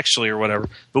wanted her sexually or whatever,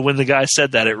 but when the guy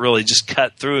said that, it really just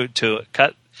cut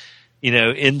you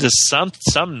know, into some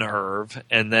nerve,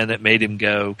 and then it made him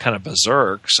go kind of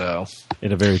berserk. So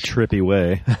In a very trippy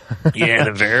way. yeah, in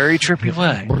a very trippy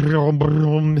way.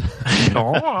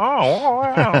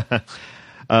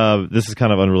 This is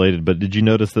kind of unrelated, but did you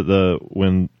notice that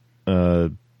when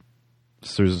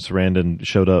Susan Sarandon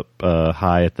showed up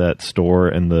high at that store,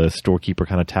 and the storekeeper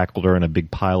kind of tackled her in a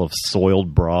big pile of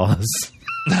soiled bras?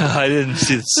 I didn't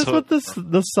see this. That's what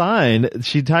the sign.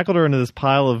 She tackled her into this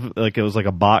pile of, like, it was like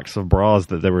a box of bras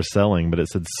that they were selling, but it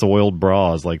said soiled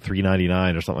bras, like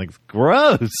 $3.99 or something. Like,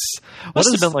 gross.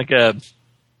 Must have been like a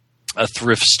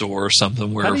thrift store or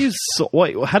something. Where how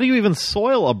do you even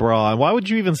soil a bra? And why would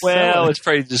you even sell well, it? it's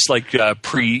probably just like you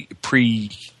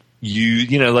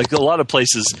know, like a lot of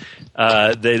places,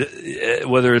 they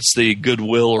whether it's the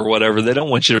Goodwill or whatever, they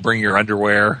don't want you to bring your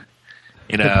underwear.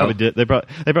 You know, They probably did. They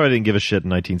probably didn't give a shit in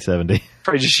 1970.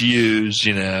 probably just used,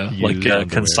 you know, like underwear.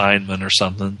 consignment or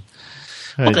something.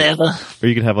 Hey, Whatever. or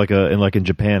you can have like in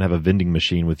Japan, have a vending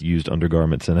machine with used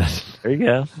undergarments in it. There you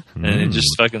go, and you just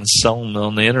fucking sell them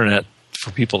on the internet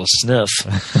for people to sniff.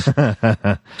 I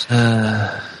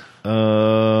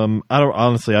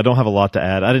don't have a lot to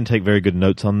add. I didn't take very good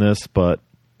notes on this, but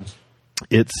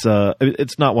it's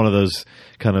not one of those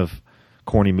kind of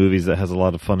corny movies that has a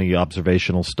lot of funny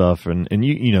observational stuff, and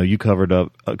you covered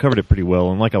it pretty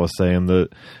well. And like I was saying, the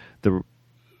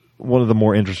one of the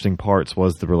more interesting parts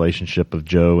was the relationship of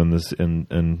Joe and this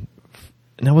and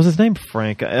now was his name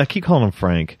Frank? I keep calling him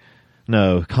Frank.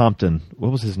 No, Compton.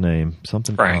 What was his name?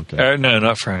 Something Frank. Compton. No,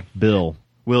 not Frank.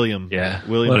 William. Yeah,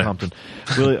 William whatever. Compton.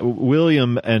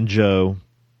 William and Joe.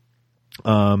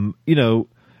 And the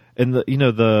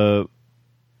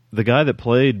guy that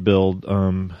played Bill.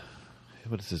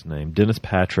 What is his name? Dennis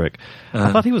Patrick.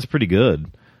 I thought he was pretty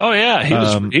good. Oh yeah, he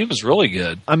was really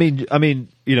good. I mean,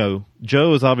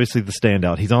 Joe is obviously the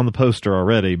standout. He's on the poster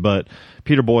already, but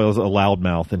Peter Boyle is a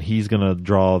loudmouth, and he's going to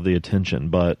draw the attention.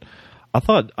 But I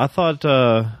thought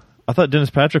Dennis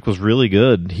Patrick was really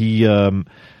good. He had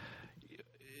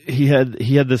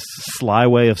this sly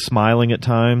way of smiling at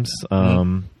times.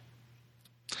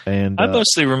 And I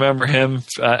mostly remember him.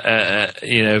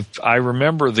 I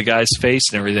remember the guy's face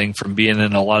and everything from being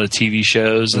in a lot of TV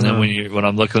shows, and then when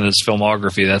I'm looking at his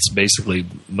filmography, that's basically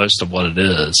most of what it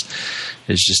is.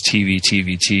 It's just TV.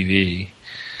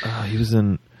 He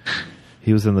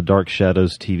was in the Dark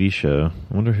Shadows TV show.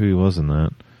 I wonder who he was in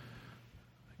that.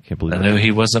 I can't believe. I know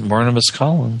he wasn't Barnabas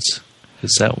Collins,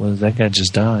 because that guy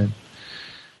just died.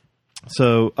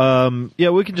 So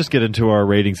we can just get into our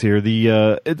ratings here.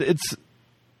 It's.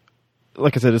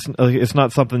 Like I said, it's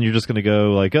not something you're just going to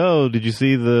go like, oh, did you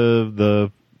see the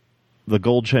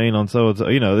gold chain on so and so?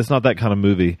 It's not that kind of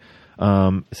movie.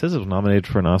 It says it was nominated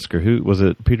for an Oscar. Who was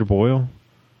it? Peter Boyle.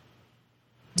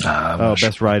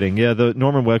 Best writing. Yeah,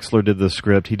 Norman Wexler did the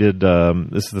script. He did.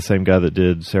 This is the same guy that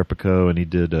did Serpico, and he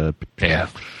did the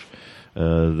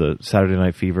Saturday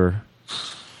Night Fever.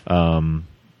 So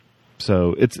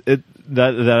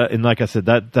that and like I said,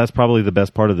 that's probably the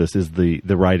best part of this is the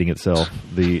writing itself.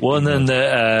 And then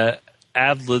the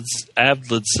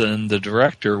Avildsen, the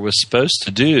director, was supposed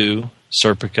to do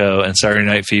Serpico and Saturday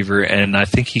Night Fever, and I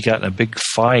think he got in a big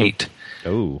fight.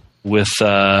 With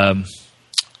I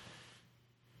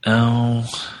don't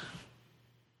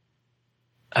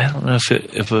know if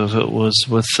it was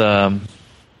with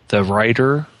the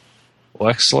writer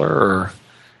Wexler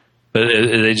but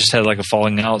they just had like a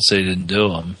falling out, so they didn't do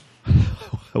them.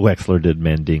 Wexler did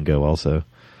Mandingo also.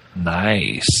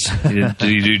 Nice. Did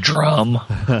he do drum?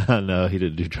 No, he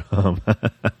didn't do drum.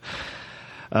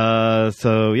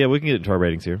 So yeah, we can get into our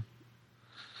ratings here.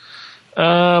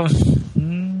 I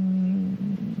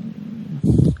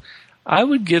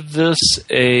would give this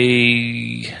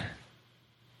a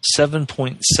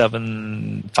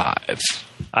 7.75.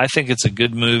 I think it's a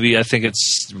good movie. I think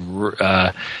it's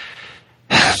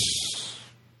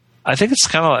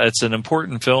it's an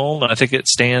important film, and I think it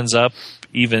stands up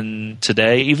even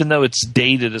today, even though it's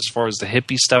dated as far as the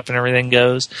hippie stuff and everything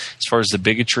goes, as far as the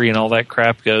bigotry and all that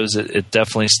crap goes, it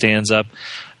definitely stands up.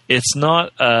 It's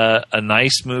not a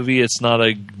nice movie. It's not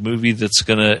a movie that's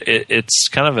it's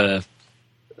kind of a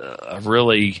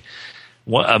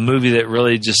movie that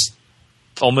really just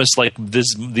almost like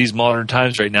these modern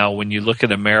times right now, when you look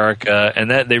at America,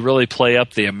 and that they really play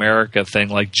up the America thing,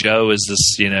 like Joe is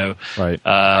this, right.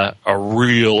 A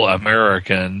real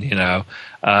American,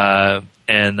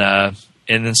 and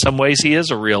in some ways he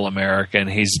is a real American.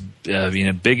 He's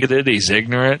bigoted, he's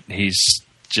ignorant, he's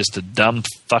just a dumb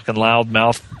fucking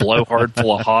loudmouth blowhard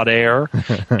full of hot air,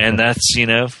 and that's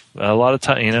a lot of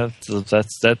time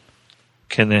that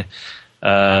can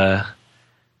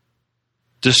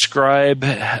describe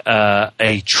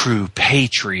a true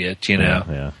patriot,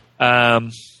 Yeah.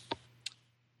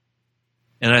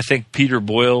 And I think Peter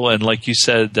Boyle and, like you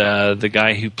said, the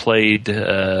guy who played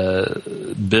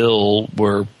Bill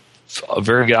were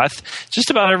very good. Just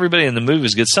about everybody in the movie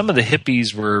was good. Some of the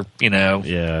hippies were,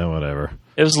 yeah, whatever.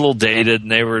 It was a little dated,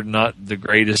 and they were not the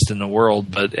greatest in the world.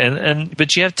 But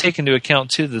you have to take into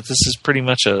account too that this is pretty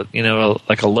much a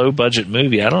low budget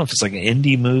movie. I don't know if it's like an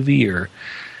indie movie or.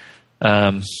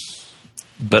 But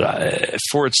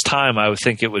for its time, I would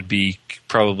think it would be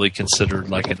probably considered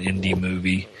like an indie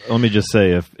movie. Let me just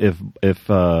say, if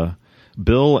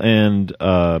Bill and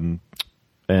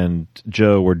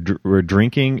Joe were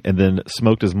drinking and then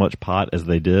smoked as much pot as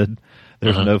they did,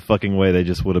 there's no fucking way they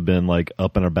just would have been like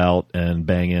up and about and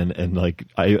banging and like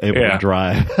able to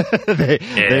drive.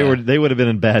 They would have been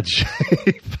in bad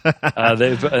shape. I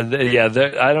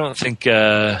don't think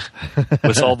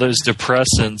with all those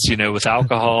depressants, with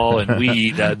alcohol and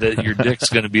weed, that your dick's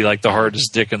going to be like the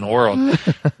hardest dick in the world.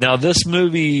 Now, this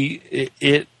movie,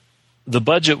 the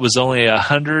budget was only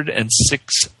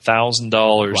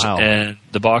 $106,000, Wow. and at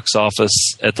the box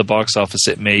office,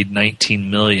 it made $19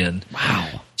 million.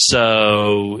 Wow.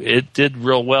 So it did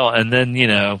real well. And then,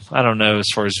 I don't know, as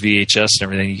far as VHS and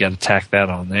everything, you got to tack that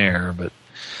on there. But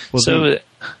I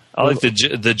like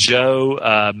the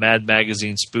Joe Mad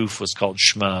Magazine spoof was called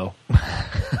Schmo.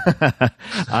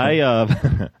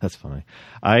 That's funny.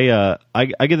 I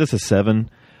give this a 7.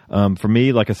 For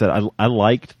me, like I said, I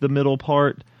liked the middle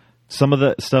part. Some of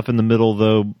the stuff in the middle,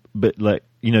 though, but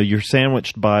you're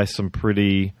sandwiched by some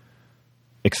pretty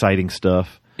exciting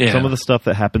stuff. Yeah. Some of the stuff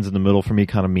that happens in the middle for me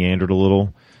kind of meandered a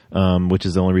little, which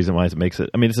is the only reason why it makes it.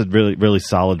 I mean, it's a really, really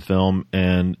solid film,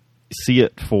 and see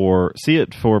it for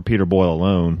Peter Boyle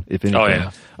alone. If anything, oh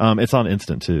yeah, it's on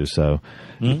Instant too. So,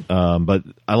 but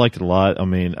I liked it a lot. I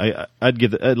mean, I'd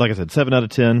give it, like I said, 7 out of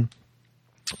 10.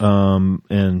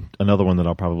 And another one that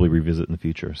I'll probably revisit in the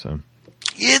future. So,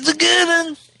 it's a good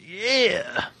one.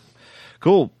 Yeah.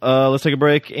 Cool. Let's take a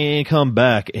break and come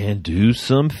back and do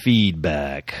some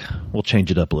feedback. We'll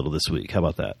change it up a little this week. How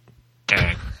about that?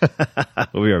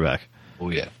 We'll be right back. Oh,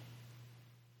 yeah.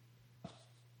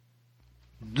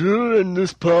 During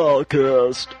this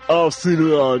podcast, I've seen a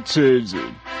lot of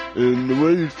changing in the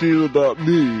way you feel about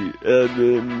me and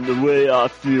in the way I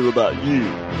feel about you.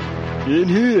 In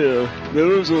here,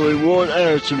 there is only one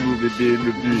action movie being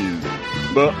reviewed,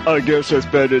 but I guess that's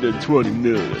better than 20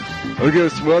 million. I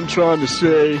guess what I'm trying to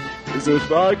say is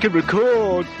if I can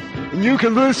record and you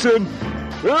can listen,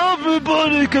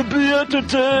 everybody can be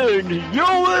entertained.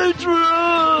 Yo,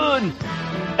 Adrian!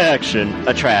 Action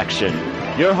Attraction,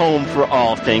 your home for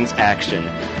all things action.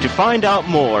 To find out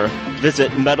more,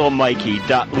 visit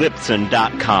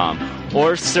metalmikey.libsyn.com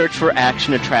or search for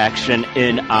Action Attraction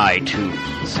in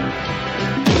iTunes.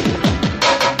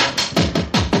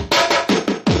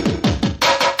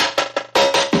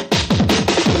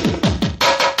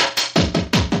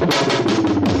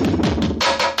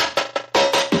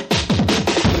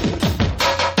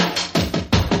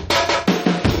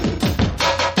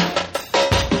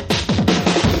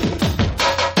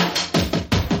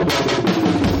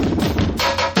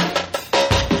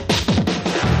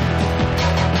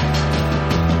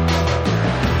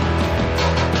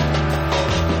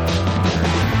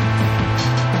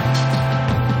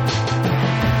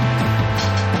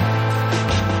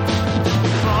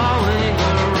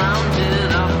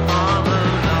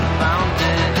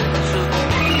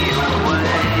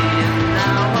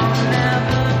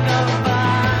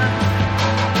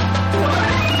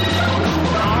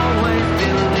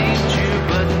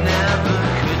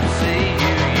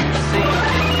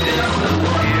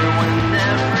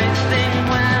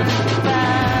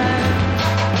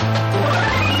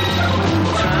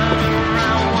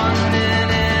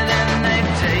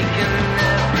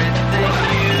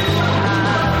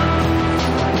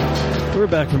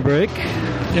 Back from break.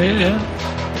 Yeah.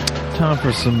 Time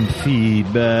for some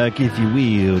feedback, if you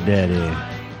will, Daddy.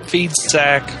 Feed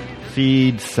sack.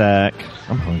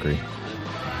 I'm hungry.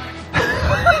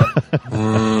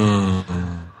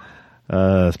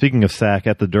 Speaking of sack,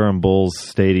 at the Durham Bulls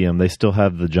Stadium, they still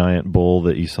have the giant bull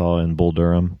that you saw in Bull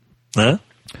Durham. Huh?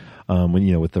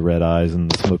 When with the red eyes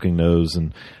and the smoking nose,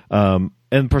 and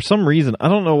for some reason, I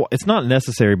don't know, it's not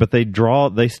necessary, but they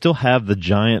still have the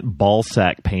giant ball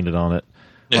sack painted on it.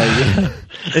 Like,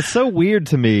 it's so weird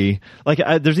to me. Like,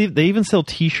 they even sell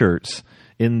T-shirts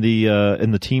in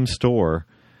the team store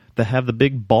that have the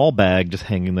big ball bag just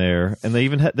hanging there, and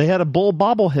they had a bull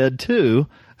bobblehead too,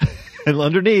 and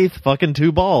underneath, fucking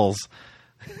 2 balls.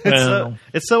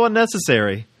 It's so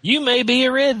unnecessary. You may be a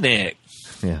redneck.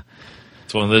 Yeah,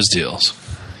 it's one of those deals.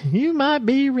 You might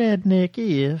be redneck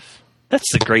if. That's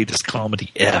the greatest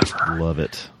comedy ever. Love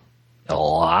it.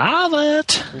 Love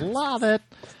it. Love it.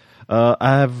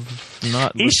 I've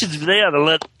not. They ought to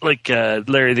let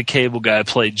Larry the Cable Guy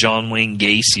play John Wayne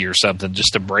Gacy or something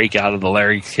just to break out of the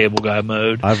Larry Cable Guy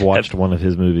mode. I've watched one of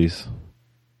his movies.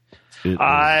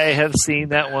 I have seen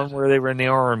that one where they were in the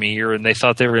army, and they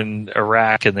thought they were in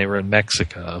Iraq and they were in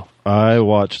Mexico. I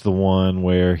watched the one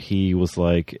where he was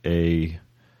like a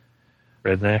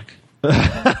redneck.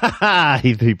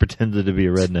 he pretended to be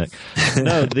a redneck.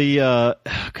 No,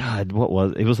 God, what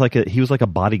was it? It was like he was like a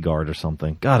bodyguard or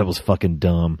something. God, it was fucking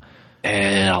dumb.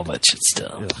 And all that shit's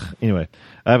dumb. Anyway,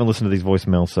 I haven't listened to these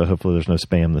voicemails, so hopefully there's no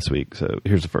spam this week. So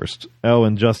here's the first. Oh,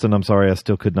 and Justin, I'm sorry, I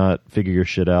still could not figure your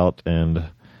shit out, and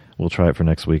we'll try it for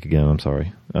next week again. I'm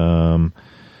sorry.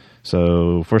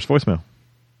 So first voicemail.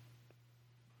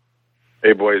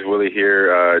 Hey boys, Willie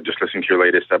here. Just listening to your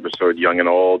latest episode, Young and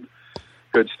Old.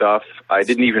 Good stuff. I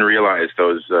didn't even realize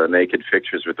those naked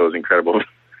pictures with those incredible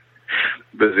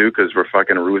bazookas were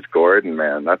fucking Ruth Gordon,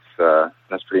 man.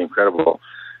 That's pretty incredible.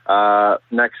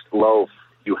 Next, Loaf,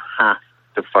 you have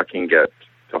to fucking get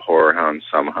to Horror Hound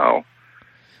somehow.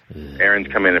 Aaron's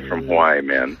coming in from Hawaii,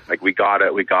 man. Like, we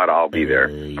gotta all be there.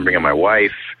 I'm bringing my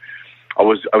wife. I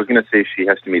was gonna say she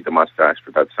has to meet the mustache,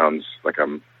 but that sounds like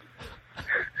I'm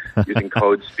using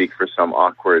code speak for some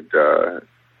awkward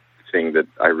thing that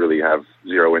I really have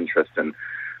zero interest in.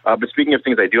 But speaking of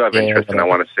things I do have interest in, I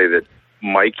want to say that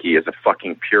Mikey is a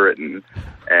fucking Puritan,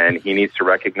 and he needs to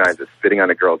recognize that spitting on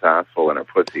a girl's asshole and her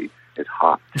pussy is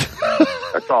hot.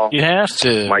 That's all. You have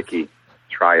to. Mikey,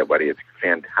 try it, buddy. It's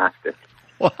fantastic.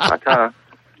 Ta-ta.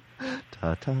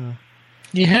 Ta-ta.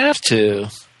 You have to.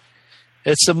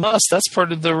 It's a must. That's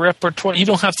part of the repertoire. You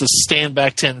don't have to stand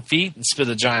back 10 feet and spit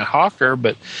a giant hawker,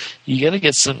 but you got to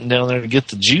get something down there to get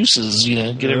the juices,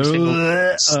 get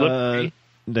everything slippery.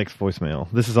 Next voicemail.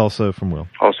 This is also from Will.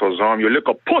 Also, Zom, you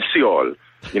little pussy-all.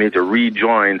 You need to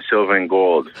rejoin Silver and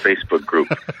Gold Facebook group.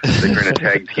 They're going to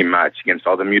tag team match against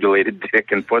all the mutilated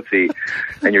dick and pussy,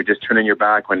 and you're just turning your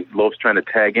back when Loaf's trying to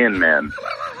tag in, man.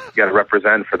 You got to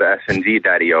represent for the S&G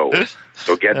daddy-o.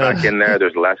 So get back in there.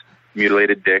 There's less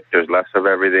mutilated dick. There's less of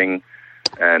everything,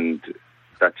 and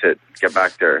that's it. Get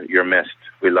back there. You're missed.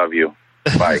 We love you.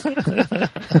 Bye.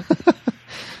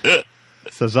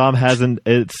 So Zom hasn't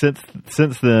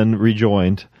since then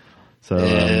rejoined. So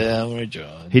I'm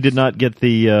rejoined. He did not get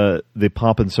the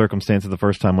pomp and circumstance of the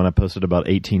first time when I posted about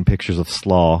 18 pictures of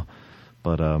slaw,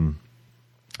 but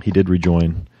he did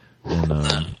rejoin.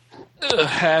 And,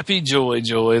 happy joy.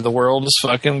 The world is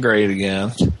fucking great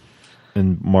again.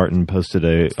 And Martin posted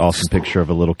a awesome picture of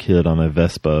a little kid on a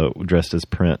Vespa dressed as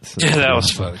Prince. Yeah, that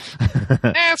was funny.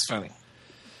 That's funny.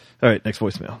 All right, next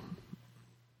voicemail.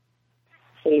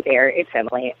 Hey there, it's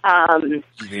Emily.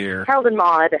 Harold and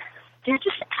Maude, they're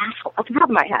just assholes. At the top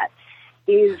of my head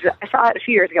is I saw it a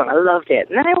few years ago and I loved it.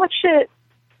 And then I watched it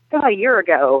about a year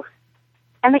ago,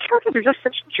 and the characters are just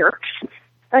such jerks.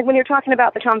 Like when you're talking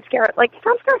about the Tom Skerritt, like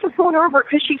Tom Skerritt is going over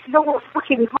because she stole a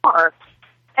fucking car,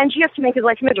 and she has to make his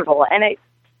life miserable. And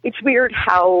it's weird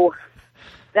how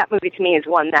that movie to me is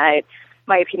one that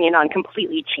my opinion on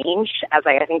completely changed as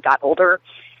I think got older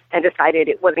and decided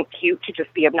it wasn't cute to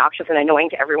just be obnoxious and annoying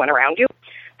to everyone around you.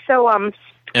 So,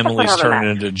 Emily's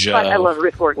turning into Joe. But I love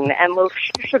Ruth Gordon, and you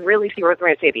should really see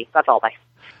Rosemary's Baby. That's all. Bye.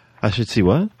 I should see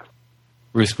what?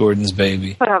 Ruth Gordon's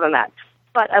Baby. But other than that,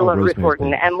 I love Ruth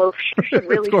Gordon, and you should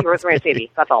really see Rosemary's Baby.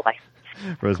 That's all. Bye.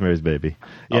 Rosemary's Baby.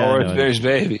 Yeah, Rosemary's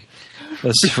Baby.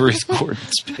 That's Ruth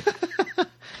Gordon's Baby.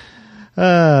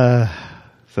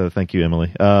 So thank you,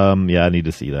 Emily. Yeah, I need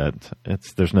to see that.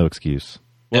 There's no excuse.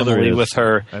 Well, Emily with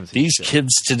her, these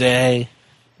kids today,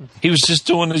 he was just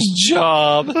doing his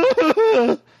job.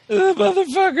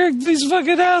 Motherfucker, these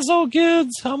fucking asshole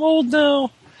kids. I'm old now.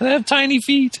 And I have tiny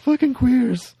feet. Fucking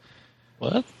queers.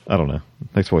 What? I don't know.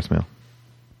 Next voicemail.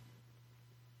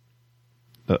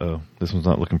 Uh-oh. This one's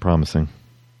not looking promising.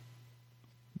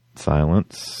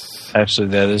 Silence. Actually,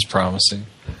 that is promising.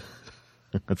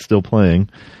 It's still playing.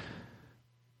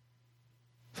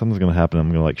 Something's going to happen.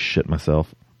 I'm going to shit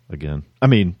myself again. I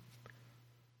mean,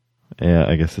 yeah,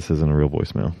 I guess this isn't a real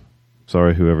voicemail.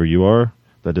 Sorry, whoever you are.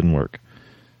 That didn't work.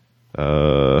 I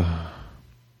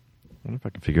wonder if I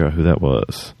can figure out who that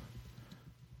was.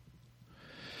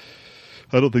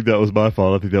 I don't think that was my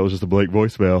fault. I think that was just a blank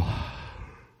voicemail.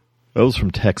 That was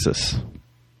from Texas.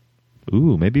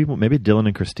 Ooh, maybe Dylan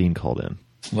and Christine called in.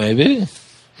 Maybe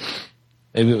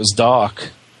it was Doc.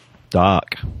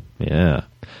 Doc, yeah.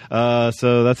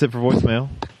 So that's it for voicemail.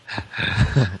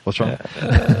 What's wrong?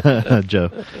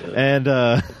 Joe. And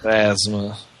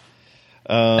asthma.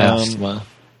 Asthma.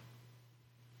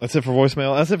 That's it for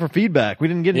voicemail. That's it for feedback. We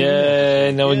didn't get any.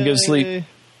 Yay, now we can go to sleep.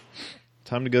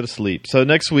 Time to go to sleep. So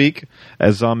next week,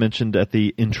 as Zom mentioned at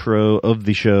the intro of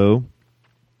the show,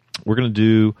 we're going to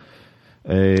do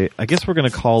I guess we're going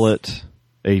to call it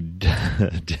a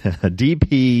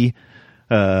DP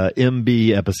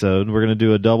MB episode. We're going to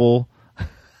do a double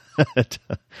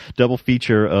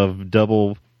feature of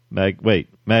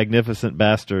Magnificent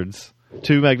Bastards.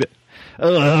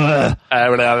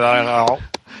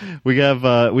 We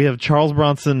have Charles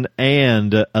Bronson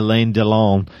and Alain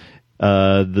Delon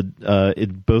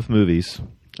in both movies.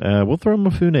 We'll throw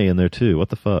Mifune in there too. What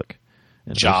the fuck?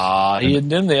 He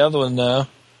didn't in the other one though.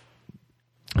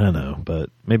 I know, but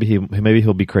maybe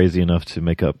he'll be crazy enough to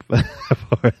make up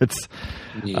for it.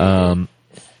 Yeah.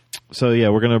 So yeah,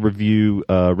 we're gonna review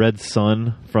Red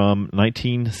Sun from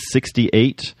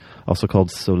 1968, also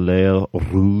called Soleil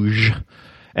Rouge,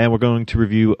 and we're going to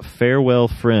review Farewell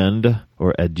Friend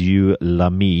or Adieu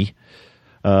l'ami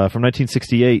From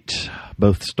 1968,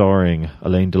 both starring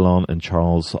Alain Delon and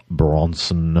Charles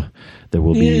Bronson. There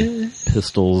will be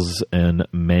pistols and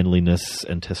manliness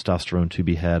and testosterone to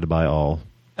be had by all.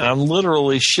 And I'm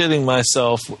literally shitting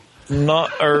myself,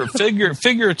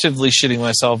 figuratively shitting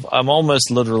myself. I'm almost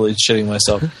literally shitting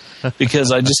myself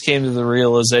because I just came to the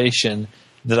realization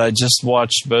that I just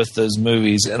watched both those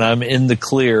movies and I'm in the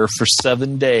clear for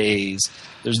 7 days.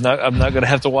 I'm not going to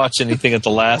have to watch anything at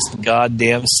the last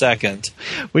goddamn second.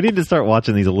 We need to start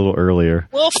watching these a little earlier.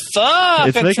 Well, fuck!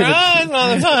 It's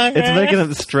making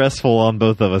it stressful on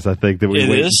both of us. I think that we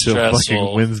wait until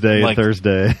fucking Wednesday and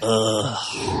Thursday.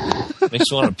 Makes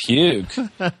you want to puke.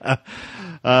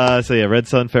 So yeah, Red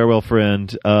Sun, Farewell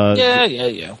Friend.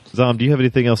 Yeah. Zom, do you have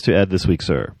anything else to add this week,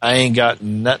 sir? I ain't got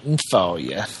nothing for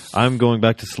you. I'm going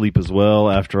back to sleep as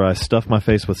well after I stuff my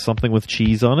face with something with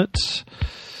cheese on it.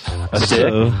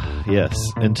 Yes.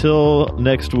 Until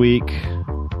next week,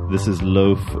 this is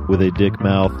Loaf with a dick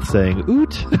mouth saying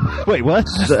oot. Wait, what?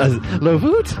 Loaf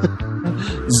oot?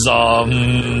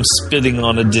 Zom spitting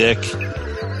on a dick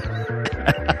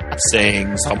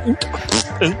saying some oot.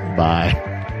 Bye.